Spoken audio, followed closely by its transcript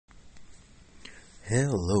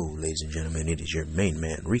Hello, ladies and gentlemen. It is your main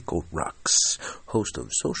man, RICO ROXX, host of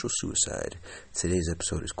Social Suicide. Today's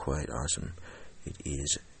episode is quite awesome. It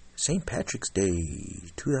is St. Patrick's Day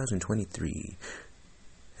 2023.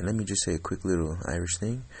 And let me just say a quick little Irish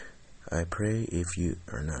thing. If you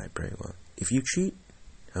cheat,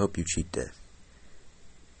 I hope you cheat death.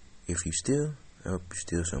 If you steal, I hope you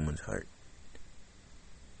steal someone's heart.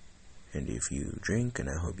 And if you drink, and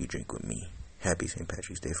I hope you drink with me. Happy St.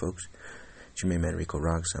 Patrick's Day, folks. It's your main man, RICO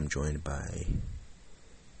ROXX. I'm joined by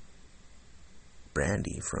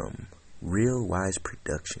Brandy from Real Wize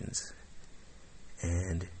Productions.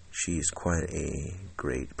 And she is quite a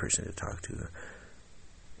great person to talk to.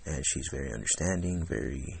 And she's very understanding,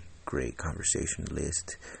 very great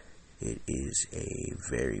conversationalist. It is a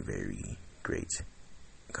very, very great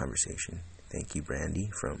conversation. Thank you, Brandy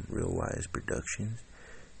from Real Wize Productions.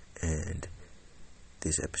 And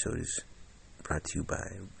this episode is brought to you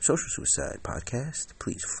by Social Suicide Podcast.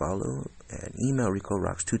 Please follow and email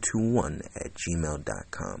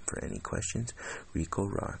RICOROXX221@gmail.com for any questions.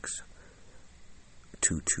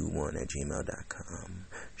 RICOROXX221@gmail.com.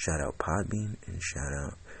 Shout out Podbean and shout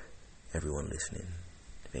out everyone listening.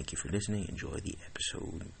 Thank you for listening. Enjoy the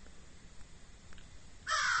episode.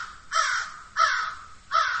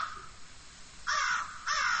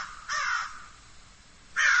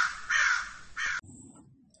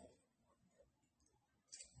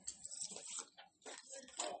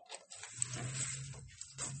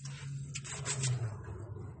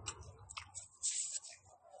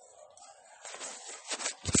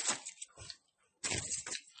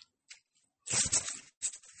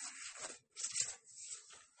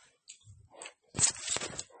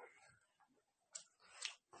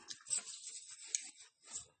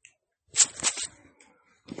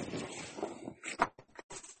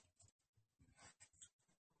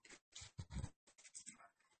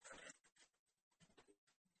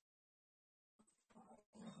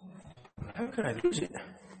 How can I lose it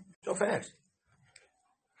so fast?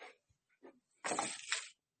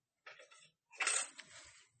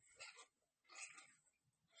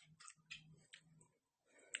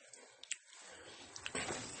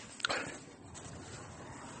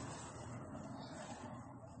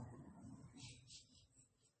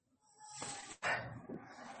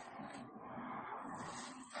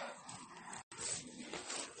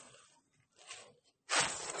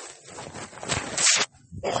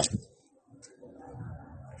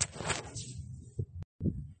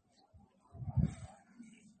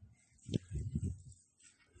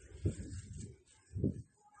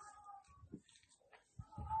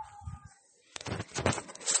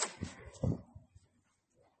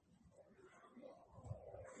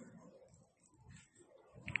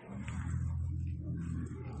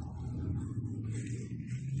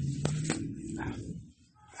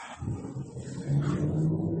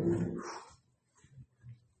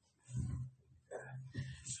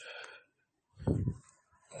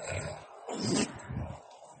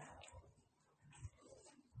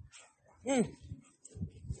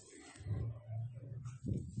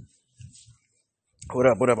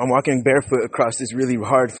 What up? I'm walking barefoot across this really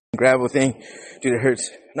hard gravel thing. Dude, it hurts.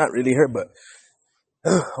 Not really hurt, but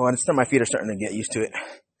my feet are starting to get used to it.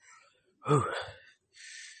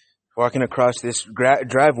 Walking across this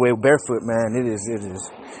driveway barefoot, man, it is.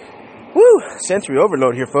 Sensory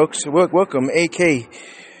overload here, folks. Welcome, AKFYCCAP,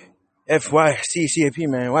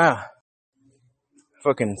 man. Wow.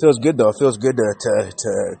 Fucking feels good though. It feels good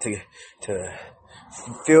to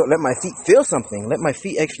feel. Let my feet feel something. Let my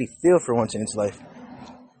feet actually feel for once in its life.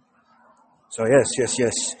 So yes.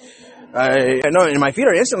 I know, and my feet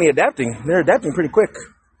are instantly adapting. They're adapting pretty quick.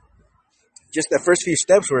 Just the first few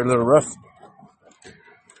steps were a little rough.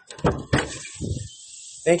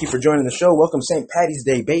 Thank you for joining the show. Welcome St. Patty's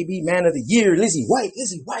Day, baby. Man of the year, Lizzie White,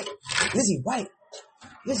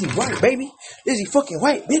 baby. Lizzie fucking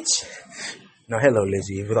White, bitch. No, hello,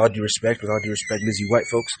 Lizzie. With all due respect, Lizzie White,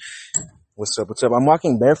 folks. What's up? I'm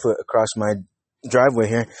walking barefoot across my driveway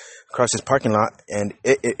here, across this parking lot, and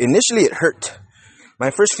initially it hurt. My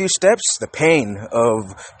first few steps, the pain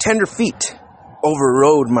of tender feet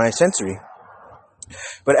overrode my sensory.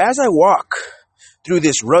 But as I walk through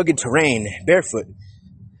this rugged terrain barefoot,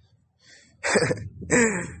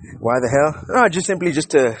 why the hell? No, just to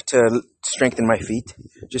strengthen my feet.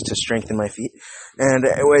 And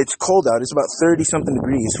it's cold out. It's about 30-something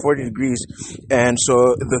degrees, 40 degrees. And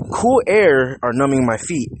so the cool air are numbing my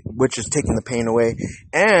feet, which is taking the pain away.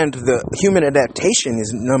 And the human adaptation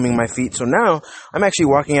is numbing my feet. So now I'm actually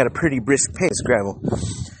walking at a pretty brisk pace, gravel.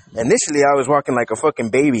 Initially, I was walking like a fucking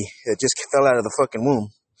baby that just fell out of the fucking womb.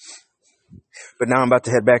 But now I'm about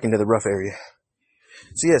to head back into the rough area.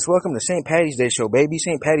 So yes, welcome to St. Patty's Day show, baby.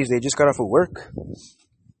 St. Patty's Day, just got off of work.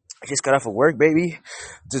 I just got off of work, baby.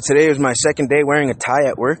 So today was my second day wearing a tie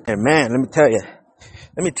at work. And man, let me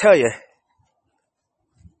tell you,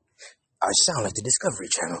 I sound like the Discovery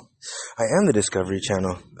Channel. I am the Discovery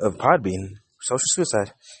Channel of Podbean. Social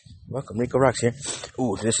suicide. Welcome, RICO ROXX here.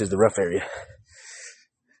 Ooh, this is the rough area.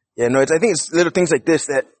 Yeah, no, I think it's little things like this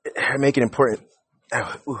that make it important.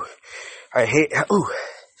 Ooh, I hate.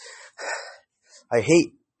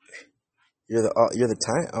 You're the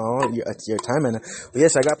time. Oh, you're a time man. Well,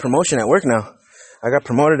 yes, I got promotion at work now. I got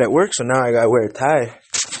promoted at work, so now I gotta wear a tie.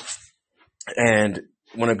 And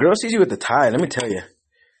when a girl sees you with a tie, let me tell you,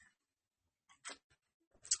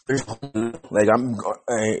 it's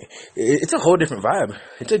a whole different vibe.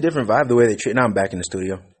 It's a different vibe the way they treat. Now I'm back in the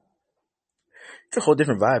studio. It's a whole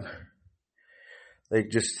different vibe. Like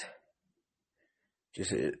just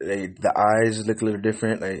like the eyes look a little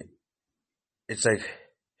different. Like it's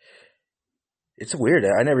weird.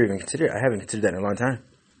 I haven't considered that in a long time.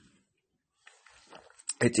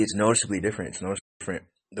 It's noticeably different. It's noticeably different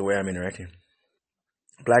the way I'm interacting.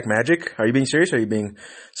 Black magic? Are you being serious or are you being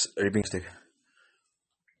stick?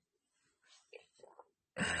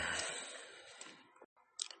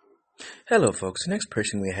 Hello, folks. The next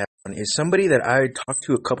person we have on is somebody that I talked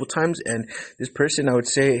to a couple times, and this person I would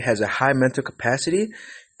say has a high mental capacity,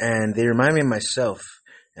 and they remind me of myself,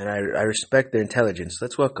 and I respect their intelligence.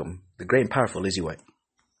 Let's welcome the great and powerful Lizzie White.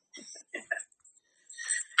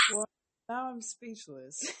 Well, now I'm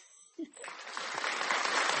speechless.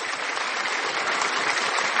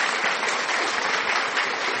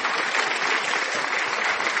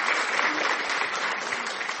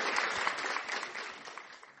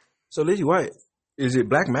 So Lizzie White, is it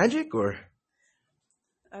black magic or?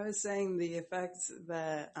 I was saying the effects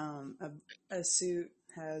that a suit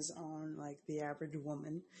has on like the average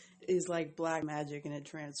woman is like black magic, and it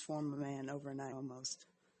transforms a man overnight almost.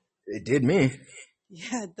 It did me.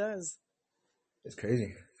 Yeah, it does. It's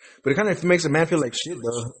crazy. But it kind of makes a man feel like shit,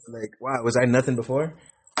 though. Like, wow, was I nothing before?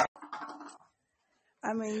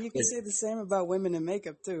 I mean, you can say the same about women in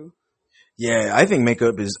makeup, too. Yeah, I think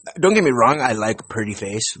makeup is... Don't get me wrong, I like a pretty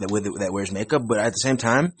face that wears makeup, but at the same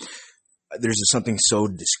time, there's just something so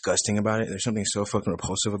disgusting about it. There's something so fucking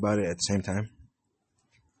repulsive about it at the same time.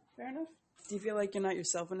 Fair enough. Do you feel like you're not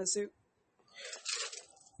yourself in a suit?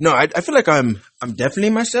 No, I feel like I'm definitely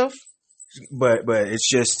myself, but it's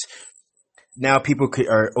just... Now people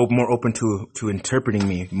are more open to interpreting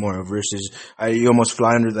me more versus you almost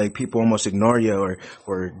fly under, like people almost ignore you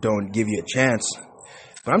or don't give you a chance.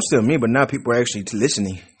 But I'm still me, but now people are actually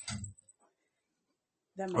listening.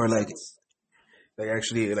 That makes or sense. like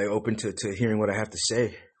actually like open to hearing what I have to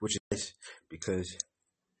say, which is nice because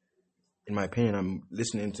in my opinion, I'm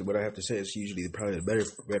listening to what I have to say. It's usually probably the better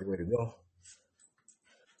way to go.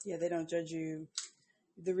 Yeah, they don't judge you.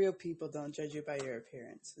 The real people don't judge you by your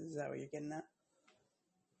appearance. Is that what you're getting at?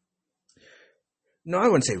 No, I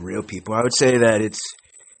wouldn't say real people. I would say that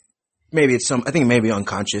I think maybe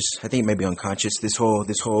unconscious. I think maybe unconscious. This whole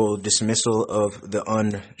dismissal of the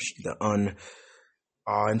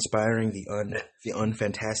awe-inspiring, the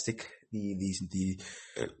unfantastic, the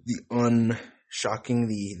unshocking,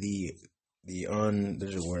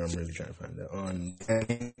 there's a word I'm really trying to find.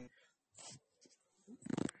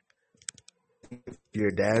 If you're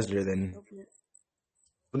a dazzler, then...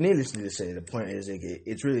 Well, needless to say, the point is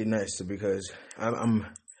it's really nice because the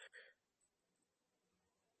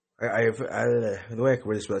way I could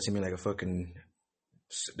really spell it, seem like a fucking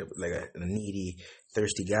like a needy,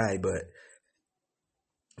 thirsty guy, but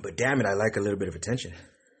damn it, I like a little bit of attention.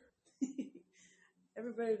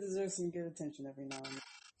 Everybody deserves some good attention every now and then.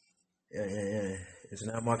 Yeah. So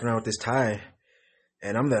now I'm walking around with this tie,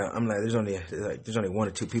 and I'm like, there's only one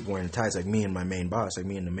or two people wearing the ties, like me and my main boss, like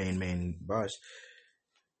me and the main boss.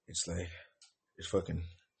 It's like,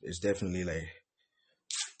 it's definitely like,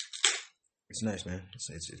 it's nice, man. It's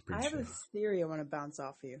pretty I have a theory I want to bounce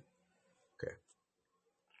off of you. Okay.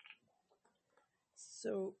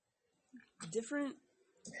 So, different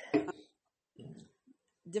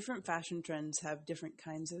fashion trends have different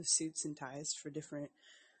kinds of suits and ties for different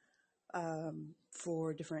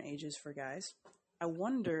ages for guys. I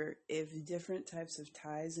wonder if different types of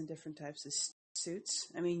ties and different types of suits,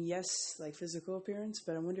 I mean, yes, like physical appearance,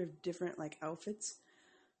 but I wonder if different like outfits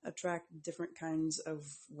attract different kinds of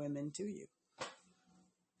women to you.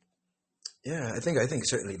 Yeah, I think it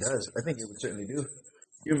certainly does. I think it would certainly do.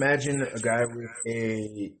 You imagine a guy with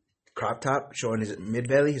a crop top showing his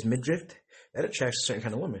mid-belly, his midriff, that attracts a certain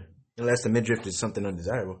kind of woman. Unless the midriff is something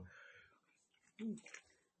undesirable.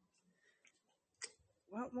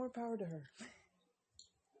 Well, more power to her.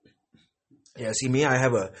 Yeah, see me, I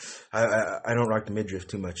don't rock the midriff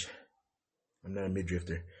too much. I'm not a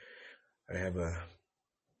midrifter. I have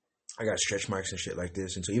I got stretch marks and shit like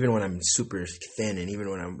this, and so even when I'm super thin, and even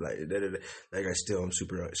when I'm like, I'm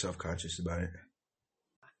super self conscious about it.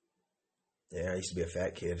 Yeah, I used to be a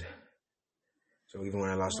fat kid, so even when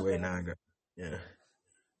I lost the weight, now I got yeah,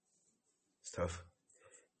 it's tough.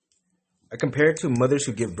 I compare it to mothers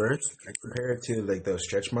who give birth. I compare it to like those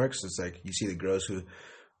stretch marks. It's like you see the girls who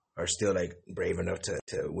are still like brave enough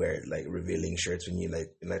to wear like revealing shirts when you like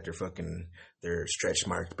let their stretch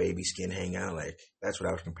marked baby skin hang out. Like that's what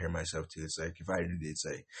I would compare myself to. It's like if I did, it's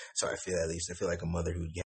like so I feel at least I feel like a mother who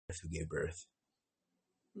gave birth.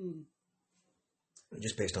 Mm.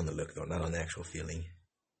 Just based on the look though, not on the actual feeling.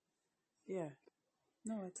 Yeah.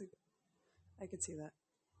 No, I could see that.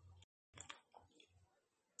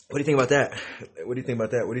 What do you think about that? What do you think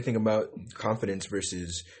about that? What do you think about confidence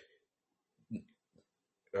versus?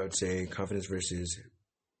 I would say confidence versus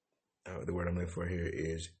the word I'm looking for here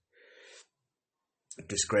is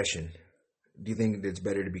discretion. Do you think it's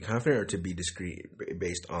better to be confident or to be discreet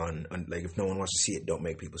based on like if no one wants to see it, don't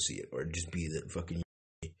make people see it, or just be the fucking.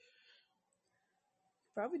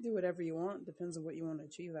 Probably do whatever you want. Depends on what you want to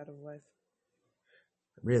achieve out of life.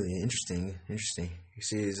 Really interesting. You see,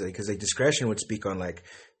 it's like because like discretion would speak on like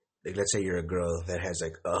let's say you're a girl that has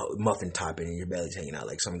like a muffin top and your belly's hanging out.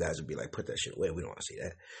 Like some guys would be like, put that shit away. We don't want to see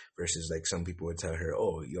that. Versus like some people would tell her,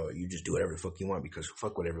 oh, you just do whatever the fuck you want because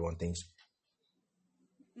fuck what everyone thinks.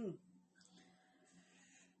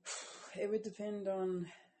 It would depend on,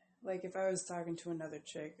 like, if I was talking to another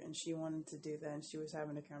chick and she wanted to do that and she was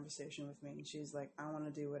having a conversation with me and she's like, I want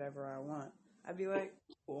to do whatever I want. I'd be like,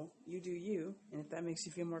 cool, you do you. And if that makes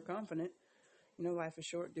you feel more confident, life is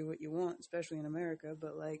short, do what you want, especially in America.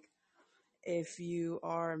 But, like, if you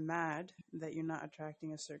are mad that you're not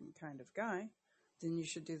attracting a certain kind of guy, then you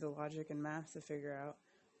should do the logic and math to figure out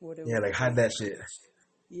what it would like hide that shit.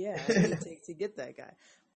 Yeah, what it would take to get that guy.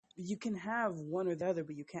 You can have one or the other,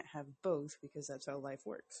 but you can't have both because that's how life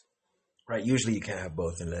works. Right. Usually you can't have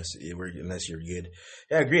both unless you're good.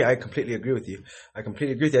 Yeah, I agree. I completely agree with you. I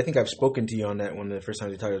think I've spoken to you on that one the first time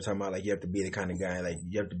we talking about like you have to be the kind of guy, like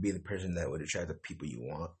you have to be the person that would attract the people you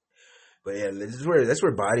want. But yeah, that's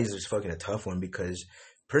where bodies is fucking a tough one because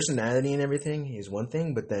personality and everything is one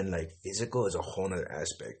thing, but then like physical is a whole nother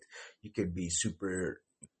aspect. You could be super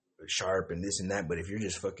sharp and this and that, but if you're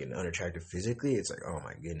just fucking unattractive physically, it's like, oh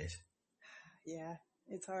my goodness. Yeah,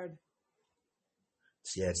 it's hard.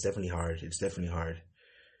 Yeah, it's definitely hard.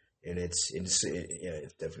 And it's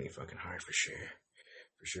definitely fucking hard for sure.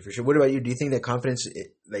 For sure. What about you? Do you think that confidence,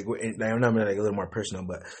 I'm not like a little more personal,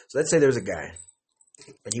 but so let's say there was a guy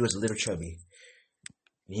and he was a little chubby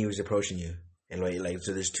and he was approaching you and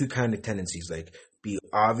so there's two kind of tendencies, like be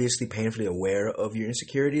obviously painfully aware of your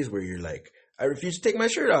insecurities where you're like, I refuse to take my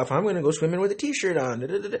shirt off. I'm going to go swimming with a t-shirt on. Da,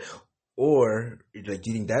 da, da, da. Or like,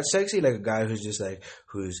 do you think that's sexy? Like a guy who's just like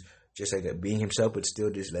being himself, but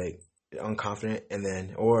still just like unconfident. And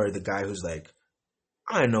then, or the guy who's like,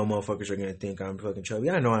 I know motherfuckers are going to think I'm fucking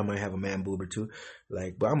chubby. I know I might have a man boob or two.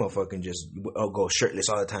 Like, but I'm going to fucking I'll go shirtless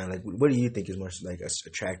all the time. Like, what do you think is more like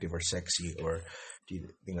attractive or sexy? Or do you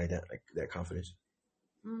think like that, like that confidence?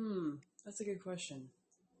 That's a good question.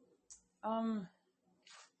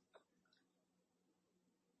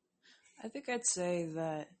 I think I'd say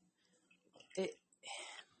that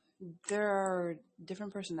there are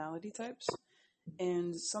different personality types,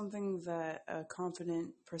 and something that a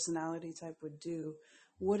confident personality type would do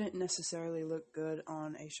wouldn't necessarily look good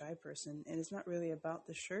on a shy person. And it's not really about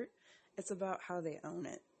the shirt, it's about how they own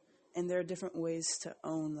it. And there are different ways to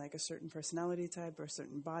own like a certain personality type or a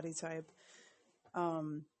certain body type.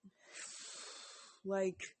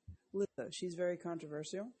 Like Lizzo, she's very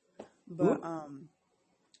controversial, but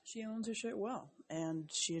she owns her shit well, and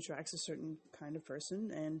she attracts a certain kind of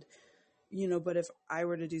person. And but if I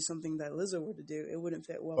were to do something that Lizzo were to do, it wouldn't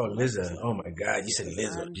fit well. Oh, Lizzo! Oh my God, you said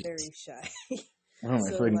Lizzo. I'm very shy. Oh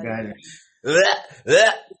my fucking God!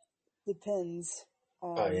 Depends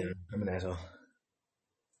on. Oh yeah, I'm an asshole.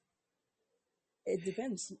 It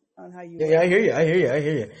depends on how you. Yeah, I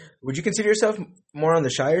hear you. Would you consider yourself more on the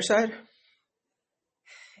shyer side?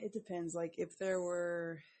 It depends. Like if there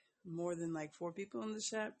were more than like 4 people in the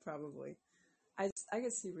chat, probably. I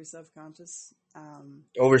get super self-conscious.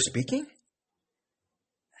 Over speaking?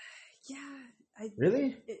 Yeah.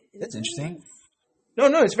 Really? That's interesting. No,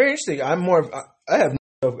 it's very interesting. I'm more of, I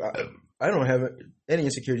don't have any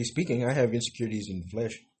insecurity speaking. I have insecurities in the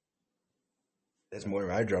flesh. That's more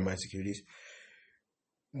where I draw my insecurities.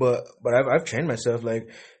 But I've trained myself. Like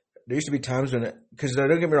there used to be times when, because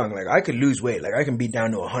don't get me wrong, like I could lose weight. Like I can be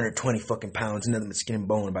down to 120 fucking pounds, nothing but skin and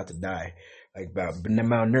bone, about to die. like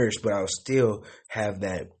malnourished, but I'll still have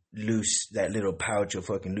that little pouch of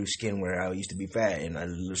fucking loose skin where I used to be fat and a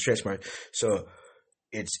little stretch mark. So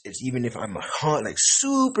it's even if I'm like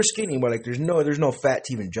super skinny, but like there's no fat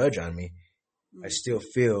to even judge on me. I still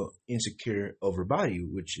feel insecure over body,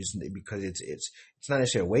 which is because it's not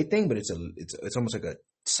necessarily a weight thing, but it's almost like a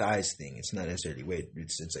size thing. It's not necessarily weight.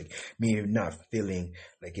 It's like me not feeling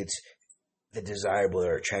like it's the desirable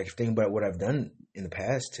or attractive thing. But what I've done in the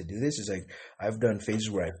past to do this is like I've done phases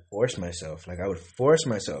where I force myself. Like I would force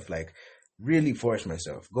myself, like really force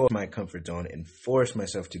myself, go to my comfort zone and force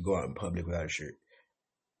myself to go out in public without a shirt.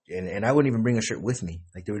 And I wouldn't even bring a shirt with me.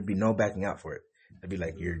 Like there would be no backing out for it. I'd be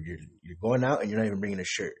like, you're going out and you're not even bringing a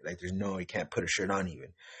shirt. Like you can't put a shirt on even.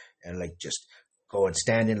 And like just go and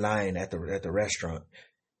stand in line at the restaurant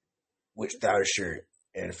without a shirt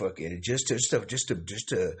and fuck it, just to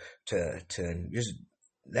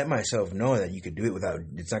let myself know that you could do it without.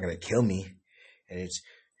 It's not gonna kill me, and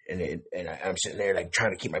I'm sitting there like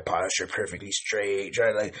trying to keep my posture perfectly straight.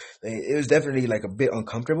 It was definitely like a bit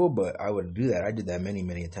uncomfortable, but I would do that. I did that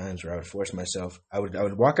many times where I would force myself. I would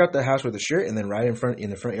walk out the house with a shirt, and then in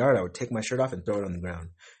the front yard, I would take my shirt off and throw it on the ground,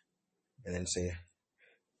 and then say,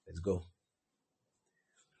 "Let's go."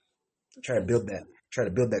 Try to build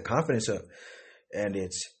that confidence up, and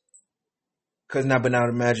it's because now. But now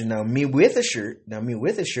imagine me with a shirt. And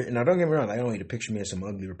now don't get me wrong, I don't want you to picture me as some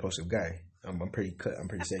ugly, repulsive guy. I'm pretty cut. I'm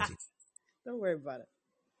pretty sexy. Don't worry about it.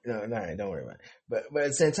 No, don't worry about it. But at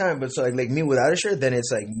the same time, but so like me without a shirt, then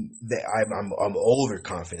it's like I'm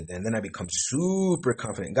overconfident, and then I become super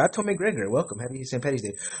confident. God told McGregor, welcome, happy St. Patty's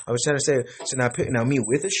Day. I was trying to say, so now me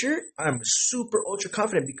with a shirt, I'm super ultra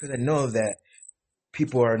confident because I know that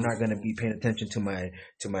people are not going to be paying attention to my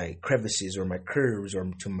crevices or my curves or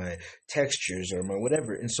to my textures or my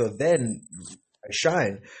whatever. And so then I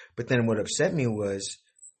shine. But then what upset me was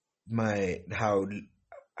how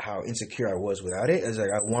insecure I was without it. It's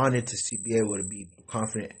like I wanted to be able to be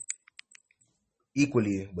confident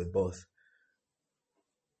equally with both.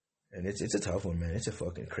 And it's a tough one, man. It's a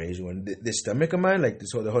fucking crazy one. This stomach of mine, like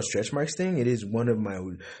the whole stretch marks thing, it is one of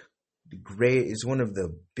it's one of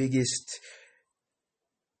the biggest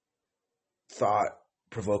thought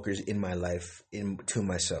provokers in my life to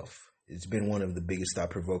myself. It's been one of the biggest thought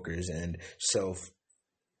provokers and self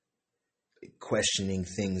questioning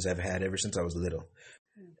things I've had ever since I was little.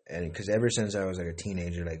 And because ever since I was like a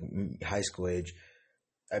teenager, like high school age,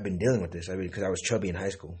 I've been dealing with this. Because I was chubby in high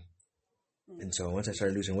school. And so once I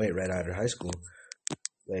started losing weight right out of high school,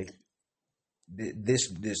 like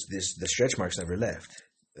the stretch marks never left.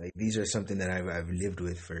 Like these are something that I've lived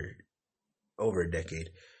with for over a decade.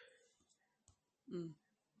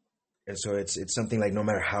 And so it's something like no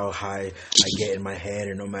matter how high I get in my head,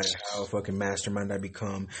 or no matter how fucking mastermind I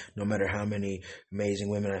become, no matter how many amazing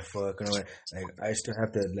women I fuck, like I still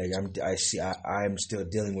have to I'm still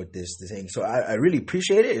dealing with this thing. So I really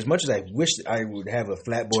appreciate it. As much as I wish I would have a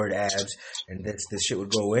flat board abs and this shit would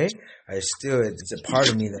go away, it's a part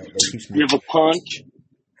of me that keeps me. You have a punch.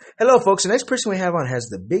 Hello, folks. The next person we have on has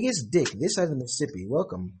the biggest dick this side of Mississippi.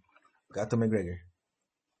 Welcome, Gato McGregor.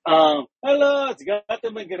 Hello, it's Gato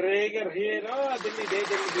McGregor here. Oh, happy St.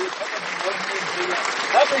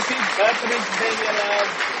 Patrick's Day, love.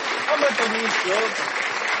 How about the week,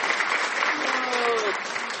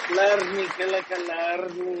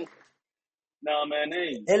 Larny. No, man,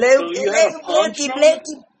 hey. Hello, so you had a punch,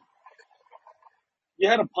 You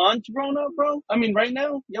had a punch grown up, bro? I mean, right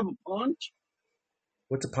now, you have a punch?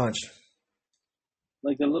 What's a punch?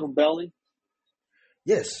 Like a little belly?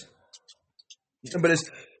 Yes. But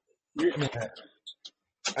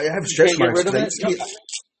I have stretch marks.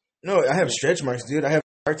 No, I have stretch marks, dude. I have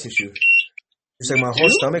scar tissue. It's like my whole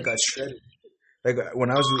stomach got shredded. Like when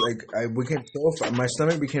I was like, I became so fat. My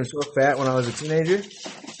stomach became so fat when I was a teenager.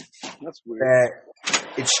 That's weird. That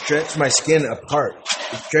it stretched my skin apart.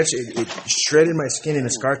 It shredded my skin into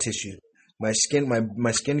scar tissue. My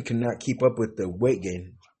skin could not keep up with the weight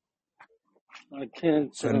gain. I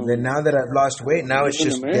can't. So then now that I've lost weight, now it's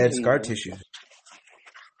just dead scar tissue.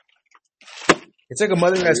 It's like a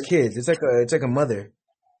mother who has kids. It's like a mother.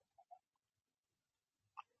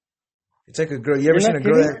 It's like a girl. You ever seen a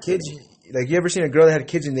girl that had kids? Like you ever seen a girl that had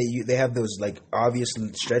kids and they have those like obvious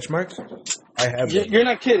stretch marks? I have. You're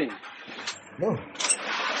not kidding. No.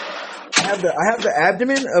 I have the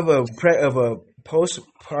abdomen of a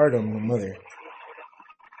postpartum mother.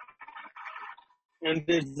 And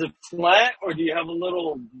is it flat or do you have a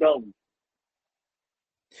little belly?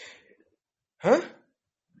 Huh?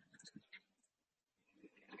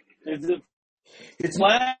 Is it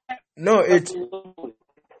flat? No, it's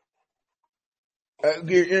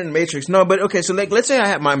You're in the Matrix. No, but okay. So like, let's say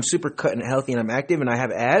I'm super cut and healthy and I'm active and I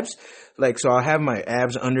have abs. Like, so I'll have my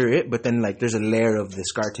abs under it, but then like there's a layer of the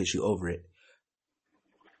scar tissue over it.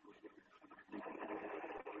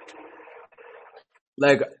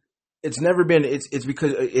 Like, it's never been. It's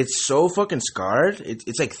because it's so fucking scarred.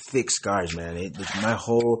 It's like thick scars, man. It's my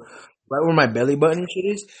whole right where my belly button and shit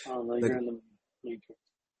is. Oh, no, Like, you're in the Matrix.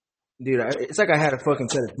 dude, it's like I had a fucking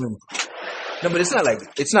set of twins. No, but it's not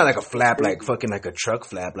like a flap, like fucking like a truck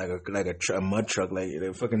flap, like a mud truck, like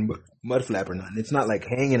a fucking mud flap or nothing. It's not like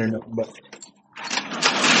hanging or nothing, but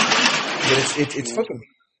it's fucking.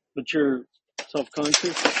 But you're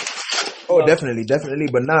self-conscious? Oh, definitely,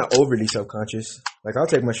 but not overly self-conscious. Like, I'll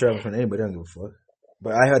take my shirt off from anybody. I don't give a fuck.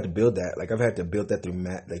 But I had to build that. Like, I've had to build that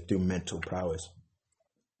through mental prowess.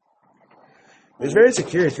 It's very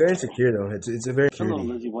insecure. It's very insecure, though. It's a very Hello,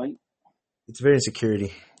 insecurity. Lizzie White. It's very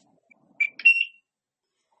insecurity.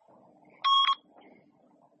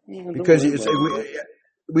 Yeah, don't Because worry it's about like it.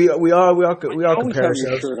 we all You always compare have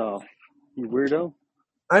your ourselves. shirt off. You weirdo.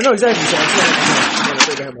 I know exactly. So I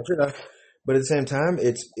have my shirt off. But at the same time,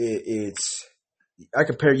 it's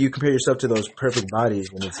you compare yourself to those perfect bodies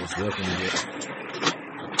when it's working with it.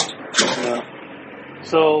 Yeah.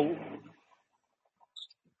 So,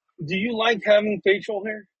 do you like having facial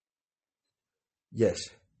hair? Yes.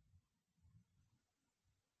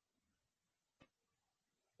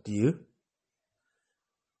 Do you?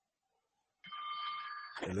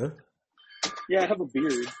 Hello? Yeah, I have a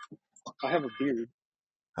beard. I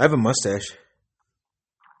I have a mustache.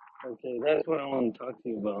 Okay, that's what I want to talk to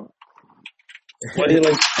you about. Why do you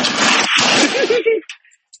like?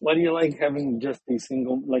 Why do you like having just a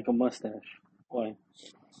single, like a mustache? Why?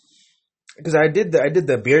 Because I did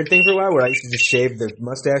the beard thing for a while, where I used to just shave the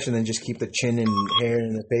mustache and then just keep the chin and hair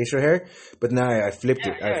and the facial hair. But now I flipped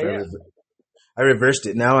it. I reversed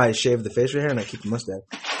it. Now I shave the facial hair and I keep the mustache.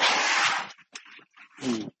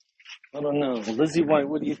 I don't know, Lizzie White.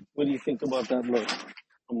 What do you think about that look?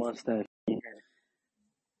 A mustache.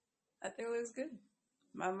 I think it looks good.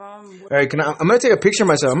 My mom. All right, I'm gonna take a picture of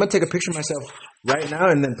myself. I'm gonna take a picture of myself right now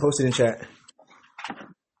and then post it in chat.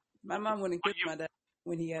 My mom wouldn't give my dad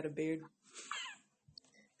when he had a beard.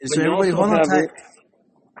 So everybody, hold on tight.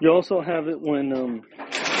 You also have it when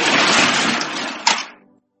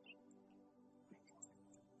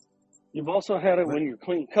you've also had it when you're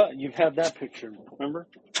clean cut. You've had that picture, remember?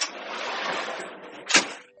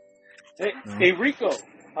 Hey, Rico,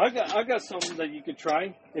 I got something that you could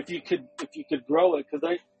try if you could grow it, because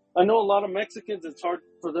I know a lot of Mexicans, it's hard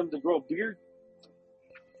for them to grow a beard.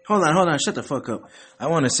 Hold on, shut the fuck up. I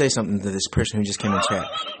want to say something to this person who just came in chat.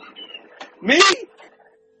 Me?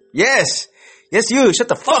 Yes, you. Shut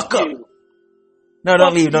the fuck up. You. No,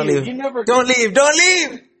 don't leave. Don't leave. Don't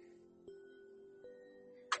leave.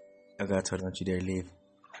 Oh God, don't you dare leave.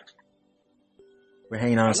 We're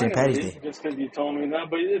hanging out on St. Patty's Day. Just because you told me that,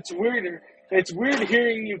 but it's weird. It's weird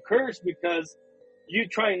hearing you curse because you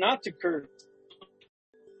try not to curse.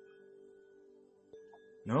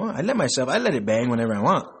 No, I let it bang whenever I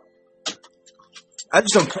want. I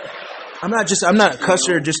just don't. I'm not a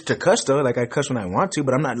cusser just to cuss though. Like, I cuss when I want to,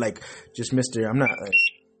 but I'm not like just Mr. I'm not.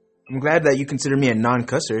 I'm glad that you consider me a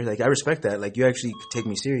non-cusser. Like, I respect that. Like, you actually take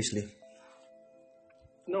me seriously.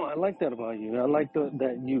 No, I like that about you. I like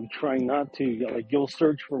that you try not to. Like, you'll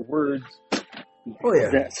search for words. Oh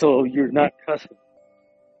yeah. So you're not cussing.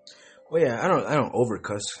 Oh yeah, I don't over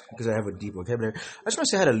cuss because I have a deep vocabulary. I just want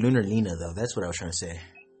to say hi to Lunar Lena though. That's what I was trying to say.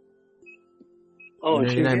 Oh, Lunar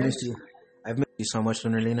Lena, I missed you. I've missed you so much,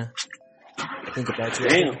 Lunar Lena. I think about you.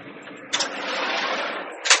 Damn.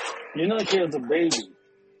 You know she has a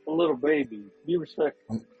little baby. Be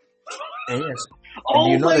respectful. And yes.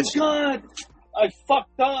 Oh my God! I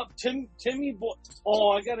fucked up. Timmy Boy.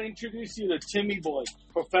 Oh, I gotta introduce you to Timmy Boy,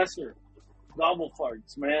 Professor Gobble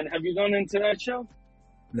Farts, man. Have you gone into that show?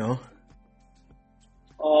 No.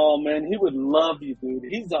 Oh man, he would love you, dude.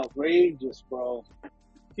 He's outrageous, bro.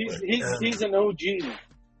 He's an OG. He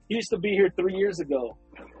used to be here 3 years ago.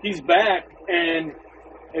 He's back, and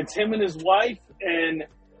it's him and his wife, and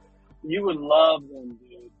you would love them,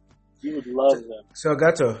 dude. You would love them. So,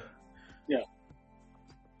 Gato. Yeah.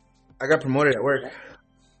 I got promoted at work.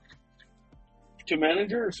 To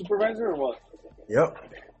manager or supervisor or what? Yep.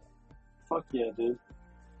 Fuck yeah, dude.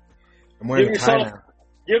 I'm wearing a tie now.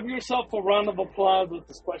 Give yourself a round of applause with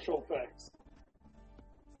the special effects.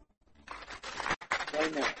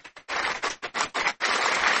 Right now.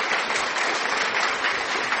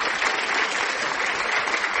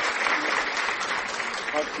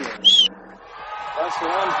 Fuck yeah. That's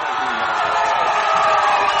what I'm talking about.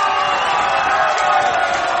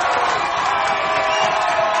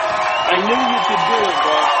 I knew you could do it,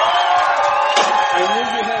 bro. I knew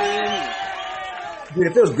you had it in you. Dude,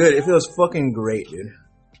 it feels good. It feels fucking great, dude.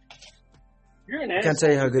 You're an I asshole. can't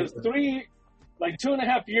tell you how good. Like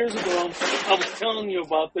 2.5 years ago, I was telling you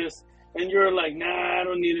about this, and you're like, nah, I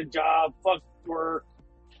don't need a job. Fuck work.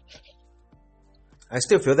 I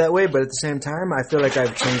still feel that way, but at the same time, I feel like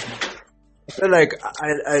I've changed. I feel like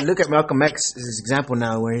I look at Malcolm X's example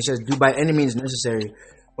now, where he says, "Do by any means necessary."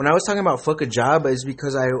 When I was talking about fuck a job, it's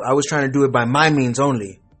because I was trying to do it by my means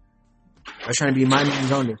only. I was trying to be my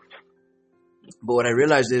means only. But what I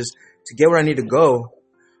realized is, to get where I need to go,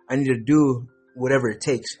 I need to do whatever it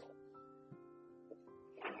takes.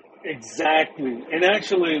 Exactly. And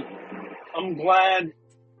actually, I'm glad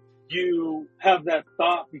you have that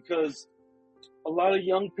thought, because a lot of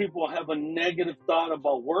young people have a negative thought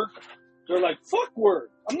about work. They're like, fuck work.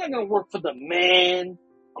 I'm not going to work for the man.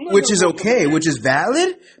 Which is okay, which is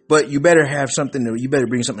valid, but you better have something, you better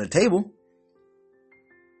bring something to the table.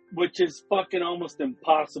 Which is fucking almost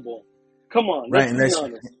impossible. Come on, right, let's be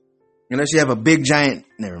honest. Unless you have a big giant,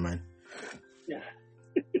 never mind. Yeah.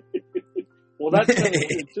 Well, that's kind of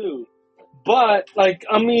true too. But, like,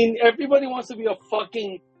 I mean, everybody wants to be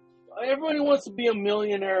a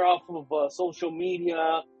millionaire off of social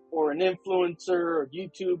media or an influencer or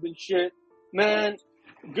YouTube and shit. Man,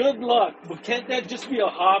 good luck. But can't that just be a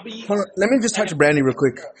hobby? Hold on, let me just talk to Brandy real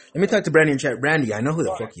quick. Let me talk to Brandy in chat. Brandy, I know who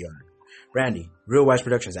the fuck you are. Brandy, Real Wize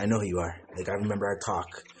Productions, I know who you are. Like, I remember our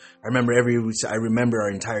talk. I remember our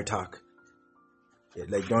entire talk.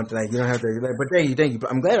 Like, you don't have to, but thank you.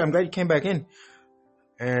 I'm glad you came back in.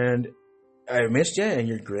 And I missed you, and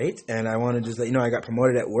you're great. And I want to just let you know I got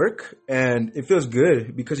promoted at work, and it feels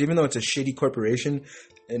good, because even though it's a shitty corporation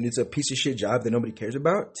and it's a piece of shit job that nobody cares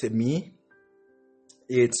about, to me,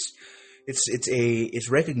 it's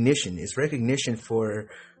recognition. It's recognition for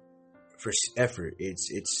effort.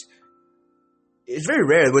 It's very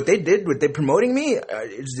rare. What they promoting me,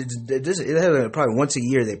 it probably once a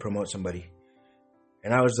year they promote somebody,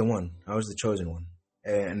 and I was the one. I was the chosen one,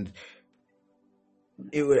 and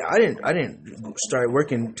I didn't start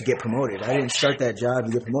working to get promoted. I didn't start that job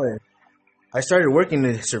to get promoted. I started working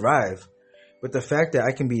to survive. But the fact that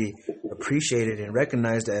I can be appreciated and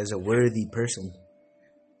recognized as a worthy person,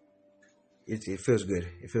 it feels good.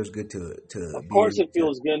 It feels good to. Of course, it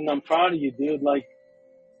feels good, and I'm proud of you, dude. Like,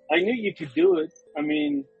 I knew you could do it. I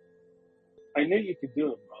mean, I knew you could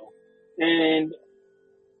do it, bro. And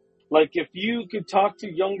like, if you could talk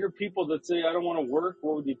to younger people that say, "I don't want to work,"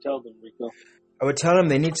 what would you tell them, Rico? I would tell them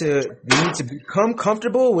they need to become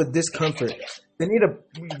comfortable with discomfort. They need to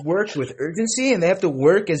work with urgency, and they have to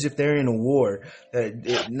work as if they're in a war.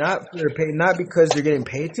 Not because they're getting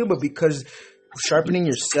paid to, but because sharpening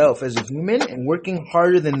yourself as a human and working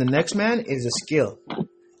harder than the next man is a skill.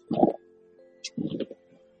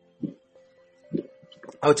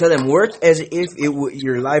 I would tell them, work as if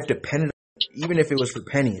your life depended on it, even if it was for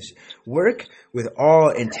pennies. Work with all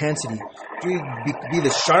intensity. Be the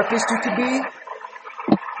sharpest you could be.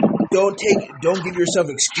 Don't give yourself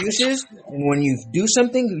excuses. And when you do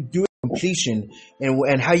something, you do it to completion.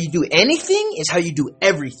 And how you do anything is how you do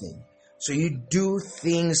everything. So you do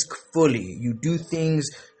things fully. You do things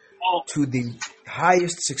to the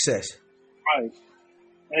highest success. Right.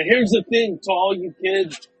 And here's the thing to all you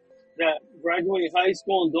kids that graduate high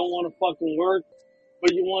school and don't want to fucking work,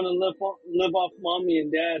 but you want to live off mommy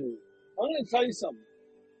and daddy. I'm going to tell you something.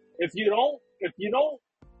 If you don't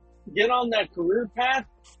get on that career path,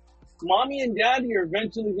 mommy and daddy are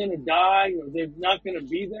eventually going to die, or they're not going to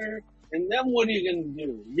be there. And then what are you going to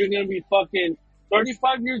do? You're going to be fucking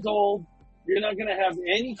 35 years old. You're not going to have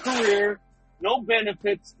any career, no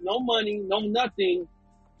benefits, no money, no nothing.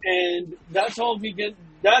 And that's all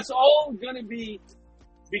going to be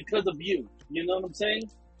because of you. You know what I'm saying?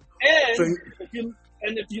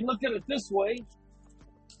 And if you look at it this way,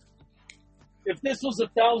 if this was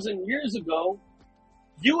 1,000 years ago,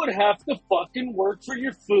 you would have to fucking work for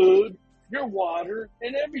your food, your water,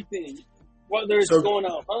 and everything. Whether it's going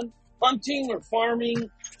out hunting or farming,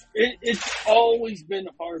 it's always been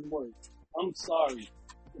hard work. I'm sorry.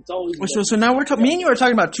 It's always been. So now me and you are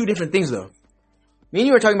talking about two different things, though. Me and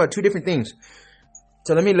you are talking about two different things.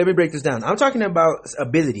 So let me break this down. I'm talking about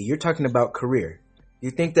ability. You're talking about career.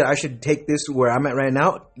 You think that I should take this where I'm at right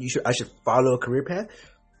now? I should follow a career path?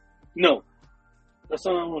 No. That's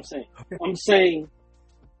not what I'm saying. Okay. I'm saying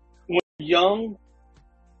when you're young,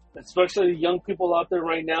 especially young people out there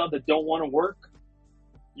right now that don't want to work,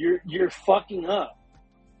 you're fucking up.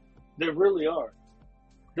 They really are.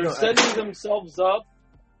 They're setting themselves up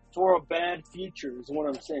for a bad future is what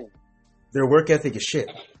I'm saying. Their work ethic is shit.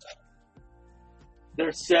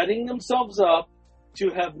 They're setting themselves up to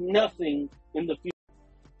have nothing in the future.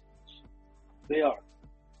 They are.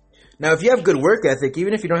 Now, if you have good work ethic,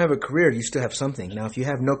 even if you don't have a career, you still have something. Now, if you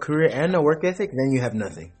have no career and no work ethic, then you have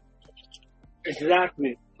nothing.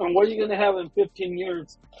 Exactly. And what are you going to have in 15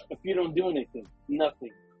 years if you don't do anything?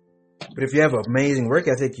 Nothing. But if you have an amazing work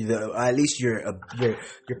ethic, at least your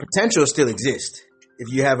potential still exists.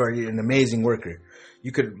 If you have an amazing worker,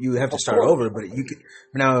 you have to start over, but you could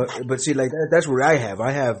now. But see, like that's what I have.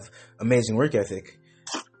 I have amazing work ethic,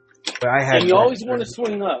 but I have. And you always want to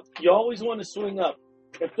swing up. You always want to swing up.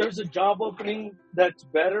 If there's a job opening that's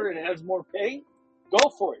better and has more pay, go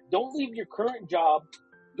for it. Don't leave your current job.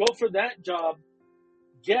 Go for that job.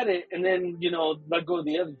 Get it, and then let go of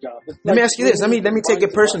the other job. Let me ask you this. Let me take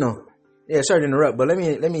it personal. Yeah, sorry to interrupt, but let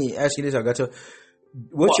me ask you this, Algato.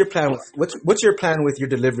 What's your plan? What's your plan with your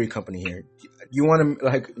delivery company here? You want to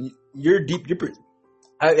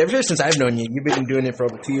ever since I've known you, you've been doing it for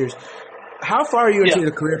over 2 years. How far are you into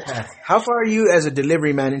the career path? How far are you as a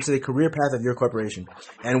delivery man into the career path of your corporation?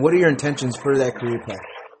 And what are your intentions for that career path?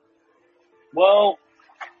 Well,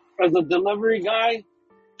 as a delivery guy,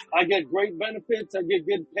 I get great benefits. I get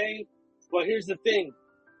good pay. But here's the thing.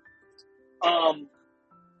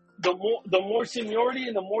 The more seniority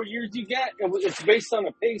and the more years you get, it's based on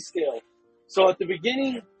a pay scale. So at the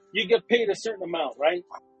beginning, you get paid a certain amount, right?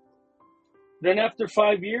 Then after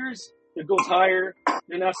 5 years, it goes higher.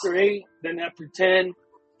 Then after 8, then after 10.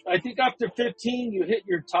 I think after 15, you hit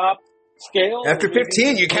your top scale. After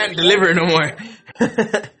 15, you can't deliver no more.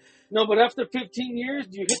 No, but after 15 years,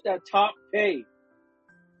 you hit that top pay.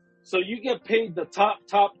 So you get paid the top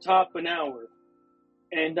an hour.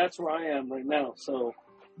 And that's where I am right now. So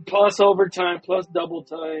plus overtime, plus double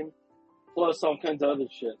time, plus all kinds of other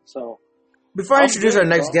shit. So before I introduce our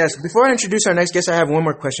next guest, I have one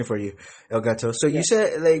more question for you, El Gato. So you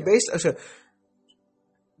said based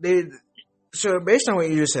on what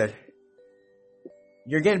you just said,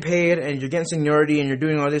 you're getting paid and you're getting seniority and you're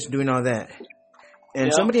doing all this, doing all that.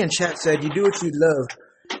 And somebody in chat said you do what you love.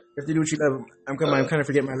 You have to do what you love. I'm kind of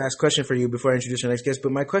forgetting my last question for you before I introduce our next guest.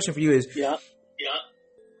 But my question for you is,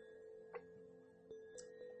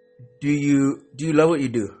 do you love what you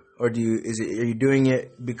do, or are you doing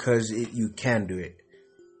it because you can do it?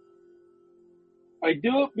 I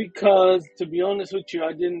do it because, to be honest with you,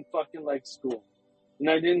 I didn't fucking like school, and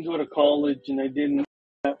I didn't go to college, and I didn't go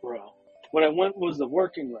that route. What I went was the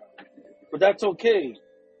working route, but that's okay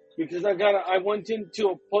because I went into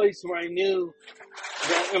a place where I knew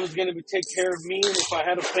that it was going to take care of me, and if I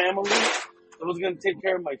had a family, it was going to take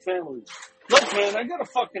care of my family. Look, man, I got a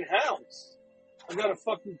fucking house. I got a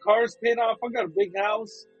fucking cars paid off. I got a big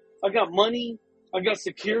house. I got money. I got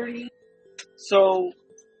security. So,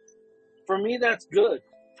 for me, that's good.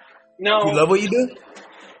 Now, you love what you do?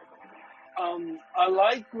 I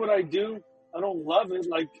like what I do. I don't love it.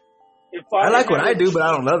 Like, I like what I do, but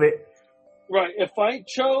I don't love it. Right. If I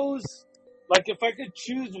could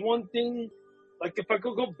choose one thing, like if I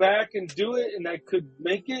could go back and do it and I could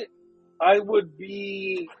make it, I would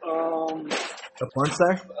be, a porn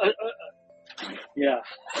star? Yeah.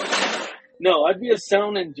 No, I'd be a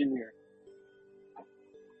sound engineer.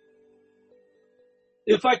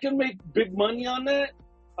 If I could make big money on that,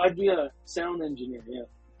 I'd be a sound engineer, yeah.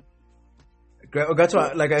 That's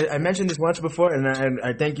why, like I mentioned this once before, and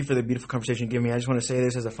I thank you for the beautiful conversation you gave me. I just want to say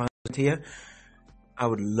this as a final to you. I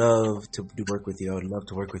would love to work with you. I would love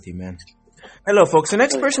to work with you, man. Hello, folks. The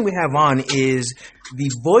next person we have on is the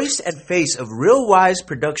voice and face of Real Wize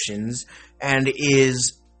Productions and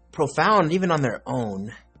is profound even on their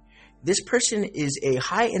own. This person is a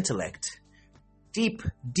high intellect, deep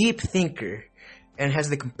thinker, and has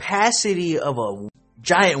the capacity of a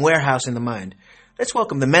giant warehouse in the mind. Let's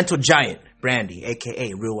welcome the mental giant, Brandy,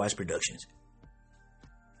 a.k.a. Real Wize Productions.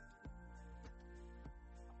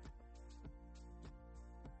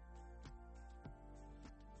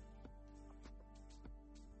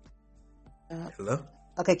 Hello?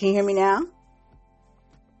 Okay, can you hear me now?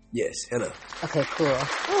 Yes, hello. Okay, cool.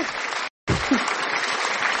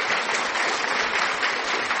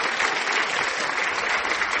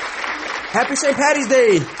 Happy St. Patty's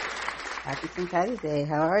Day! Happy St. Patty's Day.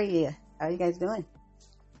 How are you? How are you guys doing?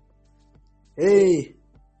 Hey.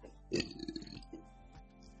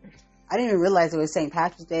 I didn't even realize it was St.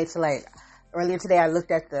 Patrick's Day till like earlier today. I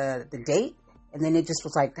looked at the date and then it just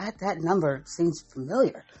was like that number seems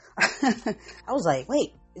familiar. I was like,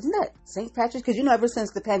 wait, isn't that St. Patrick's? Because ever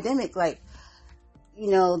since the pandemic,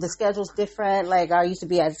 the schedule's different. Like I used to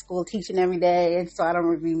be at school teaching every day, and so I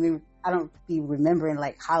don't be remembering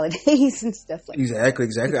like holidays and stuff like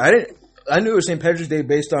Exactly. I knew it was St. Patrick's Day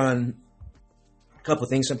based on A couple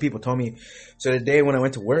things some people told me. So the day when I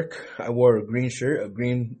went to work, I wore a green shirt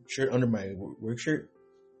under my work shirt.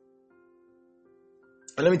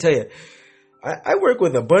 And let me tell you, I work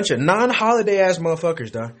with a bunch of non-holiday ass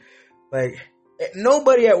motherfuckers, dog. Like,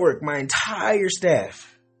 nobody at work, my entire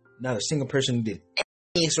staff, not a single person did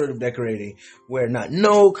any sort of decorating, wear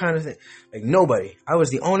no kind of thing. Like, nobody. I was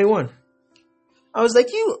the only one. I was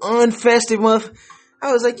like, you unfestive motherfucker.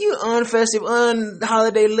 I was like, you unfestive,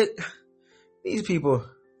 un-holiday look. These people.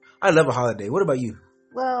 I love a holiday. What about you?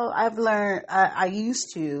 Well, I've learned, I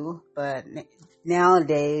used to, but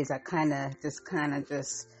nowadays I kind of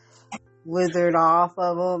just withered off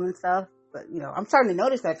of them and stuff. But, you know, I'm starting to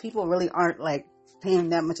notice that people really aren't, like, paying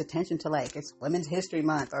that much attention to, like, it's Women's History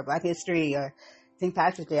Month or Black History or St.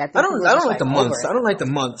 Patrick's Day. I don't like the months. I don't like the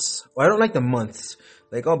months. Well, I don't like the months.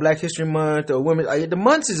 Like, oh, Black History Month or Women. The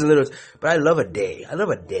months is a little, but I love a day. I love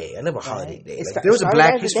a day. I love a holiday day. Like, if there was a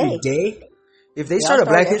Black History Day, if they start a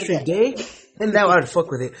Black History Day, then that I'd fuck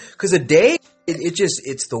with it. Because a day,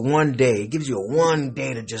 it's the one day. It gives you a one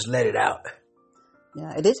day to just let it out.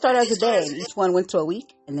 Yeah, it did start as a day. Each one went to a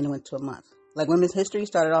week, and then it went to a month. Like Women's History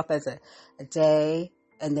started off as a day,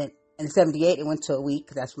 and then in 78 it went to a week,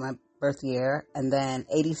 because that's my birth year, and then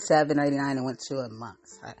 87, 89 it went to a month.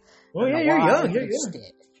 Oh yeah, you're young. You're young.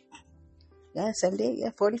 Yeah, 78,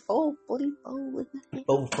 yeah, 44. I'm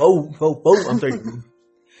 30.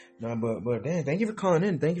 No, but damn, thank you for calling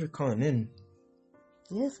in.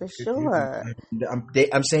 Yeah, for sure.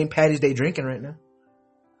 I'm St. Patty's Day drinking right now.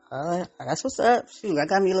 That's what's up. Shoot, I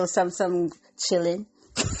got me a little something chilling.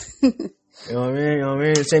 You know what I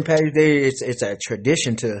mean? St. Patty's Day, it's a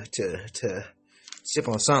tradition to sip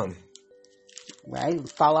on something. Right?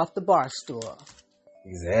 Fall off the bar stool.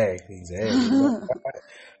 Exactly.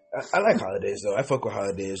 I like holidays though. I fuck with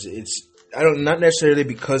holidays. Not necessarily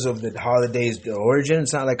because of the holidays, the origin.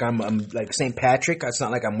 It's not like I'm like St. Patrick. It's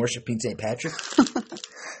not like I'm worshiping St. Patrick.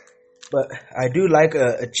 But I do like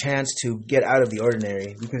a chance to get out of the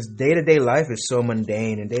ordinary, because day-to-day life is so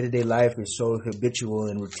mundane and day-to-day life is so habitual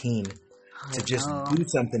and routine to just do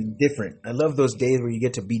something different. I love those days where you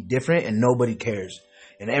get to be different and nobody cares.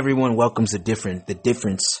 And everyone welcomes the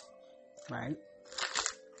difference. Right.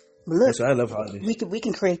 But look, that's why I love holidays. We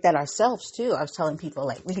can create that ourselves too. I was telling people,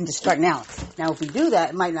 like, we can just start now. Now, if we do that,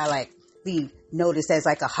 it might not like be noticed as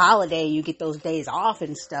like a holiday. You get those days off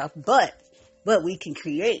and stuff, but we can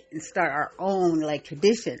create and start our own like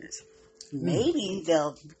traditions. Maybe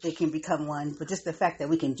they can become one, but just the fact that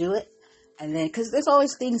we can do it, and then because there's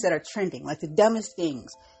always things that are trending, like the dumbest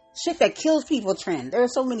things, shit that kills people trend. There are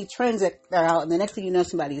so many trends that are out, and the next thing you know,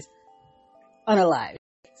 somebody's unalive.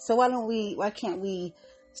 So why can't we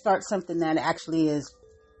start something that actually is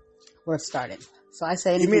worth starting? So I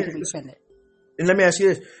say anything can be trended. And let me ask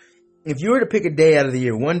you this. If you were to pick a day out of the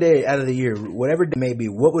year, one day out of the year, whatever day it may be,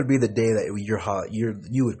 what would be the day that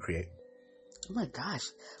you would create? Oh my gosh.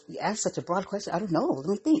 We asked such a broad question. I don't know. Let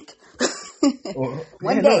me think.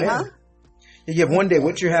 One day, huh? You have one day.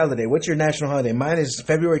 What's your holiday? What's your national holiday? Mine is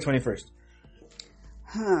February 21st.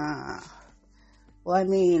 Well, I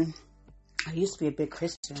mean, I used to be a big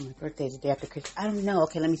Christian. My birthday is the day after Christmas. I don't know.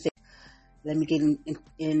 Okay, let me think. Let me get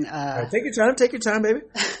in right, take your time, baby.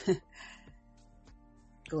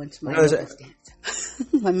 Go into my stance.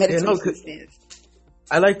 My meditation stance.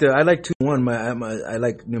 I like 221. I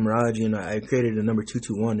like numerology, and I created the number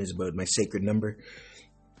 221 is about my sacred number.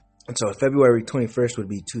 And so February 21st would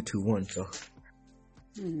be 221. So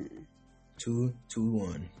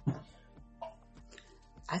 221.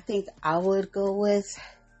 I think I would go with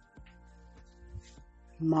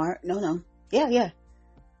March. No. Yeah.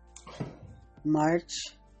 March.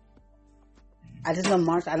 I just know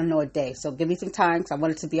March. I don't know a day. So give me some time because I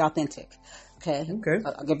want it to be authentic. Okay.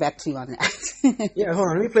 I'll get back to you on that. Yeah, hold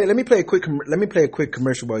on. Let me play a quick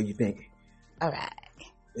commercial while you think. All right.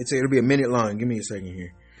 It'll be a minute long. Give me a second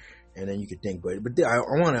here, and then you can think. But I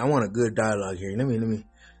want a good dialogue here. Let me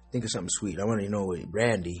think of something sweet. I want to know what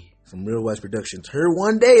Brandy from Real Wize Productions. Her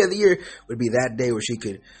one day of the year would be that day where she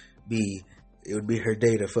could be. It would be her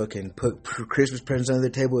day to fucking put Christmas presents under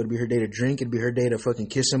the table. It'd be her day to drink. It'd be her day to fucking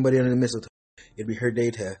kiss somebody under the mistletoe. It'd be her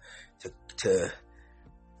day to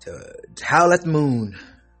howl at the moon.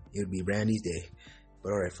 It would be Brandy's day.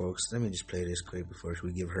 But all right, folks, let me just play this quick before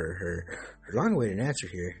we give her long-awaited answer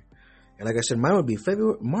here. And like I said, mine would be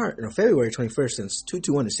February 21st, since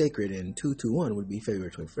 221 is sacred, and 221 would be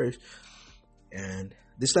February 21st. And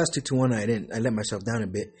this last 221, I let myself down a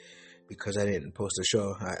bit because I didn't post a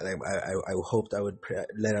show. I hoped I would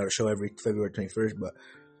let out a show every February 21st, but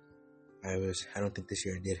I don't think this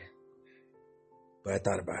year I did. But I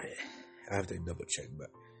thought about it. I have to double check,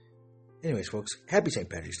 but Anyways, folks, happy St.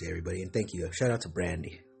 Patrick's Day, everybody, and thank you. Shout out to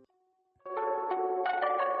Brandy.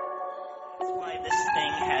 Why this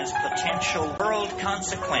thing has potential world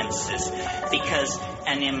consequences, because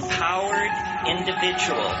an empowered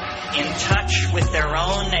individual in touch with their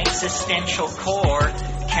own existential core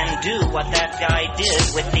can do what that guy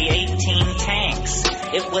did with the 18 tanks.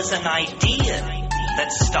 It was an idea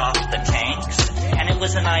that stopped the tanks, and it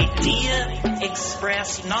was an idea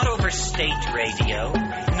expressed not over state radio,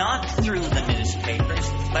 not through the newspapers,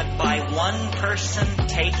 but by one person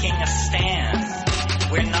taking a stand.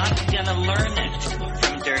 We're not gonna learn it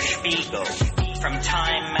from Der Spiegel, from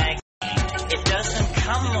Time magazine. It doesn't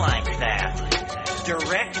come like that.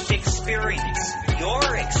 Direct experience,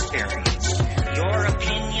 your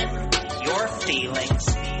opinion, your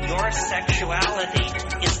feelings, your sexuality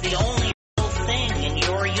is the only real thing in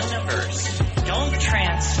your universe. Don't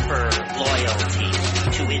transfer loyalty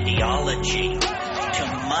to ideology, to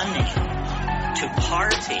money, to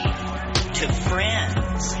party, to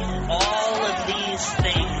friends. All of these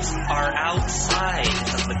things are outside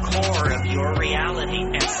of the core of your reality,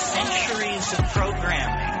 and centuries of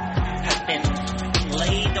programming have been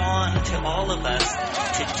laid on to all of us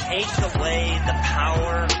to take away the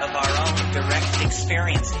power of our own direct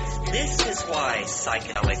experience. This is why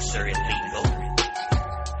psychedelics are illegal.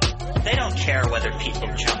 They don't care whether people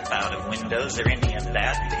jump out of windows or any of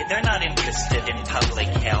that. They're not interested in public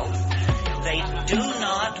health. They do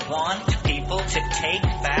not want people to take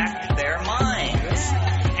back their minds.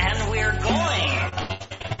 And we're going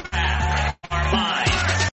back our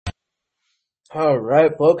minds. All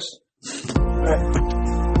right, folks. All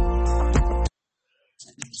right.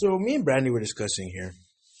 So me and Brandy were discussing here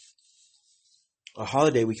a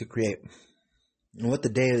holiday we could create and what the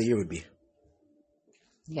day of the year would be.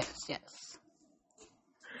 Yes.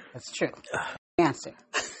 That's true. Answer.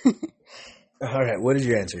 All right, what is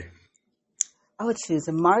your answer? I would choose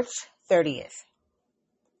March 30th.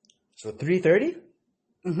 So 3:30?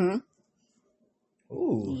 Mm-hmm.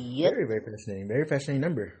 Ooh, Yep. very, very fascinating. Very fascinating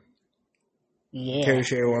number. Yeah. Care to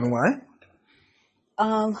share on why?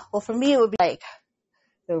 Well, for me, it would be like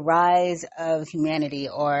the rise of humanity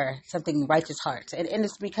or something righteous hearts. And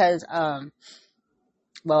it's because,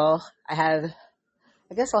 well, I'd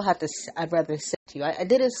rather say to you, I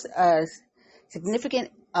did a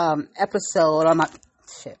significant episode on my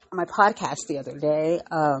podcast the other day.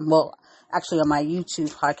 Well, actually on my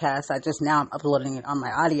YouTube podcast. I'm uploading it on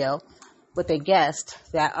my audio with a guest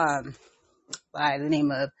that by the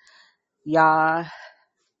name of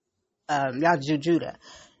Judah.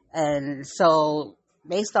 And so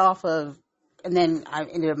based off of, and then I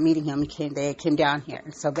ended up meeting him. They came down here.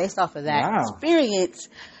 And so based off of that experience,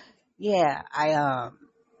 yeah, it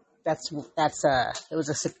was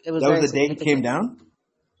the day he came down?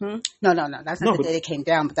 No, that's not the day they came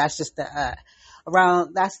down, but that's just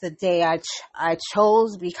that's the day I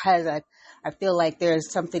chose because I feel like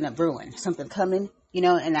there's something brewing, something coming,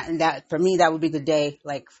 and that for me, that would be the day,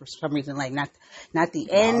 like for some reason, like not the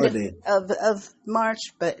end of March,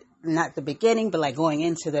 but not the beginning, but like going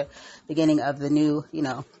into the beginning of the new,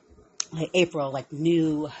 like April, like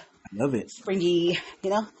new. I love it. Springy, I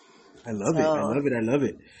love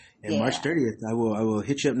it. And March 30th, I will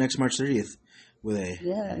hit you up next March 30th with a...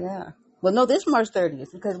 Yeah. Well, no, this March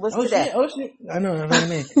 30th, because what's today? Shit. I know.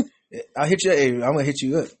 I'll hit you. I'm going to hit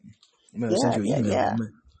you up. I'm going to send you an email. Yeah.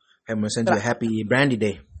 I'm going to send you a happy Brandy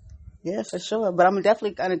Day. Yeah, for sure. But I'm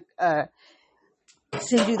definitely going to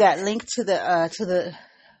send you that link to the,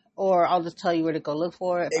 or I'll just tell you where to go look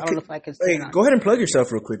for it. I don't know if I can... Hey, go ahead and plug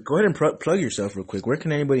yourself real quick. Plug yourself real quick. Where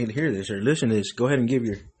can anybody hear this or listen to this? Go ahead and give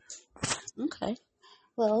your... Okay.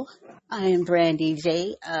 Well, I am Brandy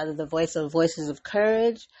J, the voice of Voices of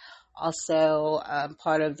Courage. Also,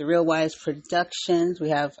 part of the Real Wize Productions. We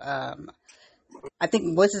have, I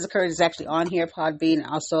think Voices of Courage is actually on here, Podbean.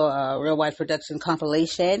 Also, Real Wize Production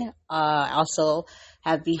compilation. Also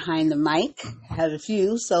have Behind the Mic. I have a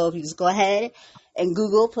few. So if you just go ahead and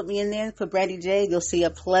Google, put me in there, put Brandy J, you'll see a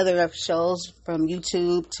plethora of shows from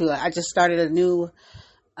YouTube to, I just started a new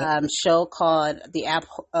show called The App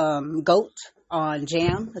Goat on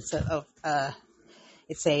Jam. It's That's a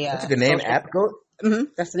good name, App Goat? Mm-hmm.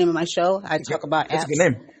 That's the name of my show. I talk about apps. That's a good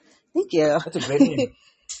name. Thank you. That's a great name.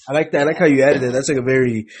 I like that. I like how you added it. That's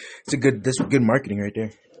good marketing right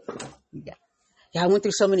there. Yeah, I went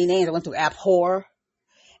through so many names. I went through App Whore.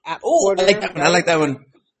 I like that one.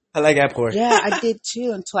 I like App Whore. Yeah, I did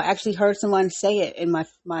too, until I actually heard someone say it. And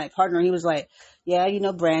my partner, he was like, yeah,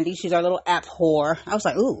 Brandy, she's our little App Whore. I was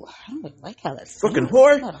like, ooh, I don't like how that's fucking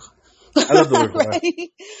whore. I love the word whore.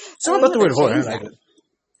 Something about the word whore. I like it.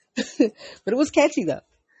 But it was catchy though.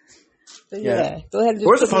 So yeah, go ahead and just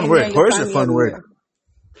Horror's a put me fun in there word. and you'll Horror's a find me fun word. everywhere.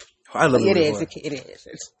 I love It the is. word. It is.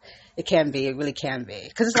 It can be. It really can be.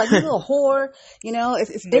 Because it's like you know, a whore. You know,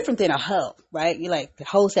 it's different than a hoe, right? You like the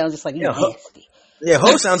hoe sounds just like you nasty. Yeah,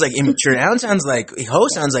 hoe sounds like immature. Hoe sounds like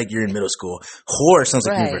you're in middle school. Whore sounds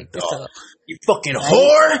like you're an Right. adult. You fucking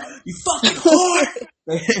whore! You fucking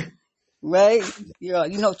whore! Right? You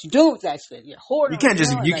know what you do with that shit. You're a whore. You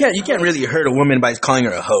can't really hurt a woman by calling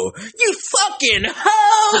her a hoe. You fucking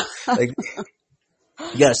hoe! Like,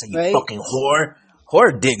 you gotta say, you fucking whore.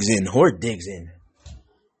 Whore digs in.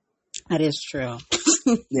 That is true.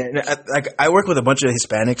 Yeah, I work with a bunch of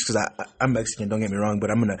Hispanics because I'm Mexican. Don't get me wrong,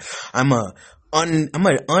 but I'm an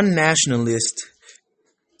unnationalist,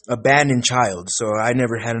 abandoned child. So I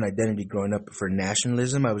never had an identity growing up for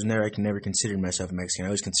nationalism. I can never consider myself Mexican. I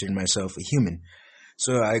always considered myself a human.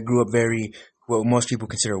 So I grew up very what most people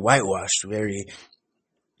consider whitewashed, very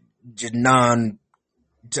just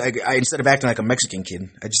I instead of acting like a Mexican kid,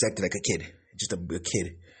 I just acted like a kid, just a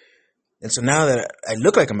kid. And so now that I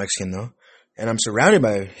look like a Mexican though, and I'm surrounded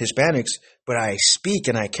by Hispanics, but I speak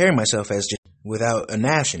and I carry myself as just without a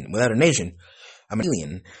nation. I'm an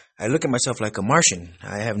alien. I look at myself like a Martian.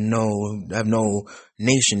 I have no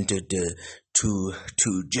nation to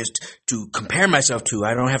compare myself to.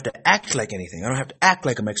 I don't have to act like anything. I don't have to act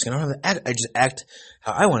like a Mexican. I don't have to act. I just act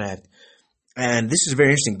how I want to act. And this is very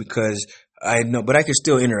interesting because I know, but I can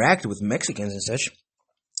still interact with Mexicans and such.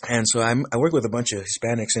 And so I work with a bunch of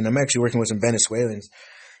Hispanics, and I'm actually working with some Venezuelans.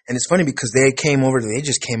 And it's funny because they just came over to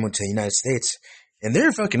the United States, and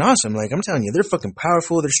they're fucking awesome. Like, I'm telling you, they're fucking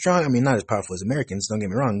powerful. They're strong. I mean, not as powerful as Americans, don't get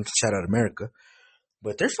me wrong. Shout out America.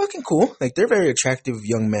 But they're fucking cool. Like, they're very attractive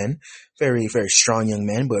young men, very, very strong young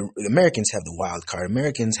men. But Americans have the wild card.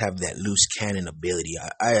 Americans have that loose cannon ability.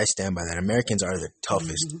 I stand by that. Americans are the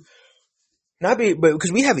toughest. Mm-hmm. But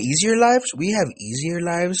because we have easier lives. We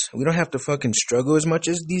don't have to fucking struggle as much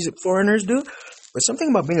as these foreigners do. But something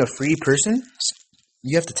about being a free person,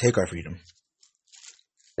 you have to take our freedom.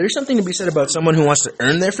 There's something to be said about someone who wants to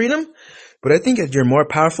earn their freedom, but I think that you're more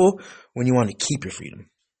powerful when you want to keep your freedom.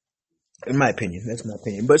 In my opinion, that's my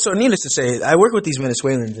opinion. But so needless to say, I work with these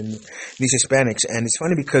Venezuelans and these Hispanics, and it's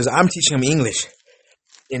funny because I'm teaching them English.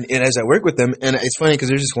 And as I work with them, and it's funny because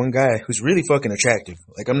there's this one guy who's really fucking attractive.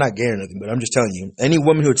 Like, I'm not gay or nothing, but I'm just telling you, any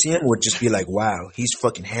woman who would see him would just be like, wow, he's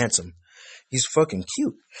fucking handsome. He's fucking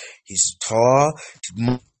cute. He's tall,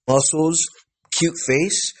 muscles, cute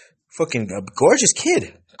face, fucking gorgeous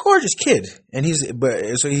kid. And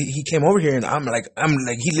so he came over here, and I'm like,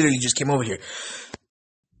 he literally just came over here.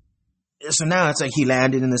 So now it's like he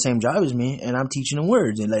landed in the same job as me, and I'm teaching him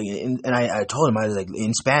words. And I told him, I was like,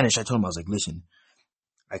 in Spanish, I was like, listen,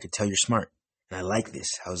 I could tell you're smart, and I like this.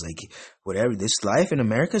 I was like, whatever, this life in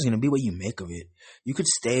America is going to be what you make of it. You could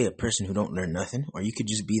stay a person who don't learn nothing, or you could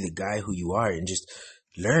just be the guy who you are and just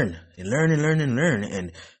learn and learn and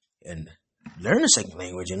learn a second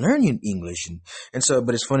language and learn English. And so,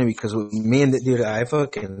 but it's funny because me and the dude, I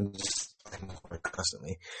fucking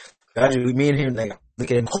constantly. Me and him, like, look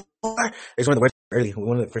at him, whore. It's one of the words early.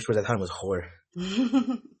 One of the first words I thought was whore.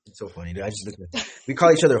 It's so funny, dude. I just look at it. We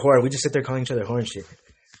call each other whore. We just sit there calling each other whore and shit.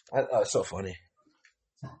 It's so funny.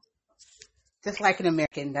 Just like an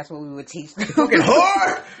American, that's what we would teach. Fucking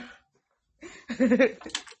whore!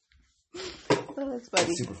 Oh, that's funny.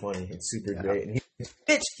 It's super funny. It's super great. And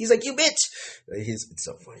bitch! He's like, you bitch! It's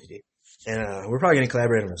so funny, dude. And we're probably going to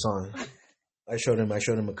collaborate on a song. I showed him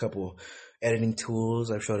a couple editing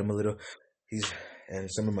tools. I showed him a little.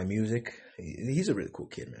 And some of my music. He's a really cool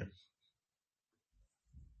kid, man.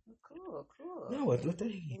 Cool. No, what the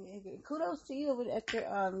kudos to you at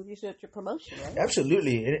your promotion, right?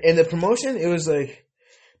 Absolutely. And the promotion, it was like,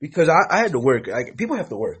 because I had to work. Like, people have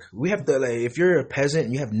to work. We have to, like, if you're a peasant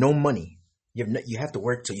and you have no money, you have to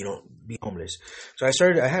work so you don't be homeless. So I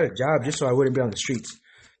had a job just so I wouldn't be on the streets.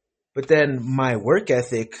 But then my work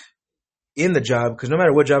ethic in the job, because no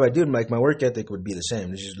matter what job I do, like, my work ethic would be the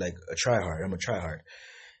same. It's just like a try hard. I'm a try hard.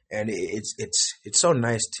 And it's so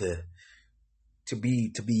nice to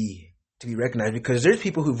be recognized, because there's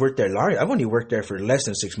people who've worked there long. I've only worked there for less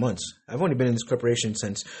than 6 months. I've only been in this corporation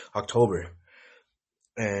since October.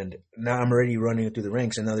 And now I'm already running it through the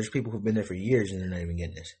ranks, and now there's people who've been there for years and they're not even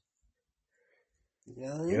getting this.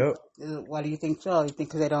 Really? Yep. Why do you think so? You think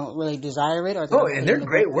because they don't really desire it? And they're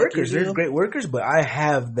great workers. They're great workers, but I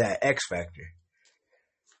have that X factor.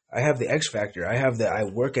 I have the X factor. I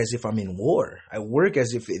work as if I'm in war. I work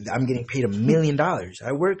as if I'm getting paid $1 million.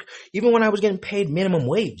 I work, even when I was getting paid minimum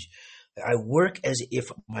wage, I work as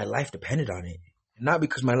if my life depended on it. Not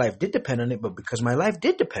because my life did depend on it, but because my life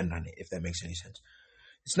did depend on it, if that makes any sense.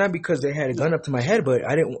 It's not because they had a gun up to my head, but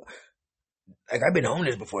I didn't. like I've been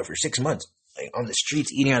homeless before for 6 months, like on the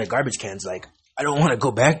streets eating out of garbage cans. Like I don't want to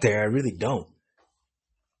go back there. I really don't.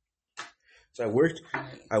 So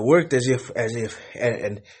I worked as if,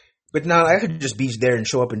 but now I could just be there and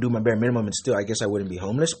show up and do my bare minimum, and still, I guess I wouldn't be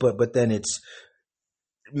homeless. But then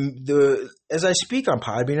as I speak on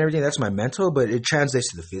Podbean and everything, that's my mental, but it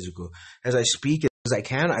translates to the physical. As I speak as I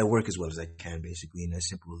can, I work as well as I can, basically in a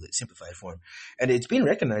simplified form, and it's being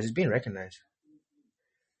recognized. It's being recognized.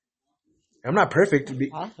 I'm not perfect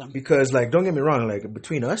because, like, don't get me wrong, like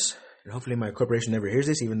between us, and hopefully my corporation never hears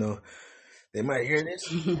this, even though they might hear this.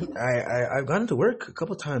 I've gone to work a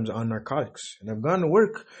couple times on narcotics, and I've gone to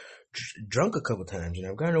work drunk a couple times, and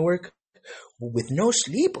I've gone to work with no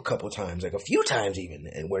sleep a couple times, like a few times even,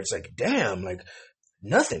 and where it's like, damn, like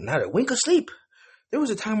nothing, not a wink of sleep. There was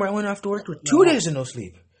a time where I went off to work with 2 days of no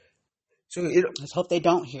sleep. So let's hope they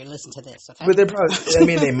don't listen to this. Okay? But they probably, I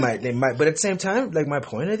mean, they might. But at the same time, like my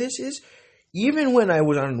point of this is, even when I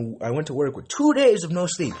went to work with 2 days of no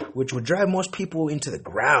sleep, which would drive most people into the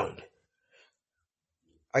ground,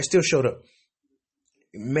 I still showed up.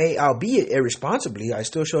 Albeit irresponsibly, I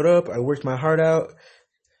still showed up. I worked my heart out,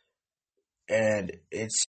 and it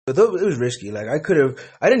was risky. Like I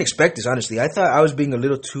didn't expect this, honestly. I thought I was being a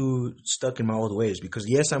little too stuck in my old ways, because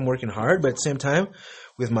yes, I'm working hard, but at the same time,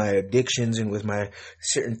 with my addictions and with my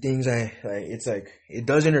certain things, it's like it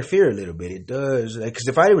does interfere a little bit. It does, like, because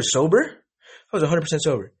if I was sober, I was 100%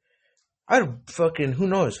 sober, I'd fucking who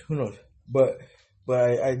knows, but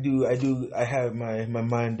I have my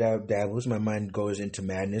mind dabbles, my mind goes into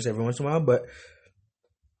madness every once in a while, but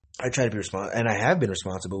I try to be responsible, and I have been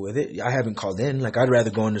responsible with it. I haven't called in. Like, I'd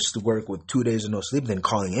rather go into work with 2 days of no sleep than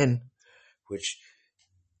calling in, which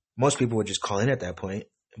most people would just call in at that point.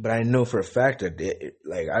 But I know for a fact that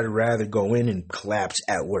I'd rather go in and collapse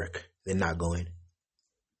at work than not go in.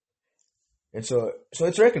 And so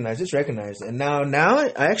it's recognized. And now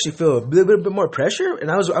I actually feel a little bit more pressure.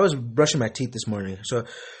 And I was brushing my teeth this morning. So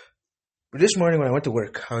this morning when I went to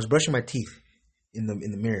work, I was brushing my teeth in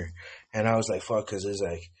the mirror, and I was like, fuck, because it's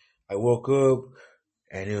like I woke up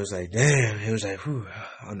and it was like, damn, it was like, whew,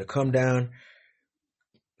 on the come down.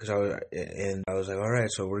 I was like, all right,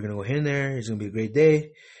 so we're gonna go in there. It's gonna be a great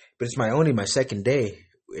day, but it's my second day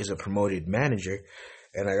as a promoted manager,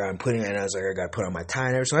 and I was like, I got to put on my tie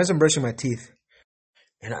and everything. So as I'm brushing my teeth,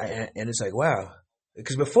 and it's like, wow,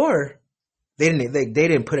 because before they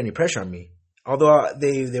didn't put any pressure on me, although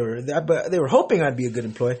they were hoping I'd be a good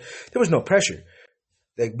employee. There was no pressure,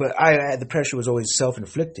 like, but the pressure was always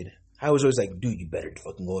self-inflicted. I was always like, dude, you better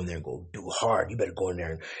fucking go in there and go do hard. You better go in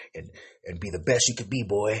there and be the best you could be,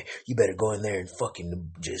 boy. You better go in there and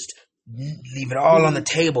fucking just leave it all on the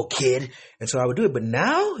table, kid. And so I would do it. But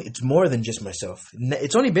now it's more than just myself.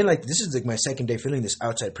 It's only been like, this is like my second day feeling this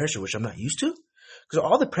outside pressure, which I'm not used to. Because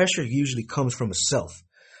all the pressure usually comes from a self,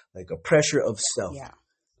 like a pressure of self. Yeah.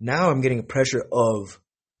 Now I'm getting a pressure of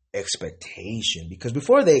expectation, because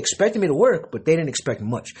before they expected me to work, but they didn't expect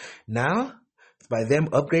much. Now, by them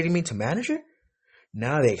upgrading me to manager,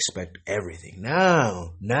 now they expect everything.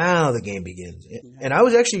 Now the game begins. And I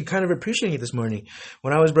was actually kind of appreciating it this morning.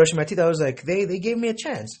 When I was brushing my teeth, I was like, they gave me a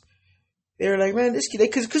chance. They were like, man, this kid,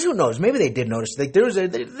 because who knows? Maybe they did notice. Like,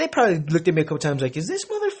 they probably looked at me a couple times like, is this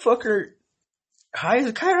motherfucker high as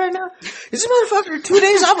a kite right now? Is this motherfucker 2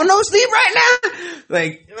 days off of no sleep right now?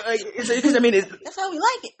 Like I mean, that's how we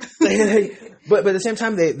like it. But at the same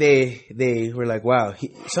time, they were like, wow,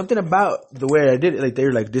 something about the way I did it. Like, they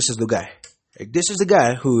were like, this is the guy. Like, this is the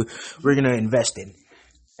guy who we're gonna invest in.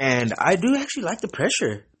 And I do actually like the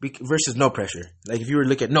pressure versus no pressure. Like, if you were to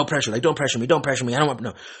look at no pressure, like, don't pressure me. I don't want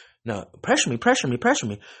no pressure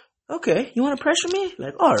me. Okay, you want to pressure me?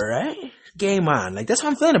 Like, all right, game on. Like, that's how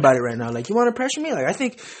I'm feeling about it right now. Like, you want to pressure me? Like, I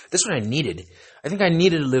think that's what I needed. I think I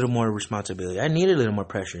needed a little more responsibility. I needed a little more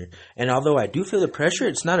pressure. And although I do feel the pressure,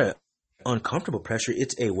 it's not a uncomfortable pressure.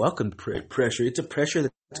 It's a welcome pressure. It's a pressure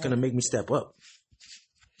that's going to make me step up.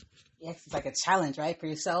 Yes, it's like a challenge, right, for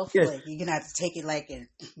yourself. Yes. Like, you're going to have to take it, like, and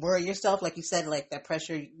worry yourself, like you said, like that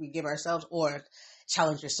pressure we give ourselves, or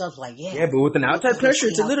challenge yourself, like, yeah, but with an outside pressure,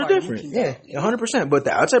 it's a little different. Yeah, 100%. But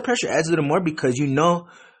the outside pressure adds a little more, because you know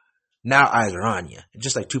now eyes are on you.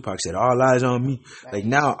 Just like Tupac said, all eyes on me. Right. Like,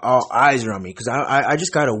 now all eyes are on me, because I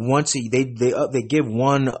just got they give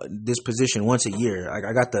this position once a year.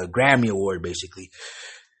 I got the Grammy Award basically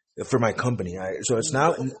for my company. So it's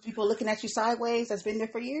now people looking at you sideways. That's been there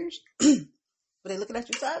for years. Were they looking at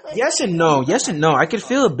you sideways? Yes and no. I could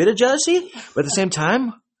feel a bit of jealousy, but at the same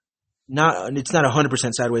time, it's not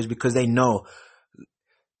 100% sideways, because they know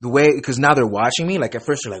the way, because now they're watching me. Like, at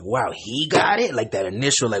first they're like, wow, he got it. Like, that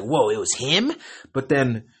initial, like, whoa, it was him. But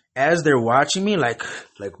then as they're watching me, like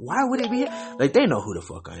why would it be? Like they know who the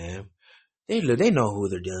fuck I am. They know who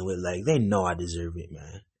they're dealing with. Like they know I deserve it,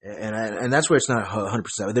 man. And that's where it's not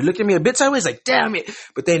 100%. They're looking at me a bit sideways, like damn it,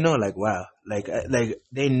 but they know, like wow, like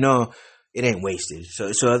they know it ain't wasted. So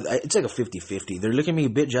it's like a 50-50. They're looking at me a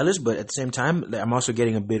bit jealous, but at the same time, I'm also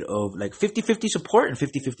getting a bit of like 50-50 support and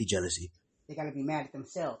 50-50 jealousy. They gotta be mad at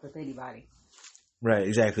themselves, if anybody. Right,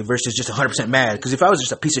 exactly. Versus just 100% mad. Because if I was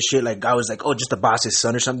just a piece of shit, like I was like, oh, just the boss's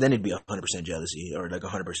son or something, then it'd be 100% jealousy or like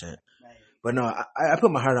 100%. Right. But no, I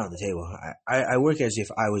put my heart on the table. I work as if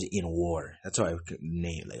I was in war. That's how I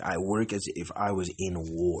name. Like I work as if I was in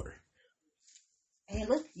war. And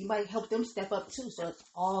look, you might help them step up too. So it's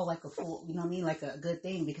all like a full, you know what I mean, like a good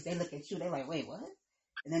thing because they look at you, they're like, wait, what?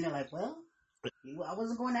 And then they're like, well, I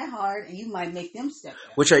wasn't going that hard, and you might make them step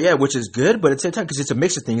up. Which is good, but at the same time, because it's a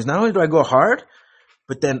mix of things. Not only do I go hard,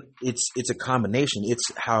 but then it's a combination.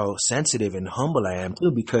 It's how sensitive and humble I am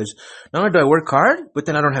too, because not only do I work hard, but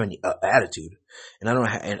then I don't have any attitude, and I don't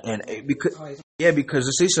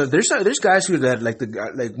because see, so there's guys who that like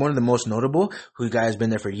one of the most notable who guy's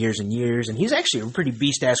been there for years and years, and he's actually a pretty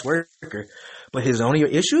beast ass worker, but his only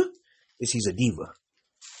issue is he's a diva.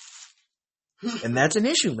 And that's an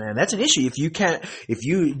issue, man. That's an issue. If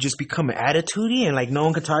you just become attitudey and like no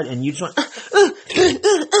one can talk and you just want,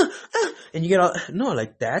 and you get all, no,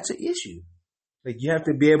 like that's an issue. Like you have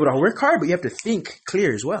to be able to work hard, but you have to think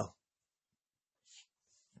clear as well.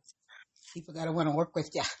 People gotta want to work with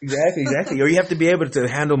you. Exactly. Or you have to be able to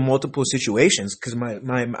handle multiple situations. Because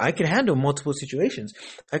I can handle multiple situations.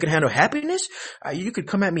 I can handle happiness. You could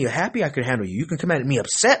come at me happy, I could handle you. You can come at me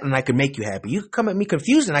upset, and I can make you happy. You could come at me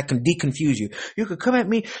confused, and I can deconfuse you. You could come at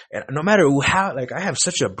me, and no matter how. Like I have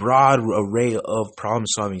such a broad array of problem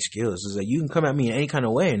solving skills. It's like you can come at me in any kind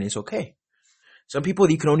of way, and it's okay. Some people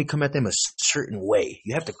you can only come at them a certain way.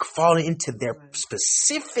 You have to fall into their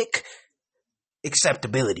specific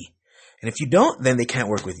acceptability. And if you don't, then they can't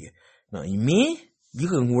work with you. No, me,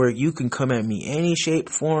 you can come at me any shape,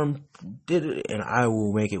 form, and I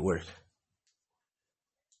will make it work.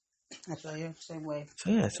 I feel you, same way.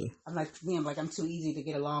 So yeah, I'm like I'm too easy to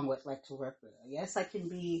get along with, like to work with. Yes,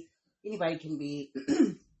 anybody can be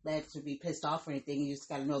led to be pissed off or anything. You just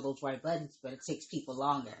gotta know those right buttons, but it takes people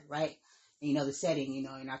longer, right? And you know the setting,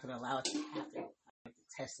 you're not gonna allow it to happen. I have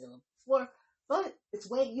to test it before, but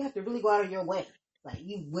you have to really go out of your way. Like,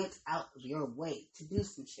 you went out of your way to do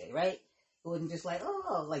some shit, right? It wasn't just like,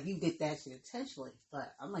 oh, like, you did that shit intentionally.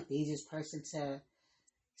 But I'm, like, the easiest person to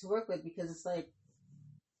work with because it's like,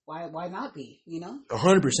 why not be,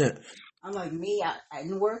 100%. I'm like me,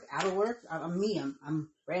 in work, out of work, I'm me, I'm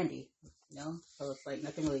Brandy, So it's like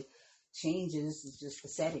nothing really changes, it's just the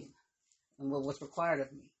setting and what's required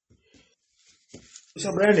of me.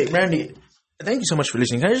 So, Brandy, thank you so much for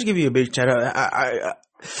listening. Can I just give you a big shout out?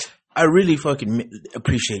 I really fucking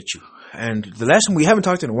appreciate you. And the last time, we haven't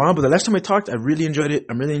talked in a while, but the last time I talked, I really enjoyed it.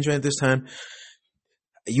 I'm really enjoying it this time.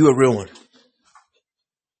 You a real one.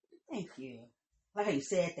 Thank you. I like how you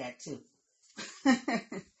said that too. Like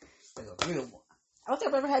a real one. I don't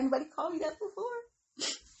think I've ever had anybody call me that before.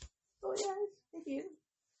 Oh yeah, thank you.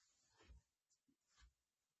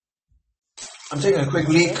 I'm taking a quick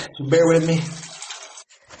leak, so bear with me.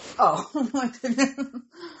 Oh my goodness.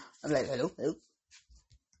 I'm like, hello.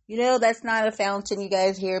 That's not a fountain you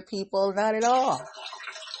guys hear, people. Not at all.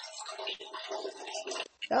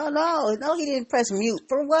 No, he didn't press mute.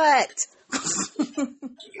 For what?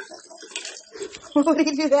 What did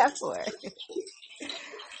he do that for?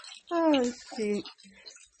 Oh, shit.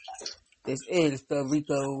 This is the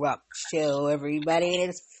RICO ROXX show, everybody. It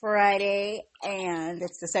is Friday, and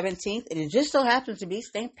it's the 17th. And it just so happens to be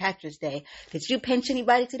St. Patrick's Day. Did you pinch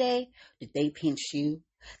anybody today? Did they pinch you?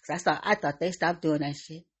 Because I thought they stopped doing that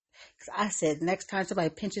shit. Because I said, next time somebody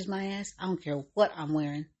pinches my ass, I don't care what I'm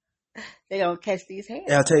wearing. They don't catch these hands.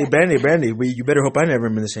 Yeah, I'll tell you, Brandy, you better hope I never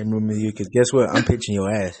am in the same room with you, because guess what? I'm pinching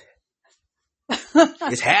your ass.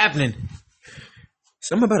 It's happening.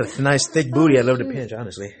 Something about a nice thick booty I love to pinch,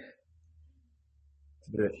 honestly.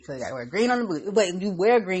 So you gotta wear green on the booty. But if you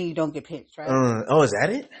wear green, you don't get pinched, right? Oh, is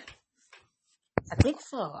that it? I think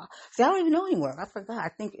so. See, I don't even know anymore. I forgot. I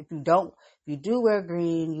think if you do wear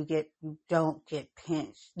green, you don't get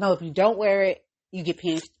pinched. No, if you don't wear it, you get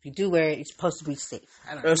pinched. If you do wear it, it's supposed to be safe.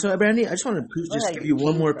 I don't know. So, Brandy, I just want to give you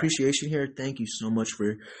one more appreciation here. Thank you so much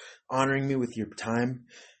for honoring me with your time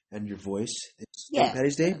and your voice. It's St.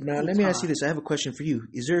 Patty's Day. Now, let me ask you this. I have a question for you.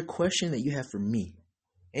 Is there a question that you have for me?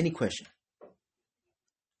 Any question?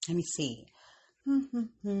 Let me see.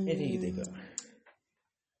 Anything you think of.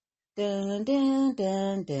 Dun, dun,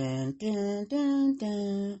 dun, dun, dun, dun,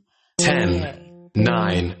 dun. 10,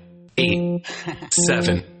 9, 8,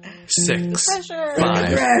 7, 6, Pressure.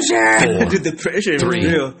 5, Pressure! 4, Dude, the pressure is 3,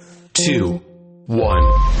 real. 2, 1.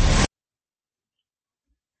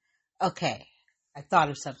 Okay, I thought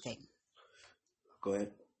of something. Go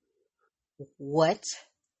ahead. What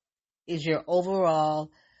is your overall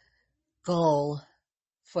goal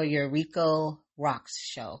for your RICO ROXX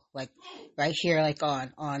show? Like right here, like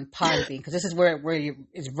on Podbean, because this is where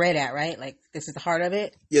it's read at, right? Like this is the heart of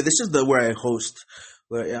it. Yeah, this is where I host.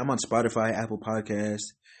 I'm on Spotify, Apple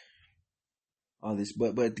Podcasts, all this.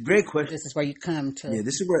 But great question. This is where you come to. Yeah,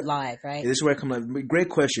 this is where live, right? Yeah, this is where I come live. Great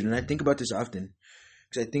question, and I think about this often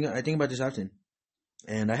because I think about this often,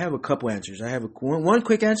 and I have a couple answers. I have one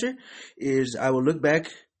quick answer is I will look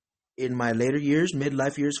back in my later years,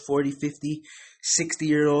 midlife years, 40, 50,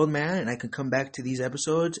 60-year-old man, and I can come back to these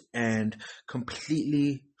episodes and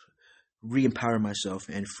completely re-empower myself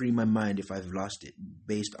and free my mind if I've lost it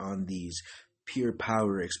based on these pure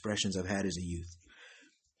power expressions I've had as a youth.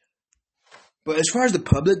 But as far as the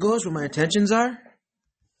public goes, what my intentions are,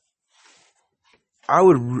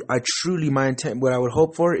 what I would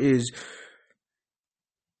hope for is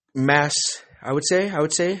mass, I would say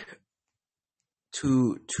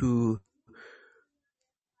to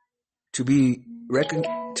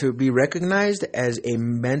be recognized as a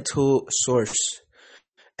mental source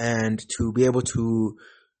and to be able to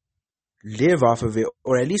live off of it,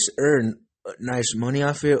 or at least earn nice money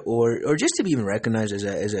off it, or just to be even recognized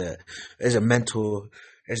as a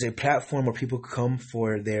platform where people come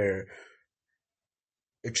for a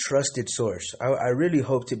trusted source. I really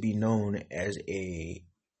hope to be known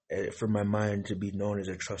for my mind to be known as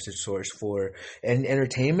a trusted source for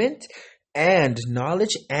entertainment and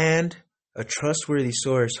knowledge, and a trustworthy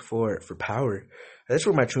source for power. That's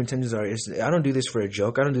what my true intentions are. I don't do this for a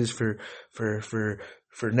joke. I don't do this for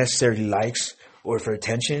necessarily likes or for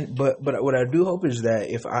attention. But what I do hope is that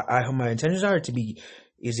if my intentions are to be,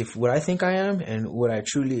 is if what I think I am and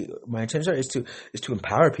my intentions are is to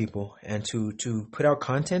empower people and to put out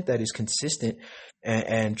content that is consistent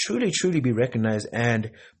and truly be recognized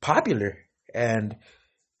and popular, and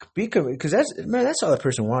because that's all a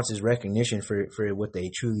person wants is recognition for what they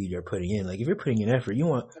truly are putting in. Like if you're putting in effort, you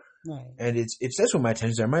want. Right. And it's that's what my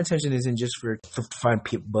intentions are. My intention isn't just to find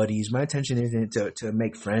buddies. My intention isn't to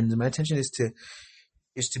make friends. My intention is to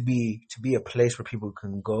be a place where people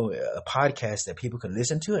can go, a podcast that people can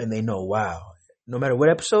listen to and they know, wow, no matter what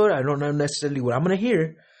episode, I don't know necessarily what I'm going to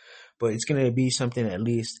hear, but it's going to be something, at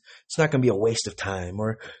least it's not going to be a waste of time,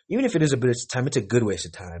 or even if it is a bit of time, it's a good waste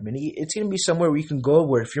of time. And it's going to be somewhere where you can go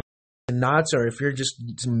where if you're nuts or if you're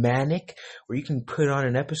just manic, where you can put on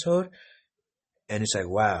an episode and it's like,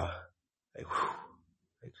 wow, like, whew,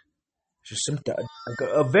 like just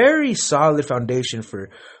a very solid foundation for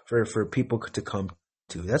people to come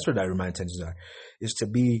to. That's what my intentions are, is to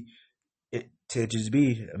just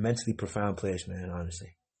be a mentally profound place, man,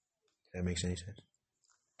 honestly. If that makes any sense.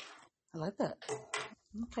 I like that.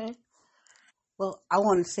 Okay. Well, I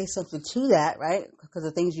want to say something to that, right? Because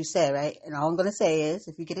of things you said, right? And all I'm going to say is,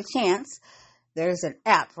 if you get a chance, there's an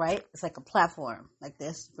app, right? It's like a platform like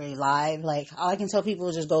this, very live. Like, all I can tell people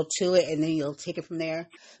is just go to it and then you'll take it from there.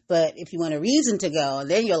 But if you want a reason to go and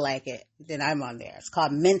then you'll like it, then I'm on there. It's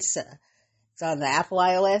called Mensa. It's on the Apple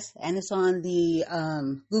iOS and it's on the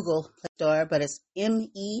Google Play Store, but it's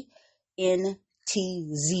MENTZA.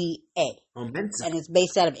 Oh, Mensa. And it's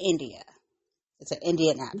based out of India. It's an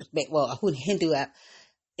Indian app. A Hindu app.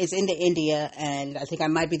 It's into India, and I think I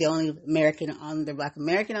might be the only Black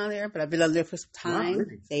American on there, but I've been on there for some time. Wow,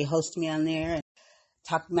 really? They host me on there and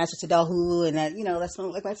talk to Master Tadahu, and that, that's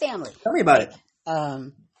like my family. Tell me about it.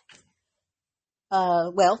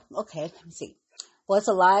 Well, okay, let me see. Well, it's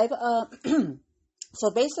a live, so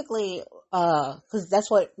basically, because that's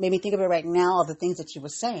what made me think of it right now, of the things that you were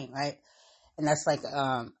saying, right? And that's like,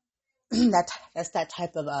 that's that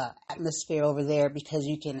type of atmosphere over there, because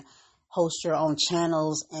you can host your own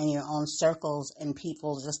channels and your own circles, and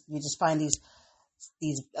people you just find these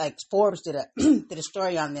like Forbes did a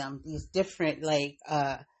story on them, these different like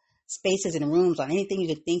spaces and rooms on anything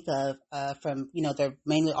you could think of, from they're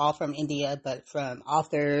mainly all from India, but from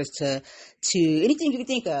authors to anything you could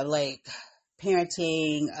think of, like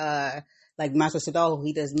parenting, like Master Sadal,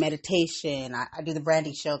 he does meditation. I do the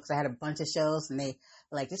Brandy show because I had a bunch of shows, and they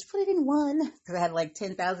like, just put it in one, because I had like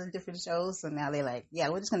 10,000 different shows. So now they're like, yeah,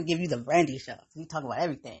 we're just going to give you the Brandy show. We talk about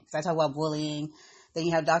everything. So I talk about bullying. Then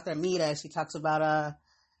you have Dr. Amita. She talks about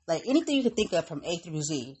like anything you could think of from A through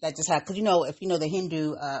Z. That just because if the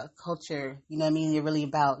Hindu culture, what I mean, they're really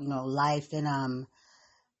about life and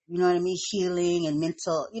what I mean, healing and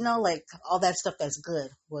mental, like all that stuff that's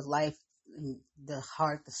good with life, and the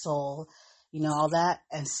heart, the soul. all that.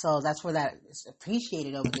 And so that's where that is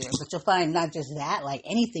appreciated over there. But you'll find not just that, like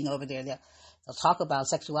anything over there. They'll talk about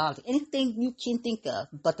sexuality, anything you can think of.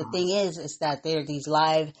 But the thing is that there are these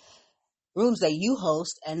live rooms that you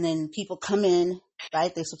host, and then people come in,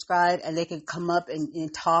 right? They subscribe, and they can come up and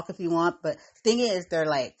talk if you want. But the thing is, they're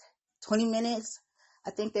like 20 minutes.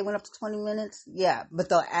 I think they went up to 20 minutes. Yeah, but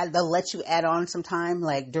they'll let you add on some time,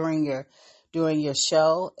 like during your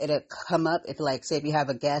show. It'll come up if, like, say if you have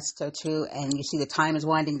a guest or two, and you see the time is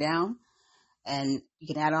winding down, and you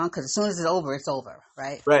can add on, because as soon as it's over,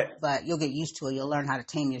 right? Right. But you'll get used to it. You'll learn how to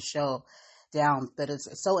tame your show down. But it's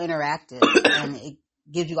so interactive, and it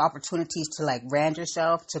gives you opportunities to, like, brand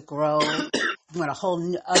yourself, to grow. You want a whole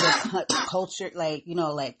other culture, like,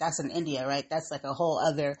 like that's in India, right? That's like a whole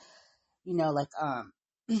other, like,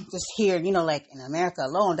 just here, like in America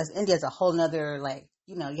alone, India's a whole nother, like,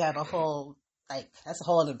 you have a whole, like, that's a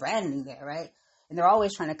whole other branding there, right? And they're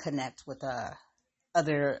always trying to connect with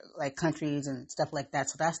other, like, countries and stuff like that.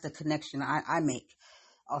 So that's the connection I make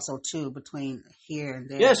also too between here and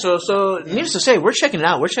there. Yeah. So needless to say, we're checking it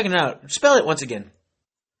out. Spell it once again.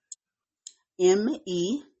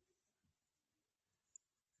 MENTZA.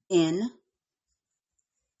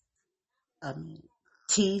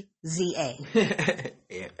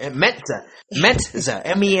 Yeah. Mentza. MENTZA.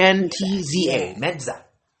 Mentza.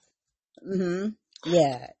 Mm-hmm.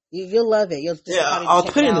 Yeah. You'll love it. You'll just I'll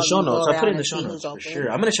put it in the show notes. For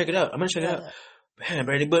sure. I'm gonna check it out. Man,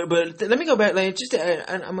 Brandy, but let me go back. Like, just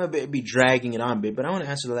I'm gonna be dragging it on a bit, but I want to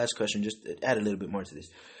answer the last question. Just to add a little bit more to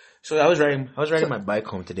this. So I was riding my bike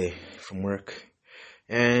home today from work,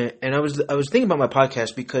 and I was thinking about my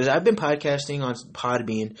podcast, because I've been podcasting on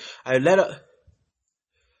Podbean. I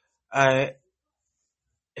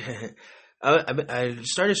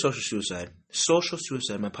started Social Suicide,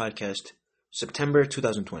 my podcast, September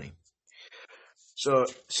 2020. So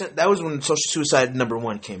that was when Social Suicide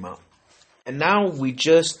 #1 came out. And now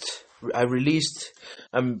I released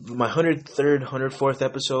my 103rd, 104th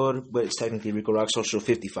episode, but it's technically RICO ROXX Social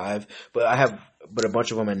 55. But a bunch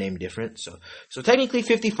of them I named different. So technically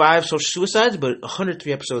 55 Social Suicides, but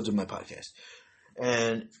 103 episodes of my podcast.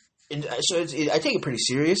 And so I take it pretty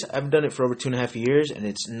serious. I've done it for over 2.5 years, and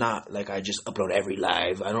it's not like I just upload every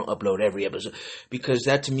live. I don't upload every episode, because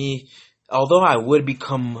that, to me, although I would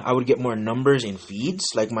get more numbers in feeds,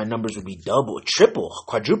 like my numbers would be double, triple,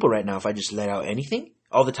 quadruple right now if I just let out anything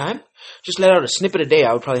all the time. Just let out a snippet a day,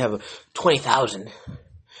 I would probably have 20,000,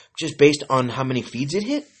 just based on how many feeds it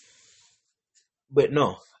hit. But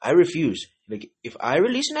no, I refuse. Like, if I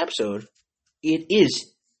release an episode, it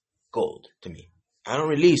is gold to me. I don't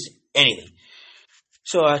release anything.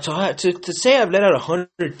 So to say I've let out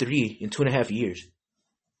 103 in 2.5 years,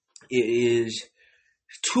 it is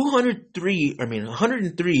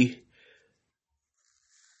 103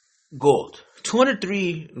 gold.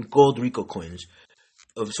 203 gold RICO coins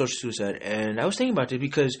of Social Suicide. And I was thinking about it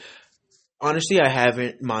because, honestly, I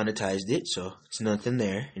haven't monetized it, so it's nothing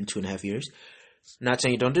there in 2.5 years. Not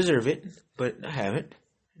saying you don't deserve it, but I haven't.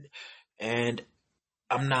 And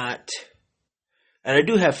I'm not... And I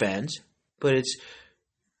do have fans, but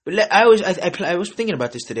I was thinking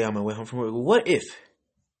about this today on my way home from work. What if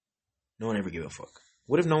no one ever gave a fuck?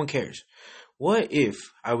 What if no one cares? What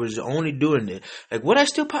if I was only doing it? Like, would I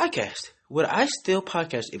still podcast? Would I still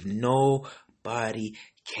podcast if nobody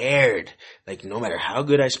cared? Like, no matter how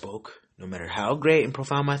good I spoke, no matter how great and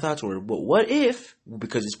profound my thoughts were, but what if,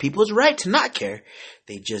 because it's people's right to not care,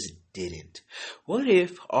 they just didn't? What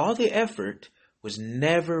if all the effort was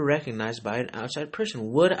never recognized by an outside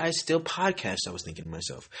person? Would I still podcast? I was thinking to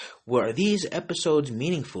myself. Were these episodes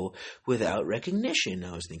meaningful without recognition?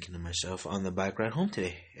 I was thinking to myself on the bike ride home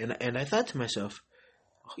today. And I thought to myself,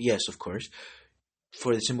 yes, of course,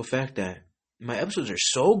 for the simple fact that my episodes are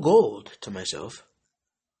so gold to myself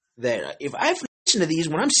that if I've listened to these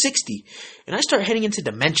when I'm 60 and I start heading into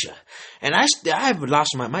dementia and I've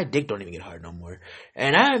lost my dick don't even get hard no more,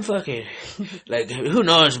 and I'm fucking like, who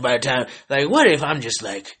knows by the time, like, what if I'm just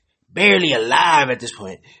like barely alive at this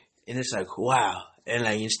point? And it's like, wow. And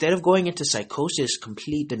like, instead of going into psychosis,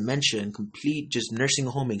 complete dementia, and complete just nursing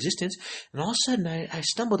home existence, and all of a sudden I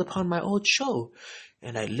stumbled upon my old show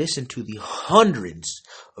and I listened to the hundreds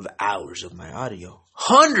of hours of my audio,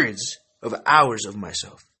 hundreds of hours of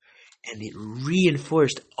myself. And it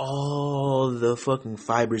reinforced all the fucking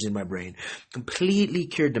fibers in my brain. Completely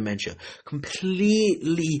cured dementia.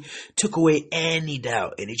 Completely took away any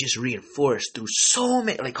doubt. And it just reinforced through so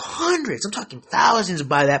many, like hundreds, I'm talking thousands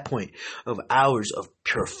by that point, of hours of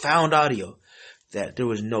profound audio, that there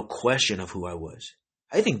was no question of who I was.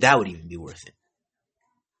 I think that would even be worth it.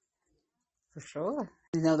 For sure.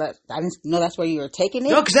 know that. I didn't know that's where you were taking it.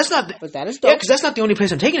 No, because that's not. But that is dope. Yeah, because that's not the only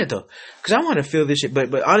place I'm taking it though. Because I want to feel this shit.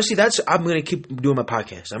 But honestly, I'm gonna keep doing my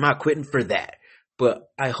podcast. I'm not quitting for that. But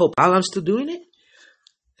I hope while I'm still doing it,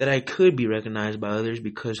 that I could be recognized by others.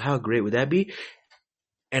 Because how great would that be?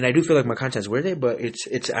 And I do feel like my content's worth it. But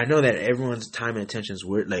it's. I know that everyone's time and attention is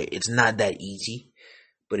worth. Like it's not that easy.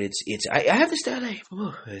 But it's. I have to start like.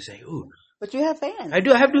 Oh, it's like ooh. But you have fans. I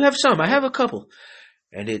do. I have to have some. I have a couple.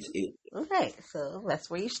 And okay, so that's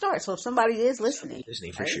where you start. So if somebody is listening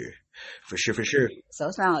for sure.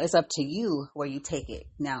 So now it's up to you where you take it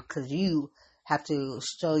now, because you have to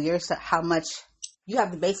show yourself how much you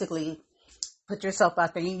have to basically put yourself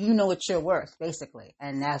out there. You know what you're worth, basically,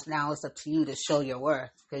 and now it's up to you to show your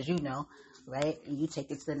worth because you know, right? And you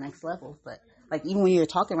take it to the next level. But like even when you're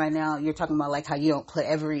talking right now, you're talking about like how you don't put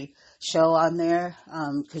every show on there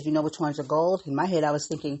because you know which ones are gold. In my head, I was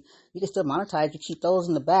thinking you can still monetize. You keep those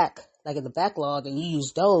in the back, like in the backlog, and you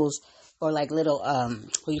use those for like little what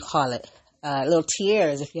do you call it? Little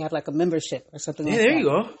tiers if you have like a membership or something like that. There you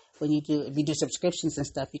go. If you do subscriptions and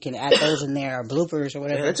stuff, you can add those in there or bloopers or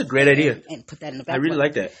whatever. Yeah, that's a great idea. And put that in the back. I really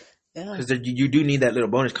like that. Yeah. Because you do need that little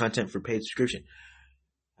bonus content for paid subscription.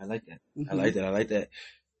 I like that. Mm-hmm. I like that.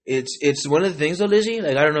 It's one of the things though, Lizzie.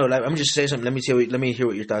 Like I don't know. Like, I'm just saying something. Let me hear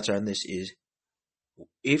what your thoughts are on this. Is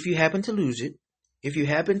if you happen to lose it, if you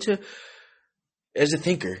happen to, as a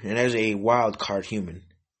thinker and as a wild card human,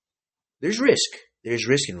 there's risk. There's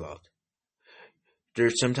risk involved.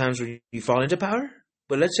 There's sometimes where you fall into power.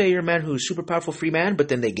 But let's say you're a man who's super powerful, free man, but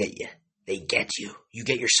then they get you. They get you. You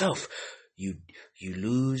get yourself. You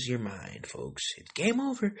lose your mind, folks. It's game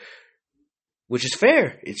over. Which is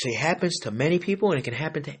fair. It happens to many people, and it can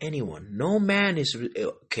happen to anyone. No man is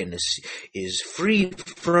free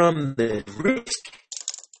from the risk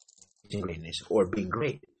of greatness or being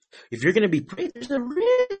great. If you're going to be great, there's a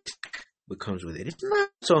risk that comes with it. It's not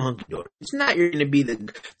so hunky-dory. It's not you're going to be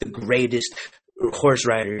the greatest horse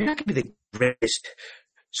rider. You're not going to be the greatest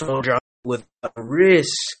soldier without a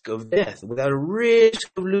risk of death, without a risk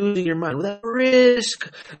of losing your mind, without a risk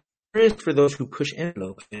for those who push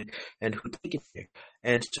envelopes and who take it there.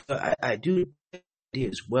 And so I do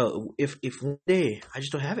ideas. Well, if one day I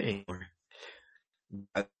just don't have it anymore,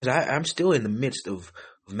 I'm still in the midst of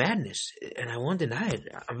madness, and I won't deny it.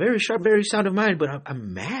 I'm very sharp, very sound of mind, but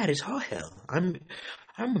I'm mad as all hell. I'm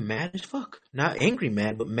mad as fuck. Not angry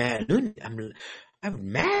mad, but mad.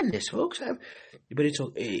 I'm madness, folks.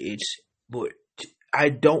 But I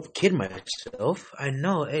don't kid myself. I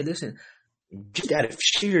know. Hey, listen. Just out of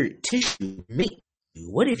sheer tissue,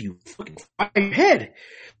 what if you fucking fire your head?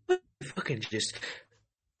 What if you fucking just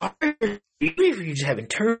fire? What if you just haven't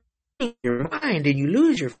turned your mind and you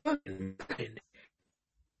lose your fucking mind?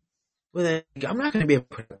 Well, then I'm not going to be able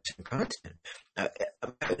to put up some content.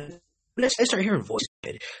 Let's start hearing voices.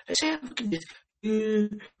 Let's say I'm fucking just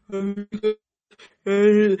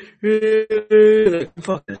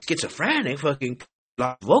fucking schizophrenic, fucking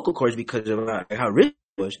lost vocal cords because of how rich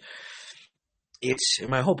it was. It's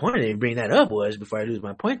my whole point in bringing that up was before I lose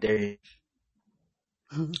my point there. You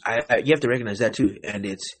have to recognize that too, and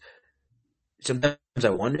it's sometimes I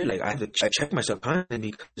wonder, like I check myself constantly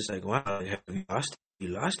because it's like, wow, have you lost it? Have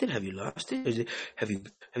you lost it? Have you lost it? Is it have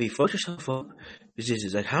you fucked yourself up?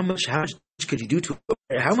 Is like how much could you do to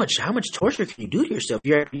how much torture can you do to yourself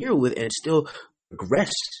year after year with and still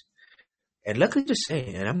progress? And luckily to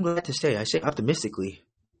say, and I'm glad to say, I say optimistically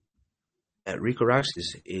that RICO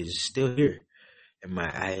ROXX is still here. And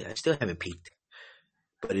I still haven't peaked.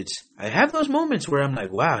 But I have those moments where I'm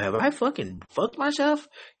like, wow, have I fucking fucked myself?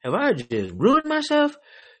 Have I just ruined myself?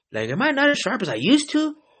 Like, am I not as sharp as I used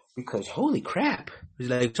to? Because holy crap. It's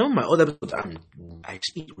like some of my old episodes, I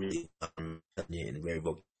speak really and very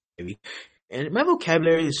vocabulary. And my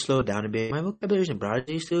vocabulary is slowed down a bit. My vocabulary isn't broad as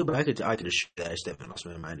it used to, but I could assure that I definitely lost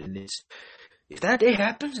my mind. And if that day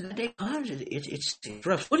happens and that day comes, it's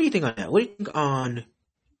rough. What do you think on that? What do you think on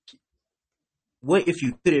what if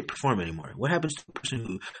you couldn't perform anymore? What happens to a person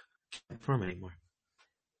who can't perform anymore?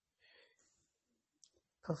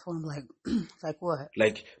 Perform like what?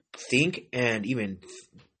 Like think and even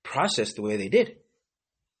process the way they did.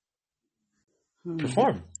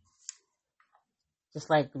 Perform. Just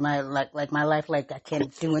like my life, like I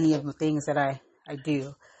can't do any of the things that I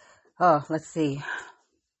do. Oh, let's see.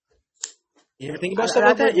 You ever think about stuff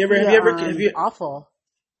like that? Have you awful.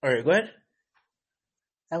 All right, go ahead.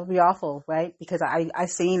 That would be awful, right? Because I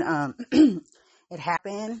seen it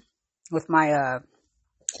happen with my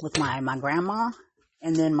grandma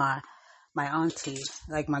and then my auntie.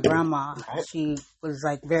 Like my grandma, she was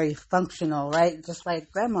like very functional, right? Just like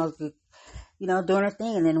grandma, doing her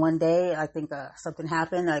thing. And then one day, I think something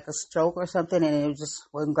happened, like a stroke or something, and it just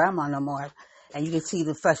wasn't grandma no more. And you could see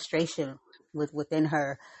the frustration within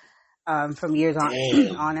her from years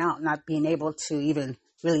on out, not being able to even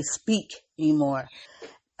really speak anymore.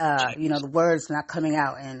 The words not coming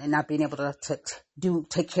out and not being able to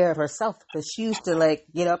take care of herself. Because she used to like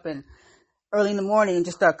get up and early in the morning and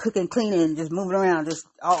just start cooking, cleaning, just moving around, just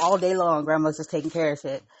all day long. Grandma's just taking care of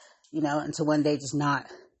shit, until one day just not,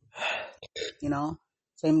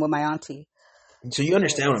 Same with my auntie. So you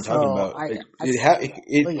understand what I'm talking about. It's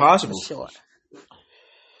yeah, possible. For sure.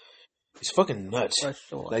 It's fucking nuts. For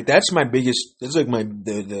sure. Like that's my biggest. That's like my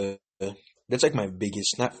That's like my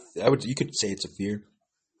biggest. You could say it's a fear.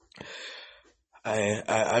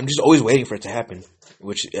 I'm just always waiting for it to happen,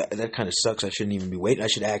 which that kind of sucks. I shouldn't even be waiting. I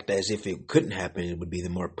should act as if it couldn't happen. It would be the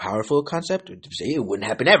more powerful concept. To say it wouldn't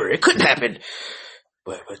happen ever. It couldn't happen.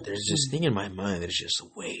 But there's this thing in my mind that's just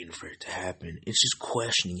waiting for it to happen. It's just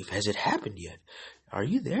questioning has it happened yet? Are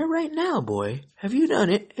you there right now, boy? Have you done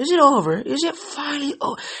it? Is it over? Is it finally?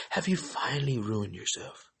 Oh, have you finally ruined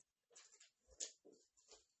yourself?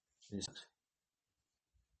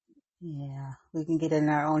 Yeah, we can get in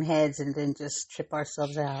our own heads and then just trip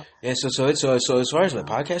ourselves out. Yeah, so as far as my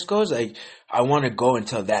podcast goes, like I want to go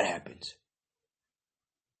until that happens.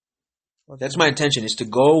 That's my intention, is to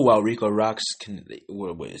go while RICO ROXX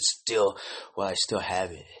while I still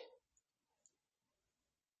have it.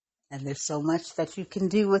 And there's so much that you can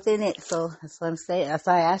do within it. So that's what I'm saying. That's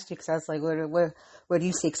why I asked you, because I was like, where do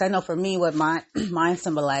you see? Because I know for me what mine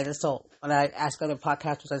symbolizes. So when I ask other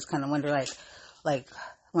podcasters, I just kind of wonder, like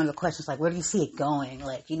one of the questions, like, where do you see it going?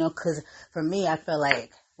 Like, because for me, I feel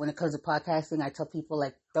like when it comes to podcasting, I tell people,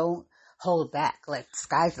 like, don't hold back. Like,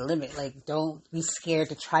 sky's the limit. Like, don't be scared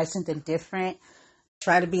to try something different.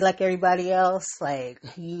 Try to be like everybody else. Like,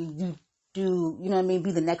 you do,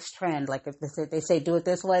 be the next trend. Like, if they say do it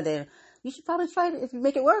this way, then you should probably try to, if you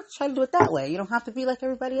make it work, try to do it that way. You don't have to be like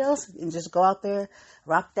everybody else and just go out there,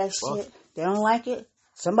 rock that shit. They don't like it.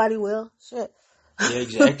 Somebody will. Shit. Yeah,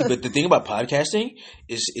 exactly. But the thing about podcasting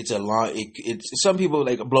is it's some people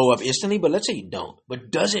like blow up instantly, but let's say you don't.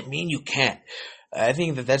 But doesn't mean you can't. I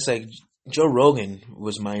think that's like Joe Rogan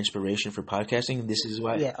was my inspiration for podcasting. This is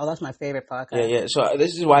why. Yeah. Oh, that's my favorite podcast. Yeah. So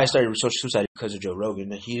this is why I started Social Suicide, because of Joe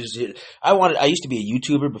Rogan. I used to be a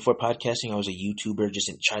YouTuber before podcasting. I was a YouTuber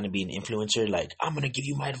just trying to be an influencer. Like, I'm going to give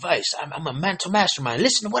you my advice. I'm a mental mastermind.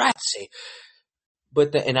 Listen to what I have to say.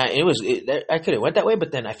 But I could have went that way,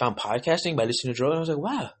 but then I found podcasting by listening to Joe, and I was like,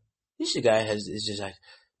 wow, this guy is just like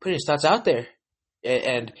putting his thoughts out there.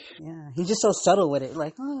 And yeah, he's just so subtle with it.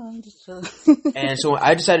 Like, I'm just so. And so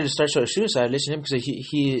I decided to start Social Suicide, listen to him, because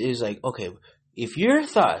he is like, okay, if your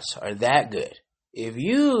thoughts are that good, if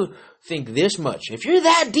you think this much, if you're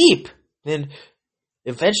that deep, then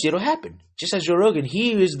eventually it'll happen. Just as Joe Rogan,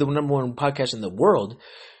 he is the number one podcast in the world.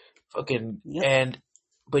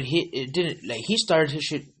 But he started his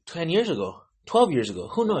shit 10 years ago, 12 years ago,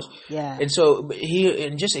 who knows? Yeah. And so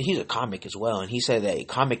he's a comic as well. And he said that a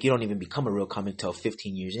comic, you don't even become a real comic till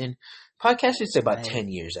 15 years in. Podcasting, it's about 10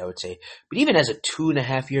 years, I would say. But even as a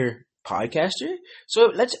 2.5-year podcaster,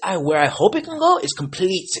 so where I hope it can go is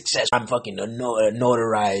complete success. I'm fucking a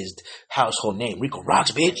notarized household name, RICO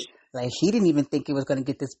ROXX, bitch. Like, he didn't even think it was going to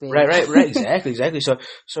get this big. Right. Exactly. So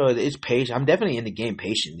it's patient. I'm definitely in the game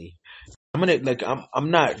patiently. I'm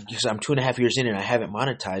not, because I'm 2.5 years in and I haven't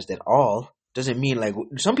monetized at all. Doesn't mean, like,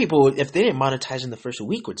 some people, if they didn't monetize in the first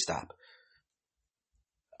week, would stop.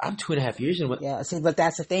 I'm 2.5 years in. Yeah, see, but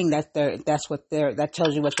that's the thing. That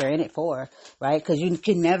tells you what they're in it for, right? Because you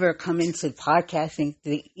can never come into podcasting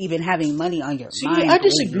even having money on your mind. I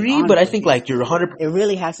disagree, but I think like you're 100%. It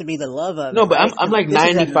really has to be the love of it. No, but right? I'm like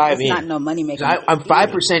 95 in. It's not no money making. I'm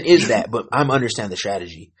 5% is that, but I understand the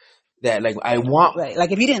strategy. That like I want, right?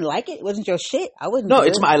 Like if you didn't like it, it wasn't your shit. I wouldn't. No,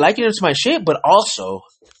 I like it. It's my shit, but also,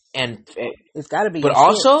 it's got to be. But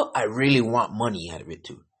also, shit. I really want money out of it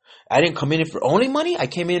too. I didn't come in for only money. I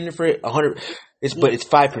came in for 100. But it's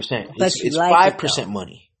 5%. It's 5%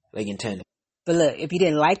 money, like intended. But look, if you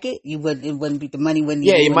didn't like it, it wouldn't be the money.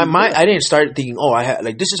 In my mind, I didn't start thinking,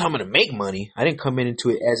 this is how I'm gonna make money. I didn't come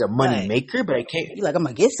into it as a money maker, but I came. You're like, I'm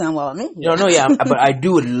gonna get some while I'm in here. No, yeah, but I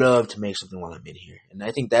would love to make something while I'm in here, and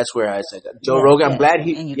I think that's where I said Joe Rogan. I'm glad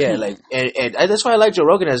and that's why I like Joe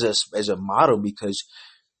Rogan as a model, because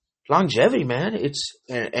longevity, man.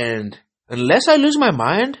 And unless I lose my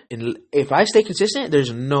mind, and if I stay consistent,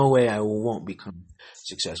 there's no way I won't become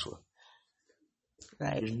successful.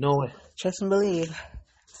 Right. There's no way. Trust and believe.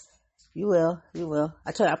 You will. You will.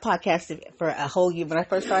 I told you, I podcasted for a whole year. When I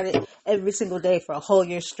first started, every single day for a whole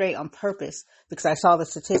year straight on purpose because I saw the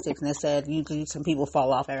statistics and it said usually some people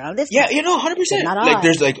fall off around this Yeah, time. 100%. Not Like, I.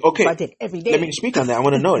 there's like, okay, So I did every day. let me speak on that. I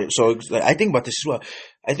want to know it. So like, I think about this as well.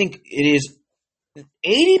 I think it is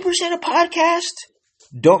 80% of podcasts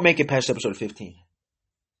don't make it past episode 15.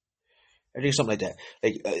 I think something like that.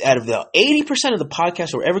 Like out of the 80% of the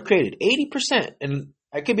podcasts that were ever created, 80%, and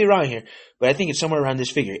I could be wrong here, but I think it's somewhere around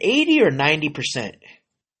this figure, 80 or 90%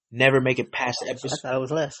 never make it past episode. I thought it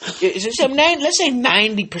was less. Let's say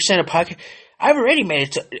 90% of podcasts. I've already made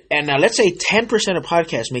it to, and now let's say 10% of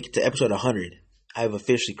podcasts make it to episode 100. I've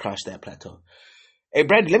officially crossed that plateau. Hey,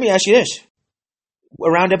 Brandy, let me ask you this.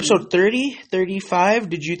 Around episode 30, 35,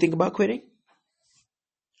 did you think about quitting?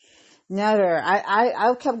 Never.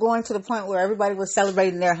 I kept going to the point where everybody was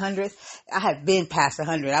celebrating their 100th. I had been past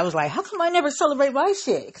 100. I was like, how come I never celebrate my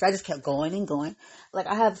shit? Because I just kept going and going. Like,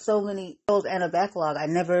 I have so many shows and a backlog. I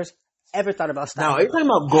never ever thought about stopping. Now, are you talking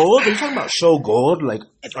about gold? Are you talking about show gold? Like,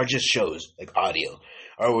 or just shows, like audio?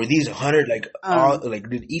 Or were these 100, like,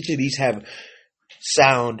 did each of these have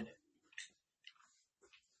sound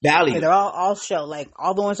value? Yeah, they're all show. Like,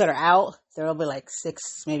 all the ones that are out, there'll be like 6,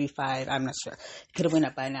 maybe 5. I'm not sure. Could have went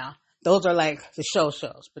up by now. Those are like the shows.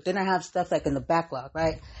 But then I have stuff like in the backlog,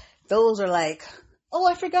 right? Those are like, oh,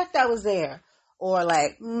 I forgot that was there. Or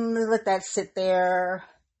like, let that sit there.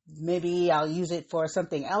 Maybe I'll use it for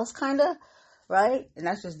something else, kind of, right? And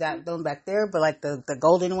that's just that those back there. But like the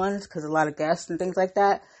golden ones, because a lot of guests and things like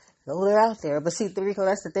that, those are out there. But see, Rico,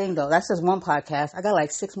 that's the thing, though. That's just one podcast. I got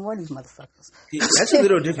like 6 more of these motherfuckers. That's a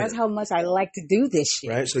little different. That's how much I like to do this shit.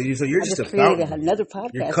 Right? So you're just a created fountain. another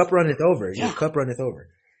podcast. Your cup runneth over. Yeah. Your cup runneth over.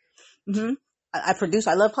 Mm-hmm. I produce.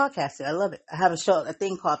 I love podcasting. I love it. I have a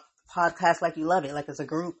thing called Podcast Like You Love It. Like it's a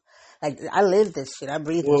group. Like I live this shit. I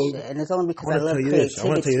breathe this shit, and it's only because I love creativity. I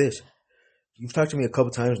want to tell you this. You've talked to me a couple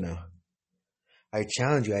times now. I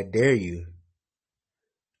challenge you. I dare you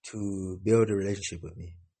to build a relationship with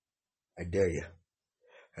me. I dare you.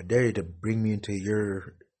 I dare you to bring me into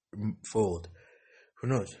your fold. Who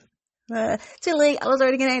knows? Too late. I was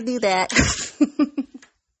already gonna do that.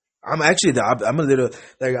 I'm actually I'm a little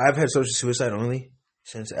like I've had social suicide only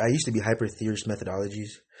since I used to be hyper theorist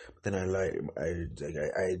methodologies, but then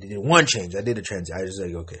I did one change. I did a transit. I was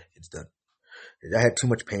like, okay, it's done. I had too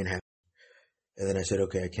much pain happen, and then I said,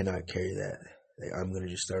 okay, I cannot carry that. Like, I'm gonna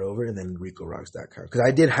just start over, and then RICOROXX.com because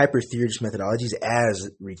I did hyper theorist methodologies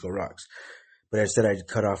as RICO ROXX, but instead I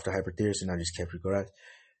cut off the hyper theorist and I just kept RICO ROXX.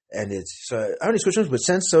 And it's so I only switched ones, but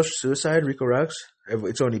since social suicide, RICO ROXX,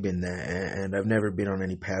 it's only been that, and I've never been on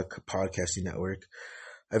any podcasting network.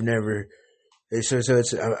 I've never, so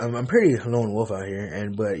it's I'm pretty lone wolf out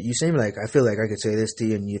here, but you seem like I feel like I could say this to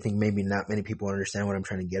you, and you think maybe not many people understand what I'm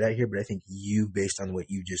trying to get at here, but I think you, based on what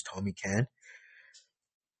you just told me, can.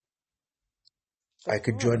 I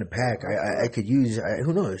could join the pack. I could use.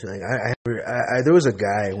 Who knows? Like there was a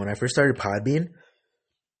guy when I first started Podbean.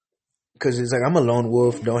 Because it's like I'm a lone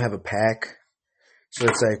wolf, don't have a pack. So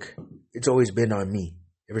it's like, it's always been on me.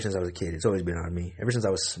 Ever since I was a kid, it's always been on me. Ever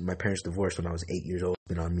since my parents divorced when I was 8 years old,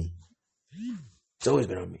 it's been on me. It's always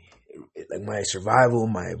been on me. Like my survival,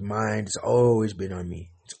 my mind, it's always been on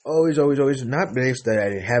me. It's always, not based that I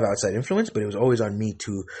didn't have outside influence, but it was always on me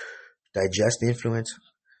to digest the influence,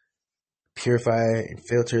 purify and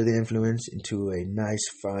filter the influence into a nice,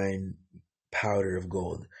 fine powder of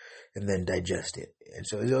gold, and then digest it. And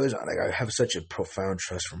so it's always like I have such a profound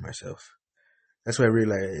trust for myself. That's why I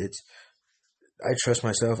realize I trust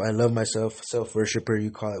myself. I love myself. Self-worshiper, you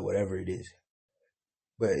call it whatever it is.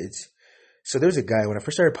 But so there's a guy, when I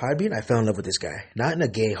first started Podbean, I fell in love with this guy. Not in a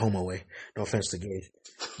gay homo way. No offense to gays.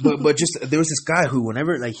 But just, there was this guy who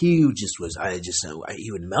whenever, like he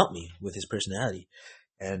he would melt me with his personality.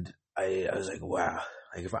 And I was like, wow.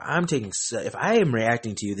 Like if I am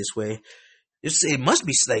reacting to you this way, it must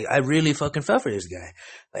be like I really fucking fell for this guy.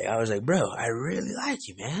 Like I was like, bro, I really like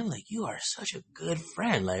you, man. Like you are such a good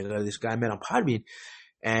friend. Like this guy I met on Podbean,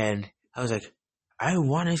 and I was like, I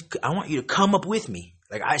want you to come up with me.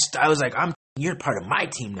 Like I was like, you're part of my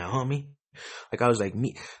team now, homie. Like I was like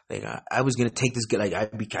I was gonna take this guy. Like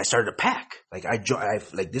I started a pack. Like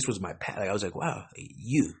like this was my pack. Like I was like, wow,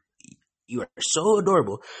 you are so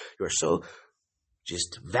adorable. You are so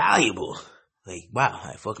just valuable. Like, wow,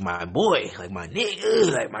 I fuck my boy, like my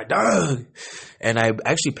nigga, like my dog. And I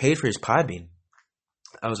actually paid for his Podbean.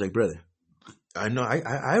 I was like, brother, I know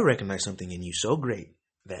I recognize something in you so great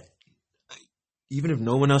that even if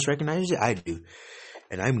no one else recognizes it, I do.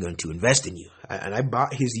 And I'm going to invest in you. And I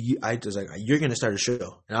bought I was like, you're going to start a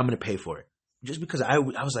show and I'm going to pay for it. Just because I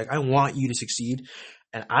was like, I want you to succeed.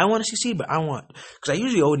 And I want to succeed, but because I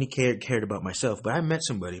usually only cared about myself. But I met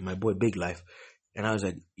somebody, my boy Big Life, and I was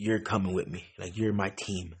like, "You're coming with me. Like, you're my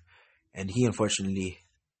team." And he unfortunately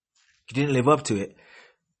he didn't live up to it.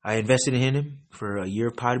 I invested in him for a year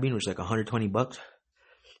of Podbean, which is like $120,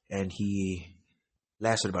 and he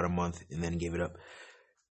lasted about a month and then gave it up.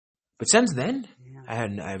 But since then,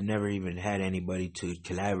 I've never even had anybody to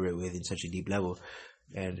collaborate with in such a deep level,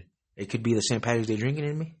 and it could be the St. Patrick's Day drinking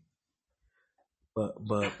in me. But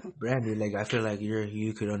Brandy, like, I feel like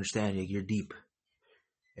you could understand, like, you're deep,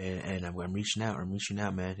 and I'm reaching out. I'm reaching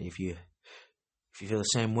out, man. If you feel the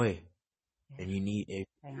same way, and you need it.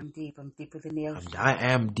 I'm deep. I'm deeper than the ocean.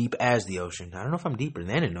 I am deep as the ocean. I don't know if I'm deeper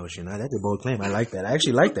than an ocean. That's a bold claim. I like that. I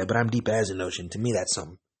actually like that. But I'm deep as an ocean. To me, that's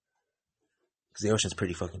something. Because the ocean's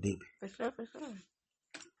pretty fucking deep. For sure.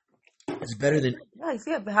 It's better than... Yeah, you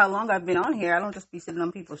see how long I've been on here. I don't just be sitting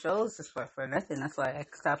on people's shows just for nothing. That's why I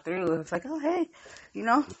stopped through. It's like, oh, hey, you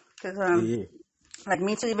know? Because, like,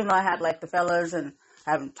 me too, even though I had, like, the fellas, and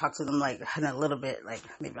I haven't talked to them, like, in a little bit, like,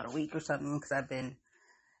 maybe about a week or something, because I've been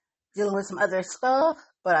dealing with some other stuff,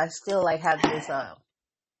 but I still, like, have this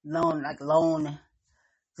lone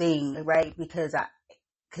thing, right?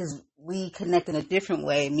 Because we connect in a different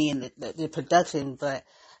way, me and the production, but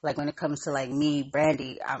like when it comes to like me,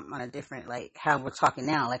 Brandy, I'm on a different, like how we're talking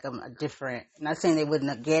now, like I'm a different, not saying they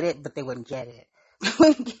wouldn't get it, but they wouldn't get it. They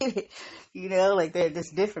wouldn't get it, you know, like they're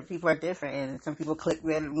just different. People are different, and some people click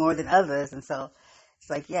more than others, and so it's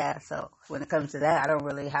like, yeah, so when it comes to that, I don't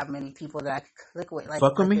really have many people that I can click with, like,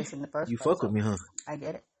 fuck with like me? This in the first you place, fuck with me, huh? I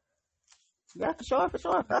get it. Yeah, for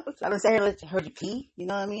sure. I didn't say I heard you pee. You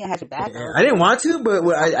know what I mean? I had your back. Yeah, I didn't want to, but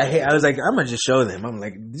I was like, I'm gonna just show them. I'm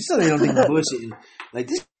like, this so they don't think I'm bullshit. Like,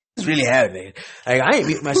 this is really happening. Like, I ain't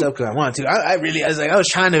beating myself because I want to. I was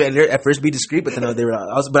trying to at first be discreet, but then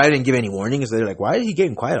but I didn't give any warnings. So they're like, why is he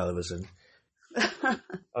getting quiet all of a sudden? I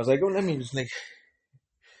was like, oh, let me just like.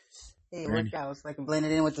 It worked out. It's like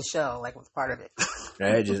blended in with the show, like was part of it.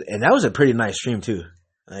 Right, and that was a pretty nice stream too.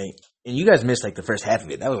 Like, and you guys missed like the first half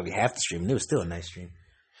of it. That was only half the stream, and it was still a nice stream.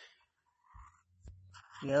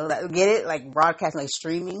 You know, get it? Like broadcasting, like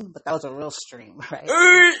streaming, but that was a real stream, right?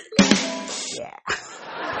 Yeah.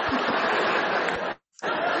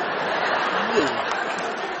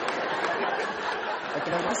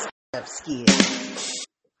 Looking at my stuff, skin.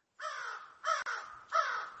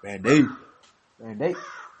 Brandy.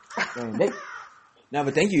 No,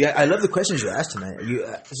 but thank you. I love the questions you asked tonight.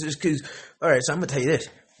 Just because, all right, so I'm going to tell you this.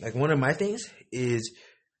 Like, one of my things is,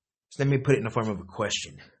 so let me put it in the form of a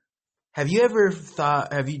question. Have you ever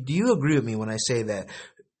do you agree with me when I say that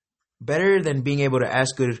better than being able to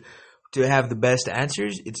have the best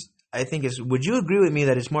answers, would you agree with me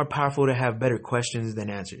that it's more powerful to have better questions than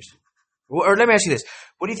answers? Or let me ask you this.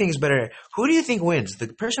 What do you think is better? Who do you think wins? The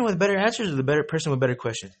person with better answers or the better person with better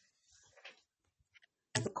questions?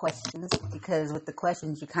 The questions, because with the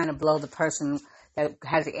questions you kind of blow the person that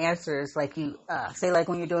has the answers. Like you say, like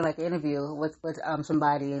when you're doing like an interview with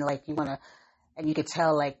somebody, and like you want to, and you could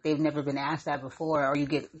tell like they've never been asked that before, or you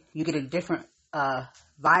get a different vibe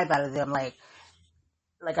out of them. Like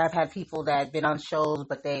I've had people that have been on shows,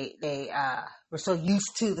 but they were so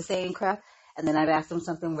used to the same crap, and then I've asked them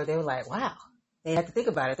something where they were like, wow, they had to think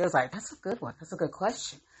about it. They was like, that's a good one, that's a good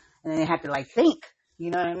question, and then they had to like think. You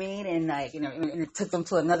know what I mean? And like, you know, and it took them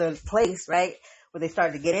to another place, right? Where they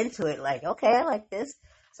started to get into it. Like, okay, I like this.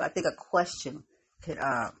 So I think a question could,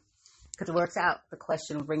 because it works out. The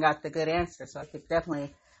question will bring out the good answer. So I think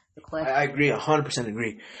definitely the question. I agree, 100%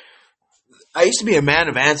 agree. I used to be a man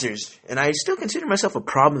of answers, and I still consider myself a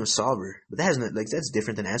problem solver. But that's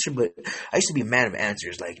different than answer. But I used to be a man of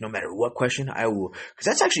answers. Like, no matter what question, I will, because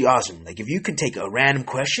that's actually awesome. Like, if you can take a random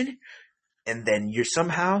question, and then you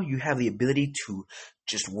have the ability to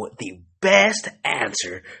just what the best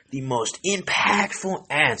answer, the most impactful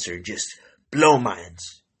answer, just blow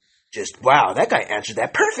minds. Just, wow, that guy answered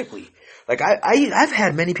that perfectly. Like, I've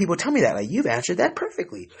had many people tell me that, like, you've answered that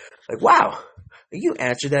perfectly. Like, wow, you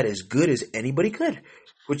answered that as good as anybody could,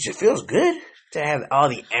 which it feels good to have all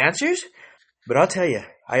the answers. But I'll tell you,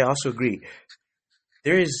 I also agree.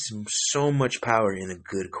 There is so much power in a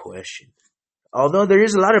good question. Although there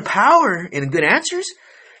is a lot of power in good answers,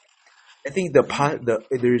 I think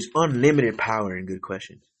there is unlimited power in good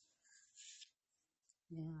questions.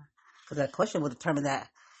 Yeah, because that question will determine that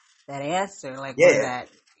answer, like that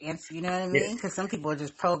answer. You know what I mean? Because some people are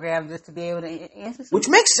just programmed just to be able to answer something. Which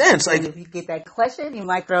makes sense. Like, if you get that question, you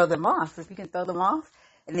might throw them off. If you can throw them off,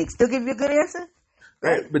 and they still give you a good answer.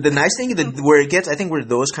 Right, but the nice thing where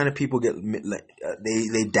those kind of people get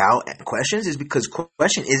they doubt questions is because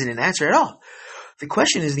question isn't an answer at all. The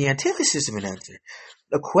question is the antithesis of an answer.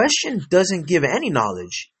 A question doesn't give any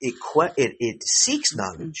knowledge. It seeks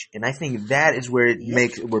knowledge, and I think that is where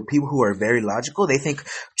where people who are very logical, they think,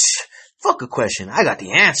 fuck a question, I got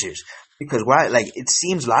the answers. Because why? Like, it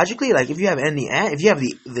seems logically, like if you have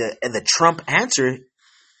the Trump answer,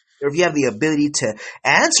 or if you have the ability to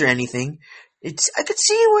answer anything, I could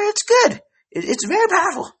see where it's good. It's very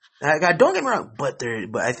powerful. Don't get me wrong, but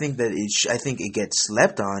I think that I think it gets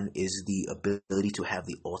slept on is the ability to have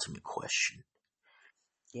the ultimate question.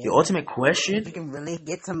 Yeah. The ultimate question. You can really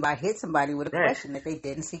hit somebody with a question that they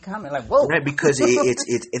didn't see coming. Like, whoa. Right, because it's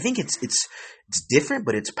I think it's different,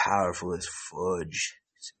 but it's powerful as fudge.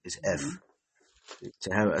 It's F.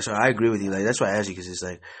 So I agree with you. Like, that's why I asked you, because it's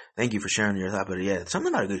like, thank you for sharing your thought. But yeah,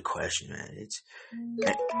 something about a good question, man.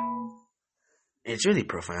 It's really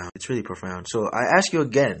profound. It's really profound. So I ask you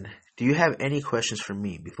again, do you have any questions for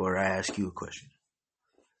me before I ask you a question?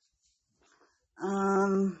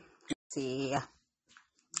 Let's see. I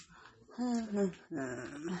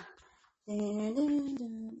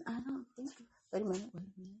don't think. Wait a minute.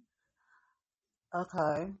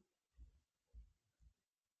 Okay.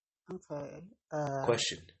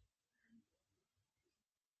 Question.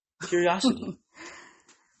 Curiosity.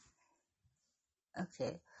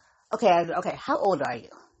 Okay. How old are you?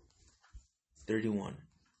 31.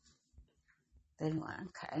 31.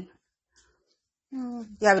 Okay. Do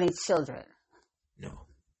you have any children?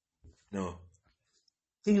 No.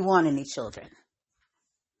 Do you want any children?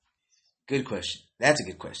 Good question. That's a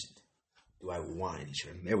good question. Do I want any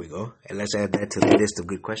children? There we go. And let's add that to the list of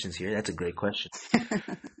good questions here. That's a great question.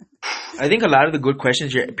 I think a lot of the good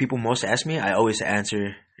questions people most ask me, I always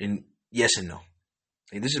answer in yes and no.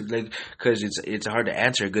 Like, this is like, because it's hard to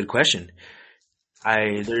answer a good question.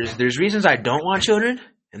 There's reasons I don't want children,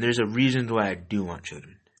 and there's a reason why I do want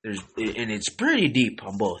children. And it's pretty deep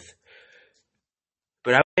on both.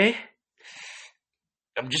 But I'm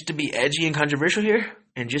just to be edgy and controversial here,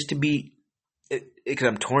 and just to be, because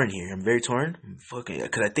I'm torn here. I'm very torn.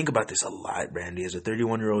 Because I think about this a lot, Brandy, as a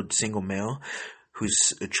 31-year-old single male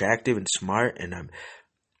who's attractive and smart, and I'm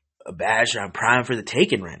a bachelor. I'm primed for the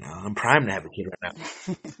taking right now. I'm primed to have a kid right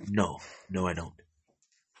now. No, I don't.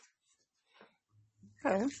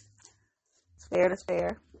 Okay. That's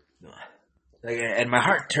fair. No. Like, and my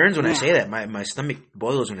heart turns when I say that. My stomach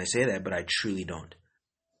boils when I say that, but I truly don't.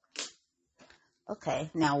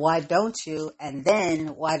 Okay. Now, why don't you? And then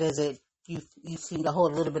why does it? You seem to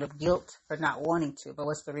hold a little bit of guilt for not wanting to. But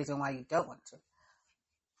what's the reason why you don't want to?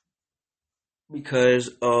 Because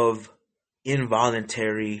of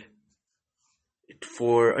involuntary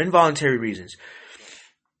reasons.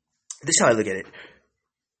 This is how I look at it.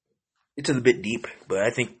 It's a bit deep, but I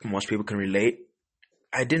think most people can relate.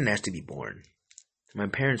 I didn't ask to be born. My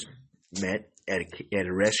parents met at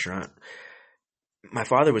a restaurant. My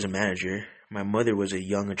father was a manager. My mother was a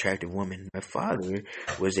young, attractive woman. My father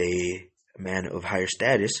was a man of higher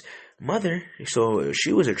status. Mother, so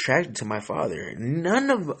she was attracted to my father. None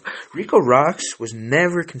of RICO ROXX was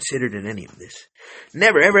never considered in any of this.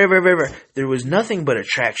 Never, ever. There was nothing but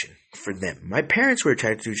attraction for them. My parents were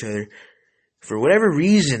attracted to each other for whatever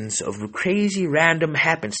reasons of crazy random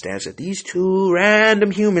happenstance that these two random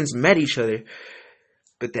humans met each other.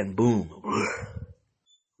 But then boom,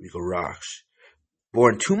 RICO ROXX.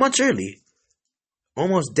 Born 2 months early,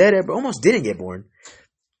 almost didn't get born.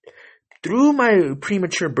 Through my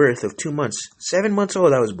premature birth of 2 months, 7 months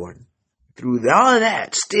old, I was born. Through all of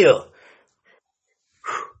that, still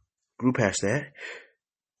grew past that,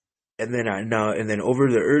 and then over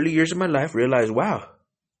the early years of my life, realized, wow.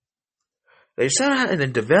 And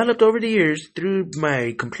then developed over the years through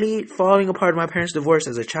my complete falling apart of my parents' divorce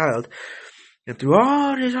as a child, and through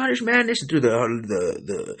all this madness, and through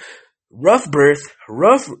the rough birth,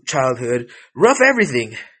 rough childhood, rough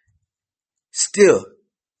everything, still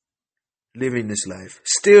living this life,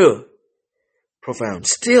 still profound,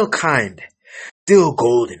 still kind, still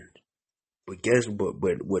golden. But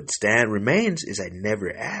what remains is I never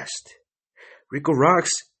asked. RICO ROXX,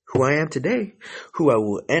 who I am today, who I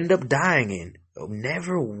will end up dying in,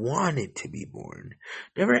 never wanted to be born,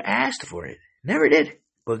 never asked for it, never did.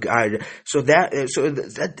 But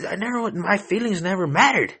my feelings never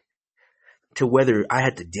mattered to whether I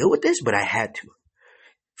had to deal with this, but I had to.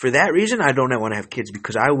 For that reason, I don't want to have kids,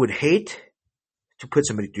 because I would hate to put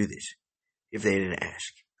somebody through this if they didn't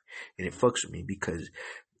ask. And it fucks with me, because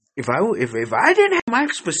if I didn't have my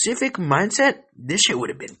specific mindset, this shit would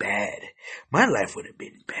have been bad. My life would have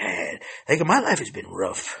been bad. Like, my life has been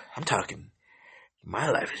rough. I'm talking, my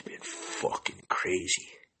life has been fucking crazy.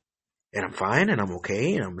 And I'm fine, and I'm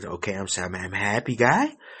okay, and I'm okay. I'm a happy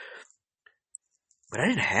guy. But I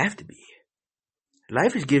didn't have to be.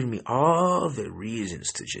 Life has given me all the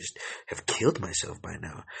reasons to just have killed myself by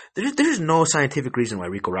now. There's no scientific reason why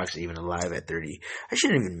RICO ROXX is even alive at 30. I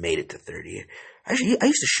shouldn't have even made it to 30. I used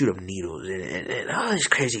to shoot up needles and all this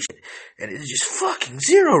crazy shit. And it's just fucking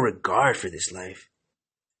zero regard for this life.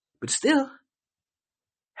 But still,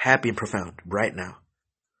 happy and profound right now.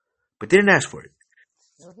 But didn't ask for it.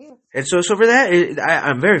 And so for that,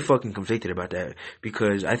 I'm very fucking conflicted about that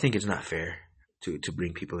because I think it's not fair to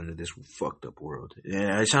bring people into this fucked up world.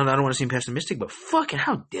 And I don't want to seem pessimistic, but fucking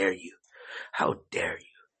how dare you? How dare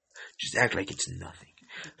you? Just act like it's nothing.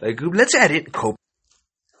 Like, let's say I didn't cope.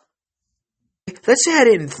 Let's say I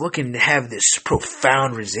didn't fucking have this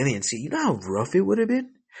profound resiliency. You know how rough it would have been?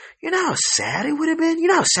 You know how sad it would have been? You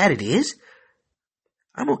know how sad it is?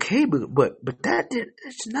 I'm okay, but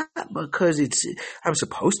it's not because I'm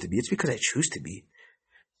supposed to be. It's because I choose to be.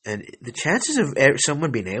 And the chances of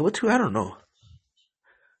someone being able to, I don't know.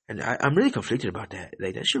 And I'm really conflicted about that.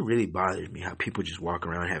 Like, that shit really bothers me, how people just walk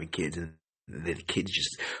around having kids and the kids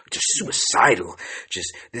just suicidal.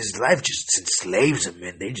 Just, this life just enslaves them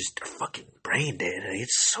and they just fucking brain dead. Like,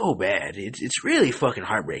 it's so bad. It's really fucking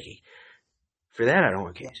heartbreaking. For that, I don't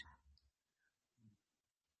want kids.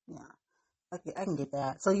 Yeah. I can get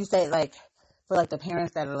that. So you say, like, for, like, the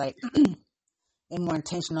parents that are, like, more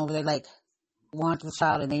intentional, they, like, want the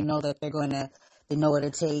child and they know that they know what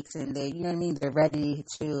it takes and they, you know what I mean, they're ready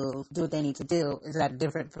to do what they need to do. Is that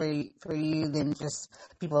different for you than just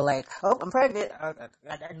people like, oh, I'm pregnant, I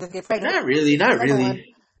just get pregnant? Not really.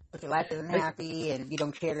 But your life isn't happy and you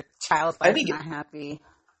don't care the child's life is not happy.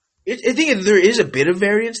 I think there is a bit of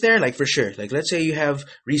variance there, like for sure. Like, let's say you have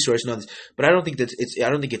resource and all this, but I don't think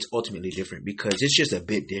it's ultimately different because it's just a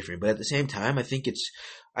bit different. But at the same time,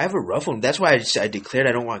 I have a rough one. That's why I declared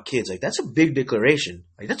I don't want kids. Like, that's a big declaration.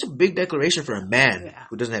 Like, that's a big declaration for a man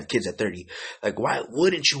who doesn't have kids at 30. Like, why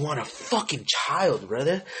wouldn't you want a fucking child,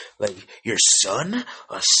 brother? Like, your son?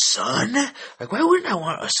 A son? Like, why wouldn't I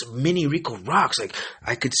want a mini RICO ROXX? Like,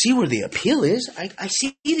 I could see where the appeal is. I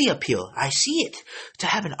see the appeal. I see it. To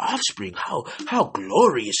have an offspring. How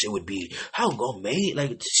glorious it would be. How gourmet.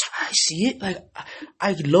 Like, I see it. Like,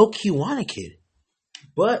 I low-key want a kid.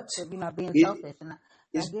 But So you're not being selfish.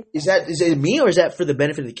 is it me or is that for the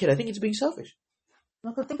benefit of the kid? I think it's being selfish. No,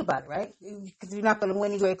 because think about it, right? Because you're not going to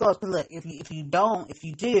win anywhere close. Because look, if you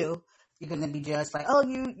do, you're going to be just like, oh,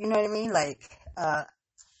 you know what I mean? Like,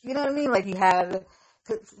 you know what I mean? Like, you have,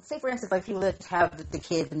 say for instance, like people that have the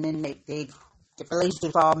kids and then the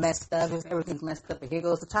relationship's all messed up, everything's messed up, and here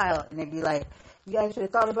goes the child, and they'd be like, you guys should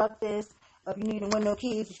have thought about this. If you didn't want no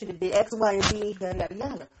kids, you should have did X, Y, and Z, yada, yada,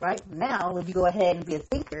 yada, right? Now, if you go ahead and be a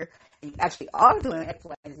thinker, and you actually are doing X,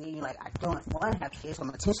 Y, and Z, and you're like, I don't want to have kids, so I'm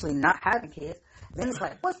intentionally not having kids, then it's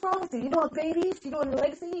like, what's wrong with you? You don't want babies? You don't want a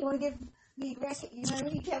legacy? You want to get grandkids? You know what I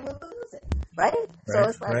mean? You can't lose it, right? So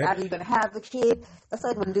it's like, either you're going to have the kid. That's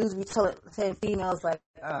like when dudes be saying females, like,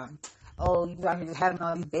 oh, you out here just having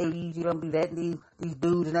all these babies, you don't be letting these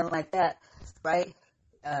dudes and nothing like that, right?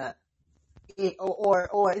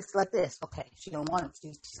 Or it's like this. Okay, she don't want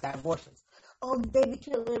them. She's got abortions. Oh, baby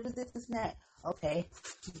killer, this and that. Okay,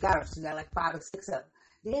 she's got like 5 or 6 of them.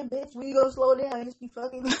 Damn, bitch, when you go slow down, you just be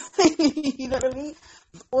fucking, you know what I mean?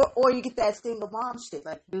 Or you get that single mom shit.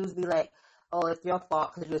 Like, dudes be like, oh, it's your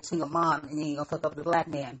fault because you're a single mom and then you're going to fuck up the black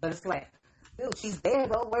man. But it's like, dude, she's there,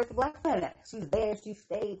 though. Where's the black man at? She's there. She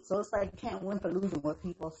stayed. So it's like you can't win for losing with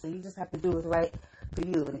people. So you just have to do what's right for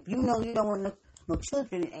you. And if you know you don't want no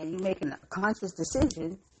children and you're making a conscious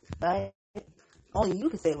decision, right, only you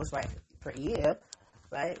can say what's right for you,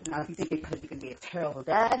 right? Now, if you think it's because you can be a terrible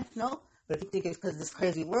dad, no. But if you think it's because of this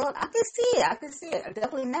crazy world, I can see it.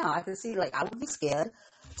 Definitely now. I can see, like, I would be scared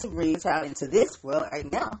to bring a child into this world right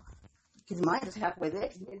now. Because mine is halfway there,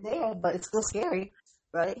 but it's still scary,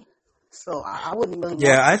 right? So I wouldn't really.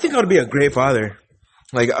 Yeah, I think I would be a great father.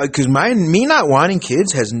 Like, because me not wanting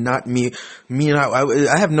kids has not me not.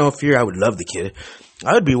 I have no fear. I would love the kid.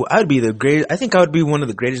 I would be the great. I think I would be one of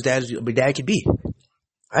the greatest dads a dad could be.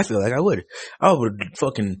 I feel like I would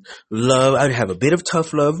fucking love. I'd have a bit of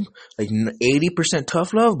tough love, like 80%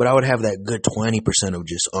 tough love, but I would have that good 20% of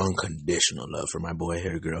just unconditional love for my boy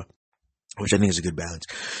or girl, which I think is a good balance.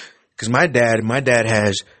 Because my dad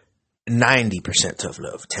has 90% tough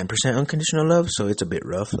love, 10% unconditional love, so it's a bit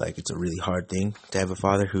rough. Like, it's a really hard thing to have a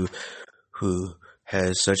father who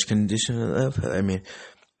has such conditional love. I mean,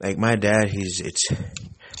 like, my dad,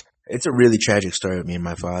 it's a really tragic story with me and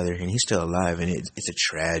my father, and he's still alive, and it's a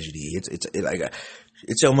tragedy.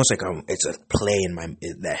 It's almost like it's a play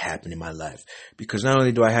that happened in my life, because not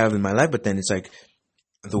only do I have in my life, but then it's like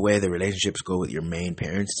the way the relationships go with your main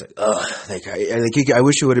parents. It's like, I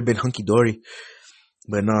wish it would have been hunky dory.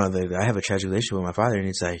 But no, I have a tragic relationship with my father, and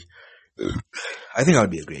it's like, I think I would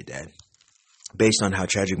be a great dad, based on how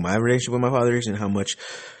tragic my relationship with my father is and how much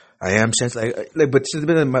I am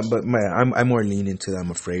I'm more leaning to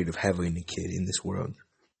I'm afraid of having a kid in this world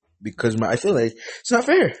because I feel like it's not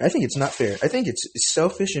fair. I think it's not fair. I think it's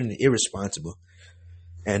selfish and irresponsible,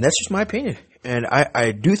 and that's just my opinion. And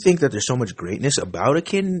I do think that there's so much greatness about a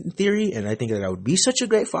kid in theory, and I think that I would be such a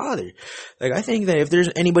great father. Like, I think that if there's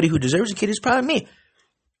anybody who deserves a kid, it's probably me.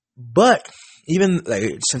 But even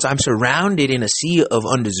like since I'm surrounded in a sea of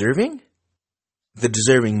undeserving, the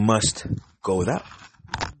deserving must go without.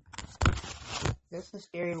 It's a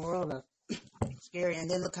scary world. Scary.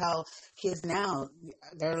 And then look how kids now,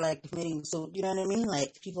 they're like committing, so you know what I mean?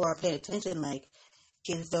 Like, people are paying attention, like,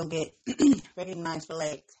 kids don't get recognized for,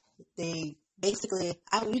 like, they basically,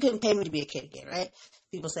 you couldn't pay me to be a kid again, right?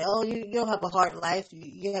 People say, oh, you don't have a hard life,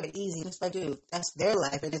 you have it easy. And it's like, dude, that's their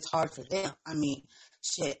life, and it's hard for them. I mean,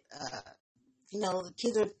 shit, the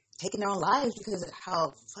kids are taking their own lives because of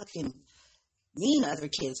how fucking mean other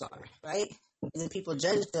kids are, right? And then people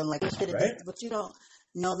judge them like, right? But you don't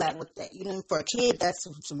know that with that. For a kid, that's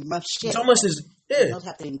some rough shit. It's almost as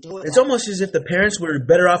have to endure it's that. almost as if the parents were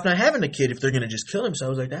better off not having a kid if they're gonna just kill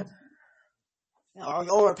themselves like that.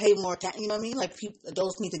 Or pay more tax. You know what I mean? Like,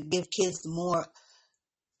 adults need to give kids more.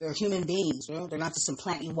 They're human beings, right? They're not just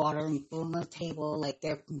implanting water and food on the table. Like,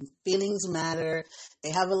 their feelings matter. They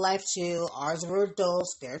have a life too. Ours are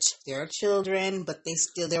adults. They're children, but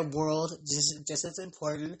their world just as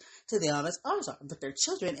important to them as ours are. But they're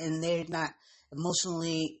children, and they're not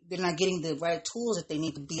they're not getting the right tools that they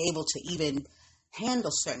need to be able to even handle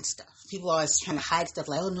certain stuff. People are always trying to hide stuff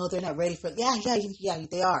like, oh no, they're not ready for it. Yeah,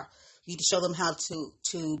 they are. You need to show them how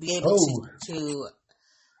to be able to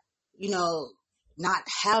not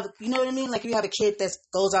have, you know what I mean? Like, you have a kid that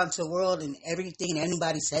goes out into the world and everything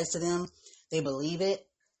anybody says to them, they believe it,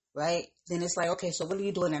 right? Then it's like, okay, so what are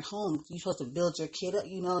you doing at home? You're supposed to build your kid up,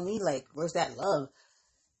 you know what I mean? Like, where's that love?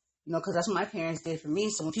 Because that's what my parents did for me.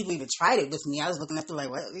 So when people even tried it with me, I was looking at them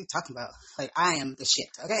like, what are you talking about? Like, I am the shit,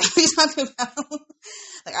 okay? What are you talking about?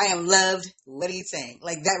 Like, I am loved. What are you saying?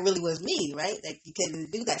 Like, that really was me, right? Like, you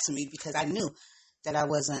couldn't do that to me because I knew that I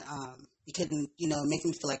wasn't, you couldn't, make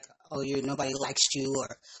me feel like, oh, nobody likes you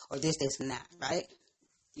or this and that, right?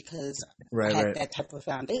 Because I had that type of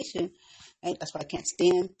foundation, right? That's why I can't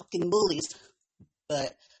stand fucking bullies.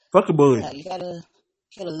 But fuck a bully. Yeah, you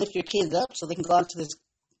gotta lift your kids up so they can go out to this,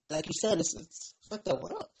 like you said, it's fuck the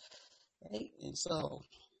world, right? And so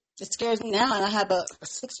it scares me now, and I have a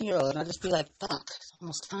 16-year-old, and I just be like, fuck, it's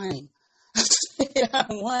almost time. I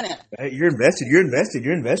don't want it. You're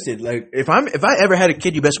invested. Like, if I ever had a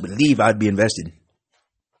kid, you best believe I'd be invested.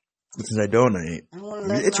 But since I don't, I ain't.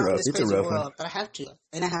 It's rough. It's a rough one. But I have to,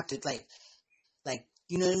 and I have to like,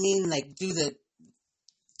 you know what I mean? Like,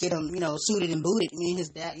 get him, suited and booted. Me and his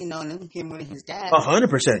dad, and him and his dad.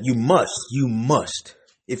 100%. You must,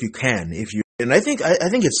 if you can, And I think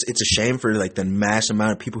it's a shame for like the mass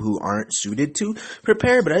amount of people who aren't suited to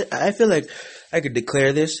prepare. But I feel like I could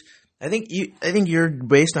declare this. I think you're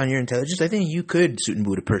based on your intelligence. I think you could suit and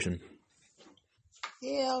boot a person.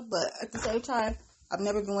 Yeah, but at the same time, I've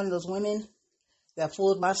never been one of those women that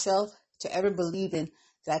fooled myself to ever believing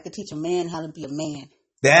that I could teach a man how to be a man.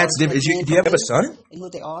 That's different. Do you have a son? And who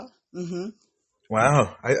they are? Mm-hmm.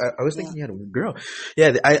 Wow, I was thinking you had a girl.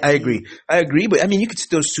 Yeah, I agree. But I mean, you could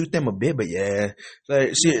still suit them a bit. But yeah,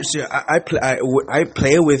 like, see, I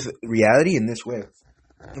play with reality in this way.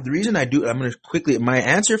 The reason I do, I'm going to quickly, my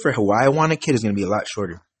answer for why I want a kid is going to be a lot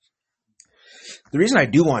shorter. The reason I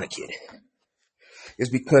do want a kid is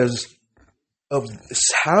because of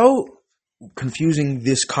how confusing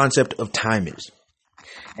this concept of time is,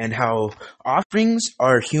 and how offerings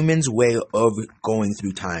are humans' way of going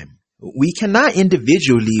through time. We cannot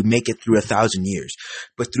individually make it through 1,000 years,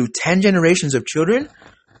 but through 10 generations of children,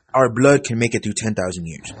 our blood can make it through 10,000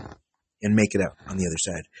 years and make it out on the other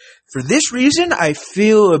side. For this reason, I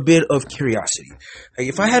feel a bit of curiosity. Like,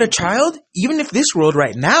 if I had a child, even if this world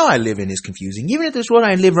right now I live in is confusing, even if this world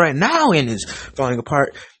I live right now in is falling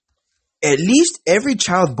apart, at least every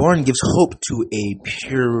child born gives hope to a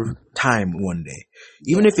pure time one day.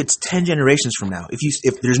 Even if it's 10 generations from now.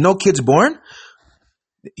 If there's no kids born,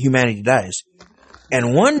 humanity dies.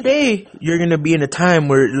 And one day you're going to be in a time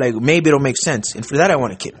where, like, maybe it'll make sense. And for that, I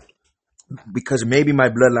want a kid. Because maybe my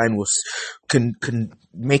bloodline can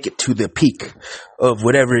make it to the peak of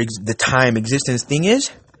whatever the time existence thing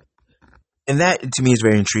is. And that, to me, is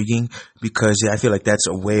very intriguing, because I feel like that's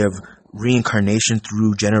a way of reincarnation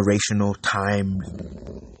through generational time.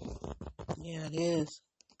 Yeah, it is.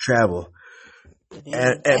 Travel.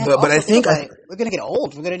 And but I also think think about it. We're gonna get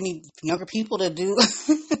old. We're gonna need younger people to do.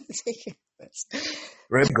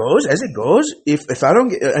 Where it goes, as it goes, if I don't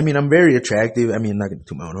get, I mean, I'm very attractive. I mean, I'm not going to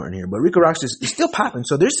toot my own horn here, but RICO ROXX is still popping.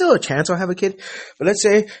 So there's still a chance I'll have a kid. But let's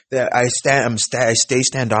say that I stay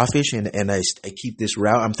standoffish and I keep this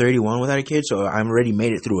route. I'm 31 without a kid, so I'm already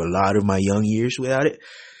made it through a lot of my young years without it.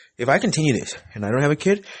 If I continue this and I don't have a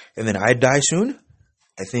kid and then I die soon,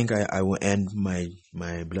 I think I will end my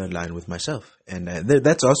bloodline with myself. And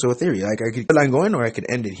that's also a theory. Like I could keep the bloodline going or I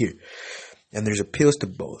could end it here. And there's appeals to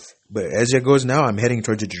both. But as it goes now, I'm heading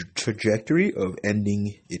towards a trajectory of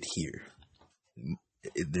ending it here.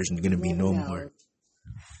 There's going to be no more.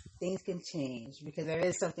 Things can change because there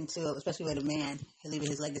is something to it, especially with a man leaving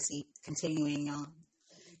his legacy continuing on.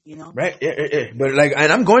 You know? Right? Yeah. But like,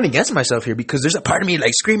 and I'm going against myself here because there's a part of me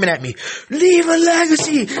like screaming at me, leave a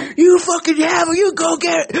legacy! You fucking have it! You go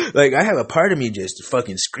get it! Like, I have a part of me just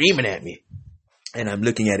fucking screaming at me. And I'm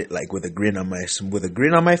looking at it like with a grin on my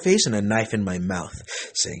face and a knife in my mouth,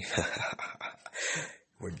 saying,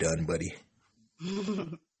 "We're done, buddy."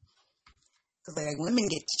 Because like women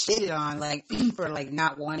get shitted on like for like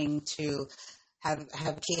not wanting to have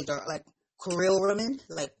kids, or like career women,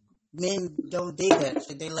 like men don't dig that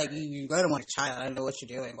shit. They like, you're gonna want a child. I don't know what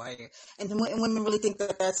you're doing. Why are you? And women really think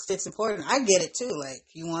that that's important. I get it too. Like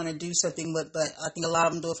you want to do something, but I think a lot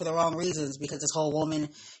of them do it for the wrong reasons because this whole woman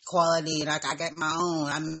equality and I got my own.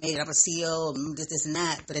 I'm a CEO. This and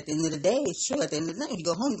that. But at the end of the day, it's true. At the end of the night, you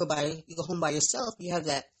go home. You go home by yourself. You have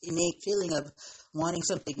that innate feeling of wanting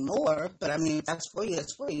something more. But I mean, if that's for you.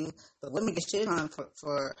 That's for you. But women get shit on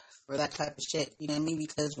for that type of shit, you know what I mean?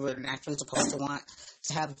 Because we're naturally supposed to want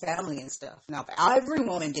to have a family and stuff. Now, if every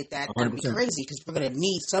woman did that, that'd be crazy because we're going to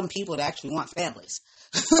need some people to actually want families.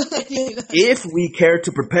 You know? If we care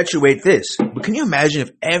to perpetuate this, but can you imagine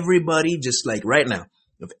if everybody just like right now,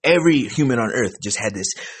 if every human on earth just had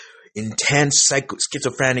this intense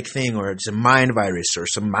schizophrenic thing or it's a mind virus or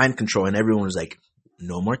some mind control and everyone was like,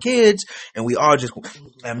 no more kids. And we all just,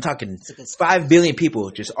 I'm talking 5 billion people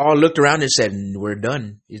just all looked around and said, we're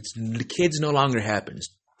done. The kids no longer happens.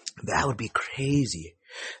 That would be crazy.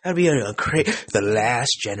 That'd be the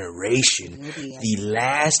last generation, the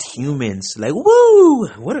last humans. Like, woo!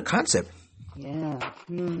 What a concept. Yeah.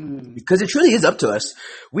 Because it truly is up to us.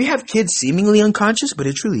 We have kids seemingly unconscious, but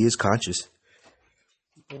it truly is conscious.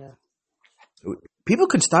 Yeah. People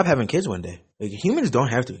could stop having kids one day. Like, humans don't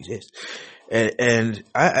have to exist. And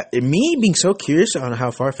me being so curious on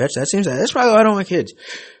how far-fetched that seems, that's probably why I don't want kids.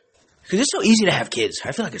 Because it's so easy to have kids.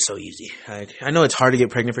 I feel like it's so easy. Like, I know it's hard to get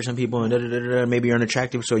pregnant for some people, and maybe you're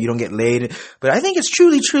unattractive, so you don't get laid. But I think it's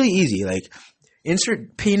truly, truly easy. Like,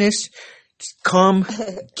 insert penis, cum,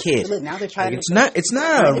 kid. Look, now they're trying it's not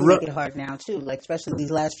make it hard now too. Like, especially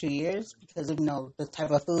these last few years, because of the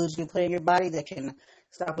type of foods you put in your body that can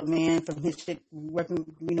stop a man from his shit working,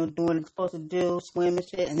 doing what it's supposed to do, swim and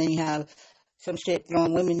shit, and then you have some shit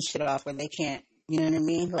throwing women's shit off where they can't. You know what I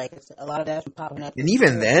mean? Like, a lot of that's popping up. And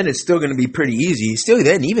even then, it's still going to be pretty easy.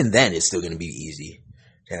 Even then, it's still going to be easy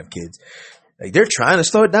to have kids. Like, they're trying to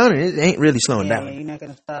slow it down, and it ain't really slowing down. Yeah, you're not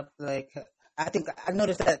going to stop. Like, I think I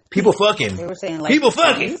noticed that people fucking. They were saying like people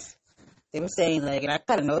fucking. They were saying like, and I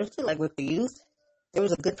kind of noticed it like with the youth. There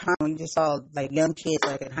was a good time when you just saw like young kids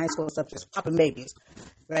like in high school and stuff just popping babies,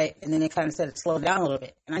 right? And then it kind of said it slowed down a little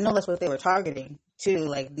bit. And I know that's what they were targeting too,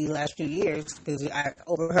 like these last few years, because I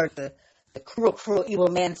overheard the cruel, evil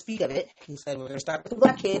man speak of it. He said, we're going to start with the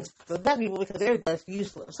black kids, the black people, because they're less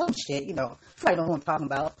useful. Some shit, probably know who I'm talking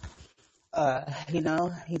about.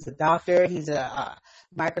 He's a doctor, he's a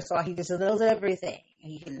Microsoft, he just knows everything.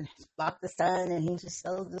 He can block the sun, and he's just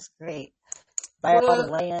so just great. Buy up all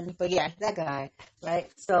the land. But yeah, that guy, right?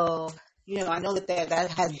 So, I know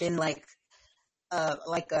that has been to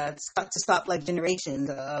stop like generations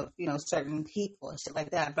of certain people and shit like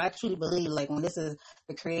that. But I truly believe like when this is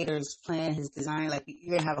the creator's plan, his design, like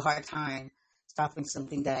you're gonna have a hard time stopping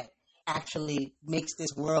something that actually makes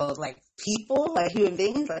this world like people, like human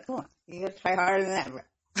beings. Like, come on, you gotta try harder than that, bro.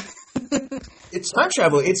 It's time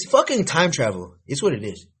travel. It's fucking time travel. It's what it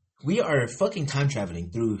is. We are fucking time traveling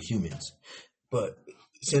through humans, but.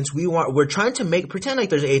 Since we're trying to pretend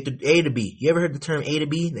like there's A to B. You ever heard the term A to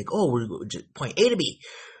B? Like, we're just point A to B.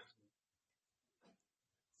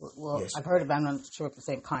 Well, yes. I've heard it, but I'm not sure if the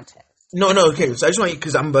same context. No, okay. So I just want you,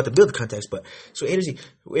 because I'm about to build the context, but so A to Z.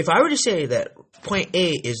 If I were to say that point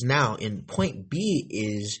A is now and point B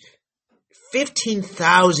is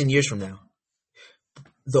 15,000 years from now,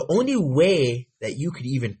 the only way that you could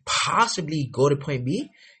even possibly go to point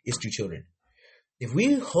B is through children. If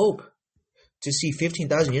we hope to see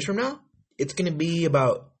 15,000 years from now, it's going to be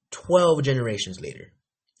about 12 generations later,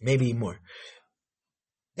 maybe more.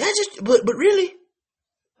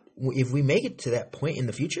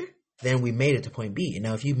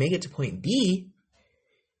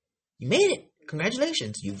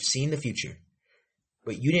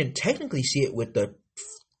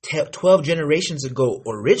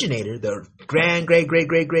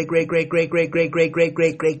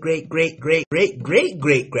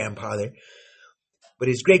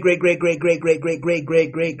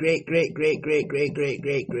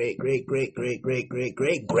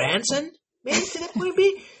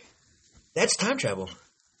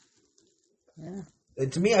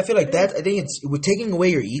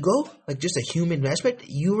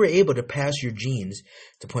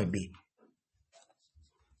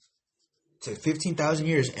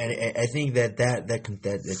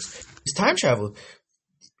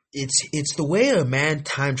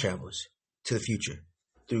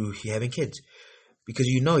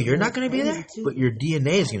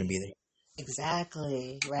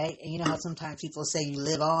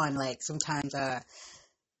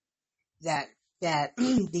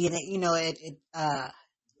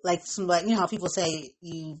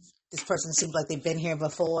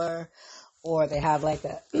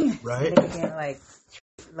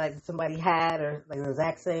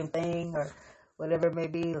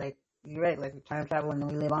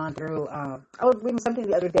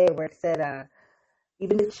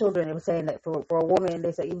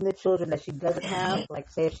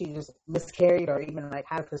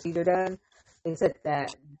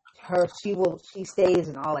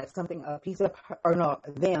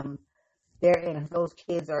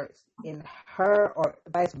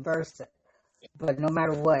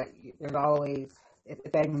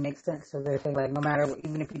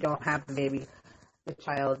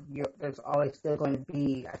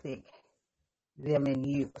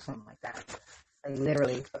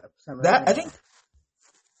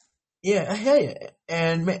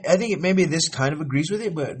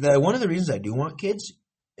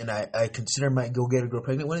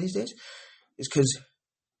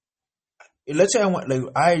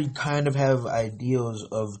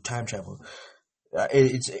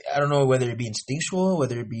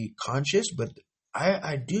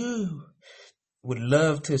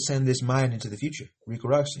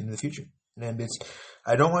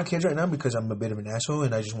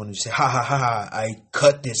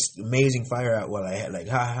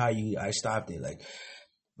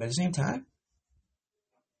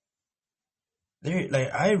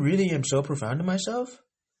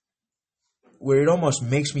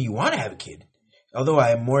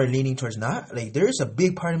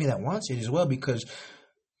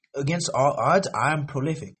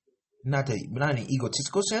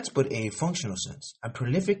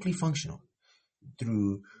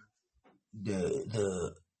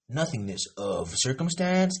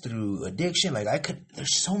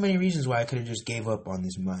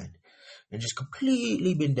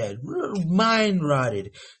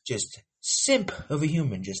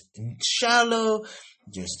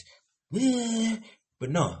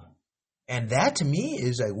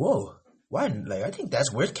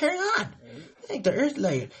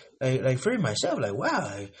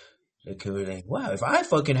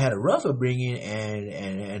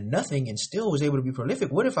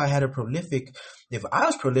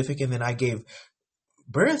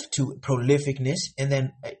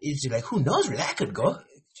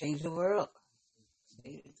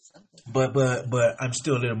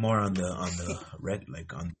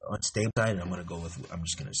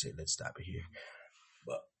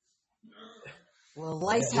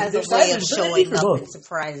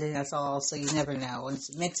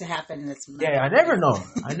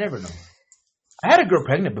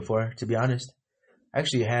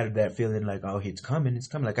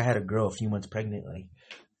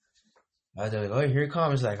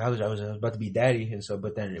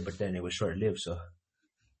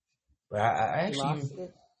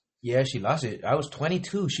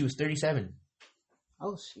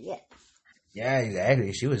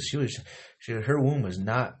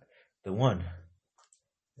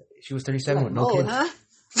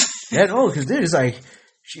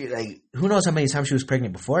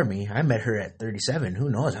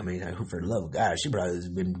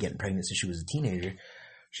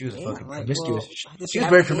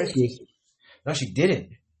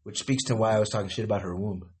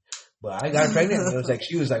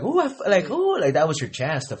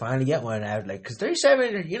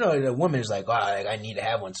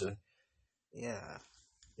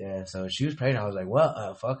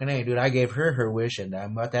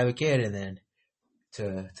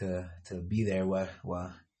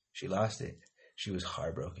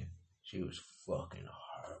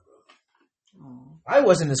 I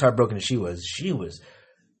wasn't as heartbroken as she was.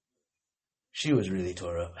 She was really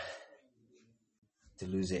tore up to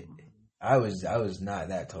lose it. I was not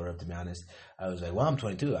that tore up, to be honest. I was like, well, I'm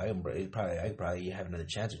 22. I probably have another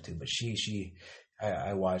chance or two. But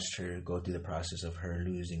I watched her go through the process of her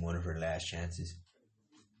losing one of her last chances.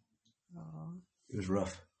 It was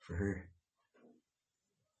rough for her.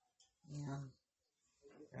 Yeah.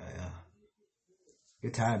 Yeah.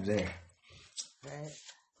 Good times there. Right.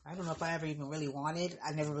 I don't know if I ever even really wanted.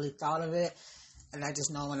 I never really thought of it. And I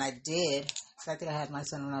just know when I did, because I think I had my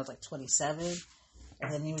son when I was like 27.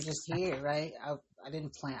 And then he was just here, right? I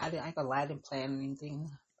didn't plan. I ain't gonna lie, I didn't plan anything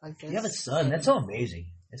like this. You have a son. That's so amazing.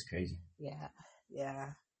 That's crazy. Yeah. Yeah.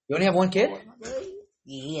 You only have one kid?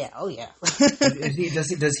 Yeah. Oh, yeah.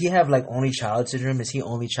 Does he have like only child syndrome? Is he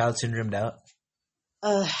only child syndromed out?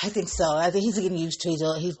 I think so. I think he's getting used to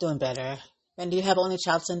it. He's doing better. And do you have only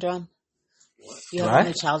child syndrome? Do you have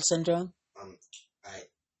only child syndrome?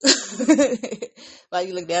 Why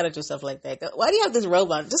you look down at yourself like that? Why do you have this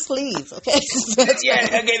robot? Just leave, okay? Yeah,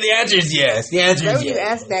 okay, the answer is yes. The answer is yes. Whenever you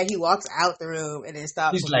ask that, he walks out the room and then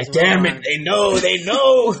stops. He's like, damn it, they know.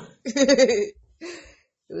 It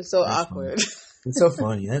was so awkward. Funny. It's so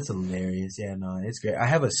funny. That's hilarious. Yeah, no, it's great. I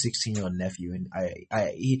have a 16-year-old nephew, and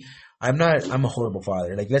I'm a horrible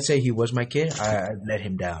father. Like, let's say he was my kid, I let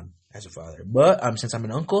him down as a father. But since I'm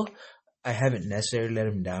an uncle, I haven't necessarily let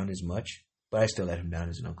him down as much. But I still let him down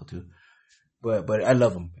as an uncle too. But I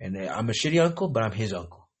love him, and I'm a shitty uncle, but I'm his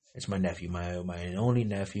uncle. It's my nephew, my only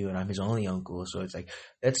nephew, and I'm his only uncle. So it's like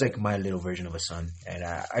that's like my little version of a son, and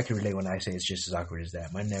I can relate when I say it's just as awkward as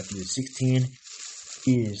that. My nephew is 16.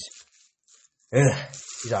 He's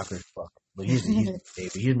awkward as fuck, but he's my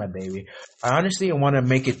baby. He's my baby. I honestly want to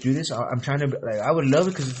make it through this. I'm trying to I would love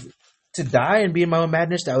it because to die and be in my own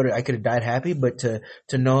madness, I could have died happy, but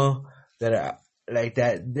to know that.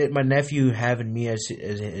 That my nephew having me as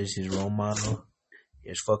his role model,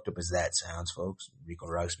 as fucked up as that sounds, folks. RICO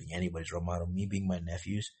ROXX being anybody's role model, me being my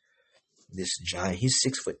nephew's. This giant, he's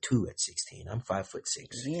 6'2" at 16. I'm 5'6".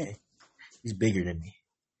 Yeah. Okay? He's bigger than me,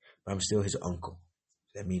 but I'm still his uncle.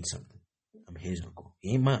 That means something. I'm his uncle.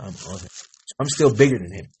 He ain't my uncle. So I'm still bigger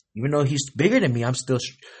than him, even though he's bigger than me. I'm still,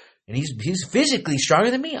 and he's physically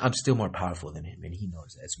stronger than me. I'm still more powerful than him, and he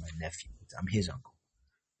knows that. It's my nephew. I'm his uncle.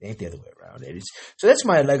 It ain't the other way around. So that's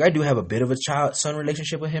my I do have a bit of a child-son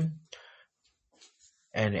relationship with him,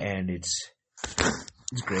 and it's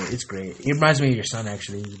great. It's great. It reminds me of your son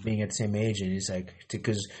actually, being at the same age, and it's like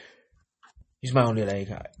because he's my only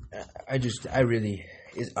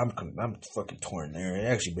I'm fucking torn there. It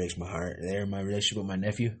actually breaks my heart there. My relationship with my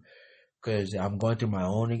nephew, because I'm going through my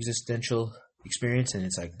own existential experience, and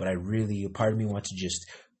it's like, but a part of me wants to just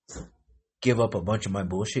give up a bunch of my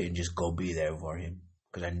bullshit and just go be there for him.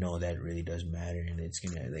 Because I know that really does matter, and it's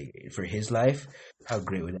gonna for his life. How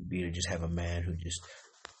great would it be to just have a man who just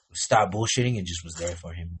stopped bullshitting and just was there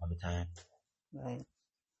for him all the time? Right,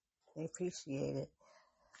 they appreciate it.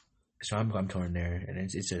 So I'm torn there,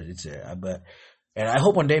 and and I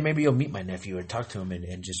hope one day maybe you'll meet my nephew and talk to him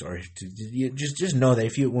and just know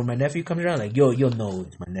that when my nephew comes around, like you'll know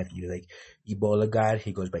it's my nephew. Like Ebola God,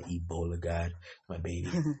 he goes by Ebola God, my baby.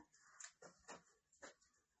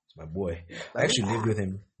 My boy. I actually lived with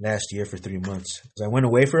him last year for 3 months. I went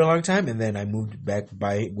away for a long time, and then I moved back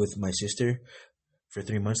with my sister for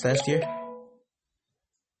 3 months last year.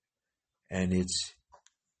 And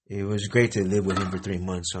it was great to live with him for 3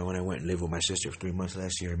 months. So when I went and lived with my sister for 3 months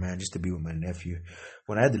last year, man, just to be with my nephew.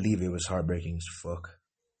 When I had to leave, it was heartbreaking as fuck.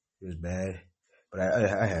 It was bad. But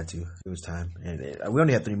I had to. It was time. And we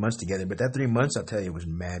only had 3 months together, but that 3 months, I'll tell you, it was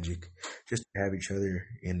magic. Just to have each other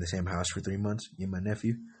in the same house for 3 months, me and my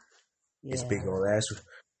nephew. Yeah. His big old ass,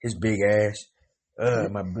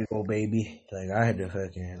 my big old baby. Like I had to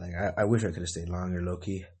fucking I wish I could have stayed longer, low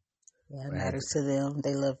key. Yeah, it matters to them.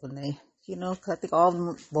 They love when they, I think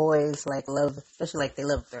all boys love, especially they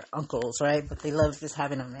love their uncles, right? But they love just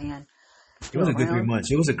having a man. It was a good 3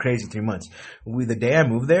 months. It was a crazy 3 months. The day I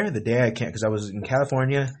moved there, because I was in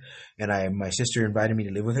California, and my sister invited me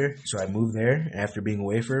to live with her, so I moved there after being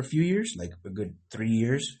away for a few years, like a good 3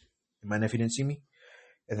 years. My nephew didn't see me.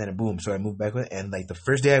 And then boom, so I moved back with, and the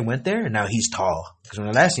first day I went there, and now he's tall. Because when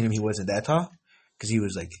I last seen him, he wasn't that tall. Because he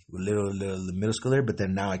was a little middle schooler. But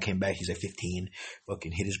then now I came back, he's 15,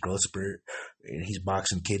 fucking hit his growth spurt, and he's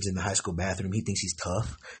boxing kids in the high school bathroom. He thinks he's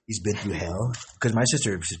tough. He's been through hell. Because my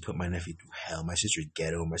sister just put my nephew through hell. My sister's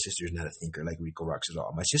ghetto. My sister's not a thinker like RICO ROXX at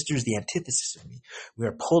all. My sister's the antithesis of me. We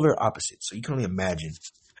are polar opposites. So you can only imagine.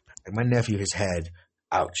 My nephew has had,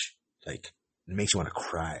 ouch, it makes you want to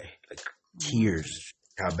cry, tears.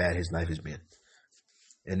 How bad his life has been.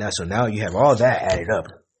 And now you have all that added up,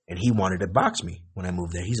 and he wanted to box me when I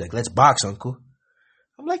moved there. He's like, let's box, uncle.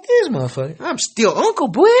 I'm like, this motherfucker, I'm still uncle,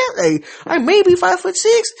 boy. Like, I may be 5'6".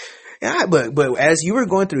 Yeah, but as you were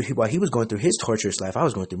going through, while he was going through his torturous life, I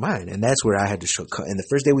was going through mine. And that's where I had to show. And the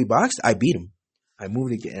first day we boxed, I beat him. I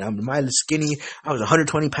moved again. I'm skinny. I was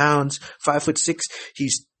 120 pounds, 5'6".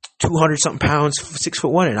 He's 200 something pounds,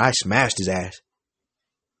 6'1", and I smashed his ass.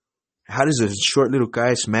 How does a short little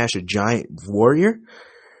guy smash a giant warrior?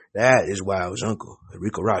 That is why I was uncle.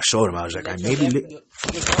 RICO ROXX showed him. I was like, I maybe.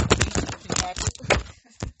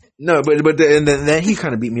 No, but then he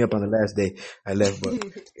kind of beat me up on the last day I left. But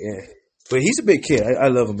yeah, but he's a big kid. I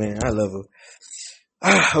love him, man. I love him.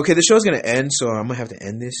 Okay, the show's gonna end, so I'm gonna have to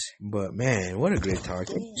end this. But man, what a great talk!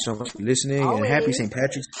 Thank you so much for listening, and happy St.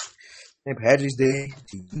 Patrick's Day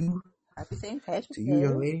to you. Happy St. Patrick's Day to you,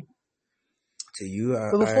 young lady. To you.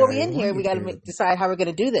 But before we end here, we gotta decide how we're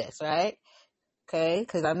gonna do this, right? Okay,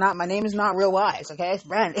 because my name is not Real Wize. Okay, it's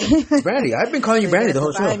Brandy. Brandy, I've been calling you Brandy the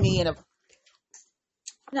whole show.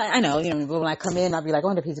 No, I know. You know, when I come in, I'll be like, I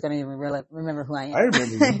wonder if he's gonna even remember who I am. I remember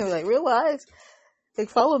you. He'll be like, Real Wize. Like,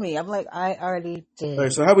 follow me. I'm like, I already did. All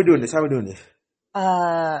right, so how we doing this?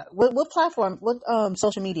 What platform? What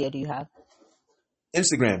social media do you have?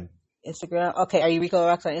 Instagram. Okay, are you RICO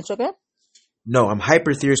ROXX on Instagram? No, I'm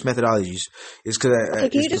Hyper Theorist Methodologies. It's because okay,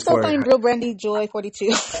 can you just go find Real Brandy Joy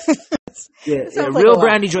 42? Yeah, Real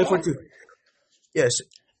Brandy Joy 42. Yes.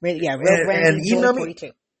 Yeah, Real Brandy Joy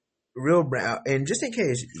 42. And just in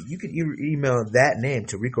case, you could email that name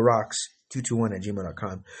to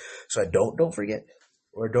RICOROXX221@gmail.com. So don't forget,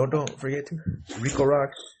 or don't forget to RICO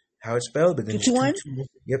ROXX, how it's spelled, but then 221.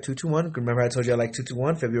 Yep, 221. Remember I told you I like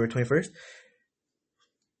 221, February 21st.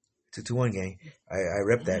 221 gang. I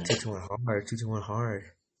rep that 221 hard. 221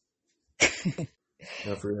 hard.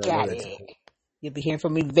 No, for real, got it. You'll be hearing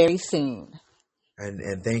from me very soon.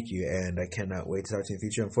 And thank you. And I cannot wait to talk to you in the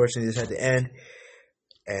future. Unfortunately, this had to end.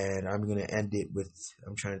 And I'm gonna end it with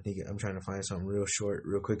I'm trying to find something real short,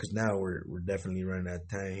 real quick, because now we're definitely running out of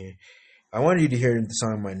time here. I wanted you to hear the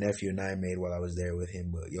song my nephew and I made while I was there with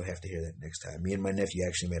him, but you'll have to hear that next time. Me and my nephew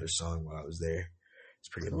actually made a song while I was there. It's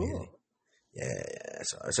pretty amazing. Yeah.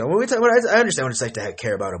 So when we talk, I understand what it's like to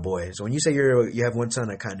care about a boy. So when you say you have one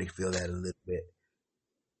son, I kind of feel that a little bit.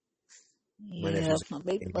 Yeah, my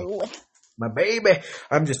baby boy. My baby.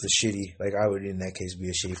 I'm just a shitty, like I would in that case be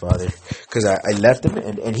a shitty father. Because I left him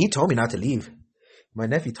and he told me not to leave. My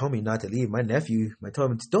nephew told me not to leave. I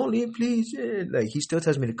told him, don't leave, please. Yeah. Like he still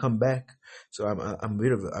tells me to come back. So I'm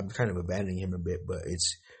kind of abandoning him a bit, but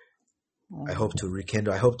I hope to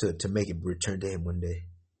rekindle. I hope to make it return to him one day.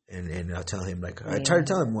 And I'll tell him, like, I try to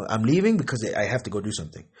tell him, well, I'm leaving because I have to go do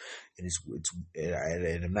something. And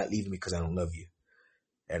I'm not leaving because I don't love you.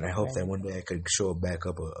 And I hope that one day I could show back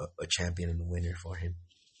up a champion and a winner for him.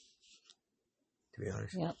 To be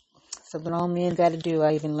honest. Yep. Something all men got to do.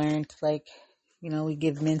 I even learned, like, we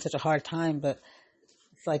give men such a hard time, but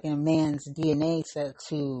it's like in a man's DNA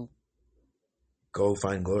to go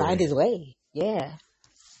find glory. Find his way. Yeah.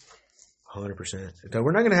 100%.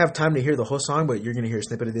 We're not going to have time to hear the whole song, but you're going to hear a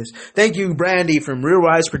snippet of this. Thank you, Brandy from Real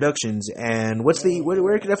Wize Productions. And where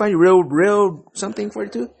can I find you? Real something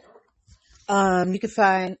 42? You can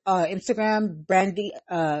find Instagram Brandy,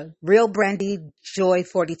 Real Brandy Joy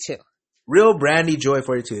 42. Real Brandy Joy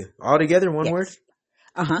 42. All together, one word?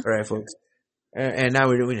 Uh-huh. All right, folks. And now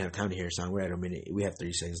we don't have time to hear a song. We're at a minute. We have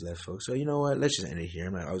 30 seconds left, folks. So you know what? Let's just end it here.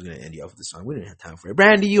 I was going to end you off with the song. We didn't have time for it.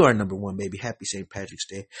 Brandy, you are number one, baby. Happy St. Patrick's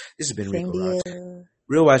Day. This has been RICO ROXX.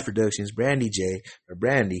 Real Wize Productions, Brandy J, or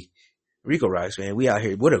Brandy, RICO ROXX, man. We out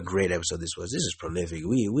here. What a great episode this was. This is prolific.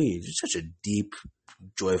 It's such a deep,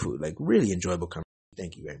 joyful, like really enjoyable conversation.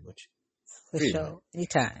 Thank you very much. For sure.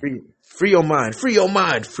 Anytime. Free your mind. Free your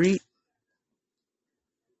mind. Free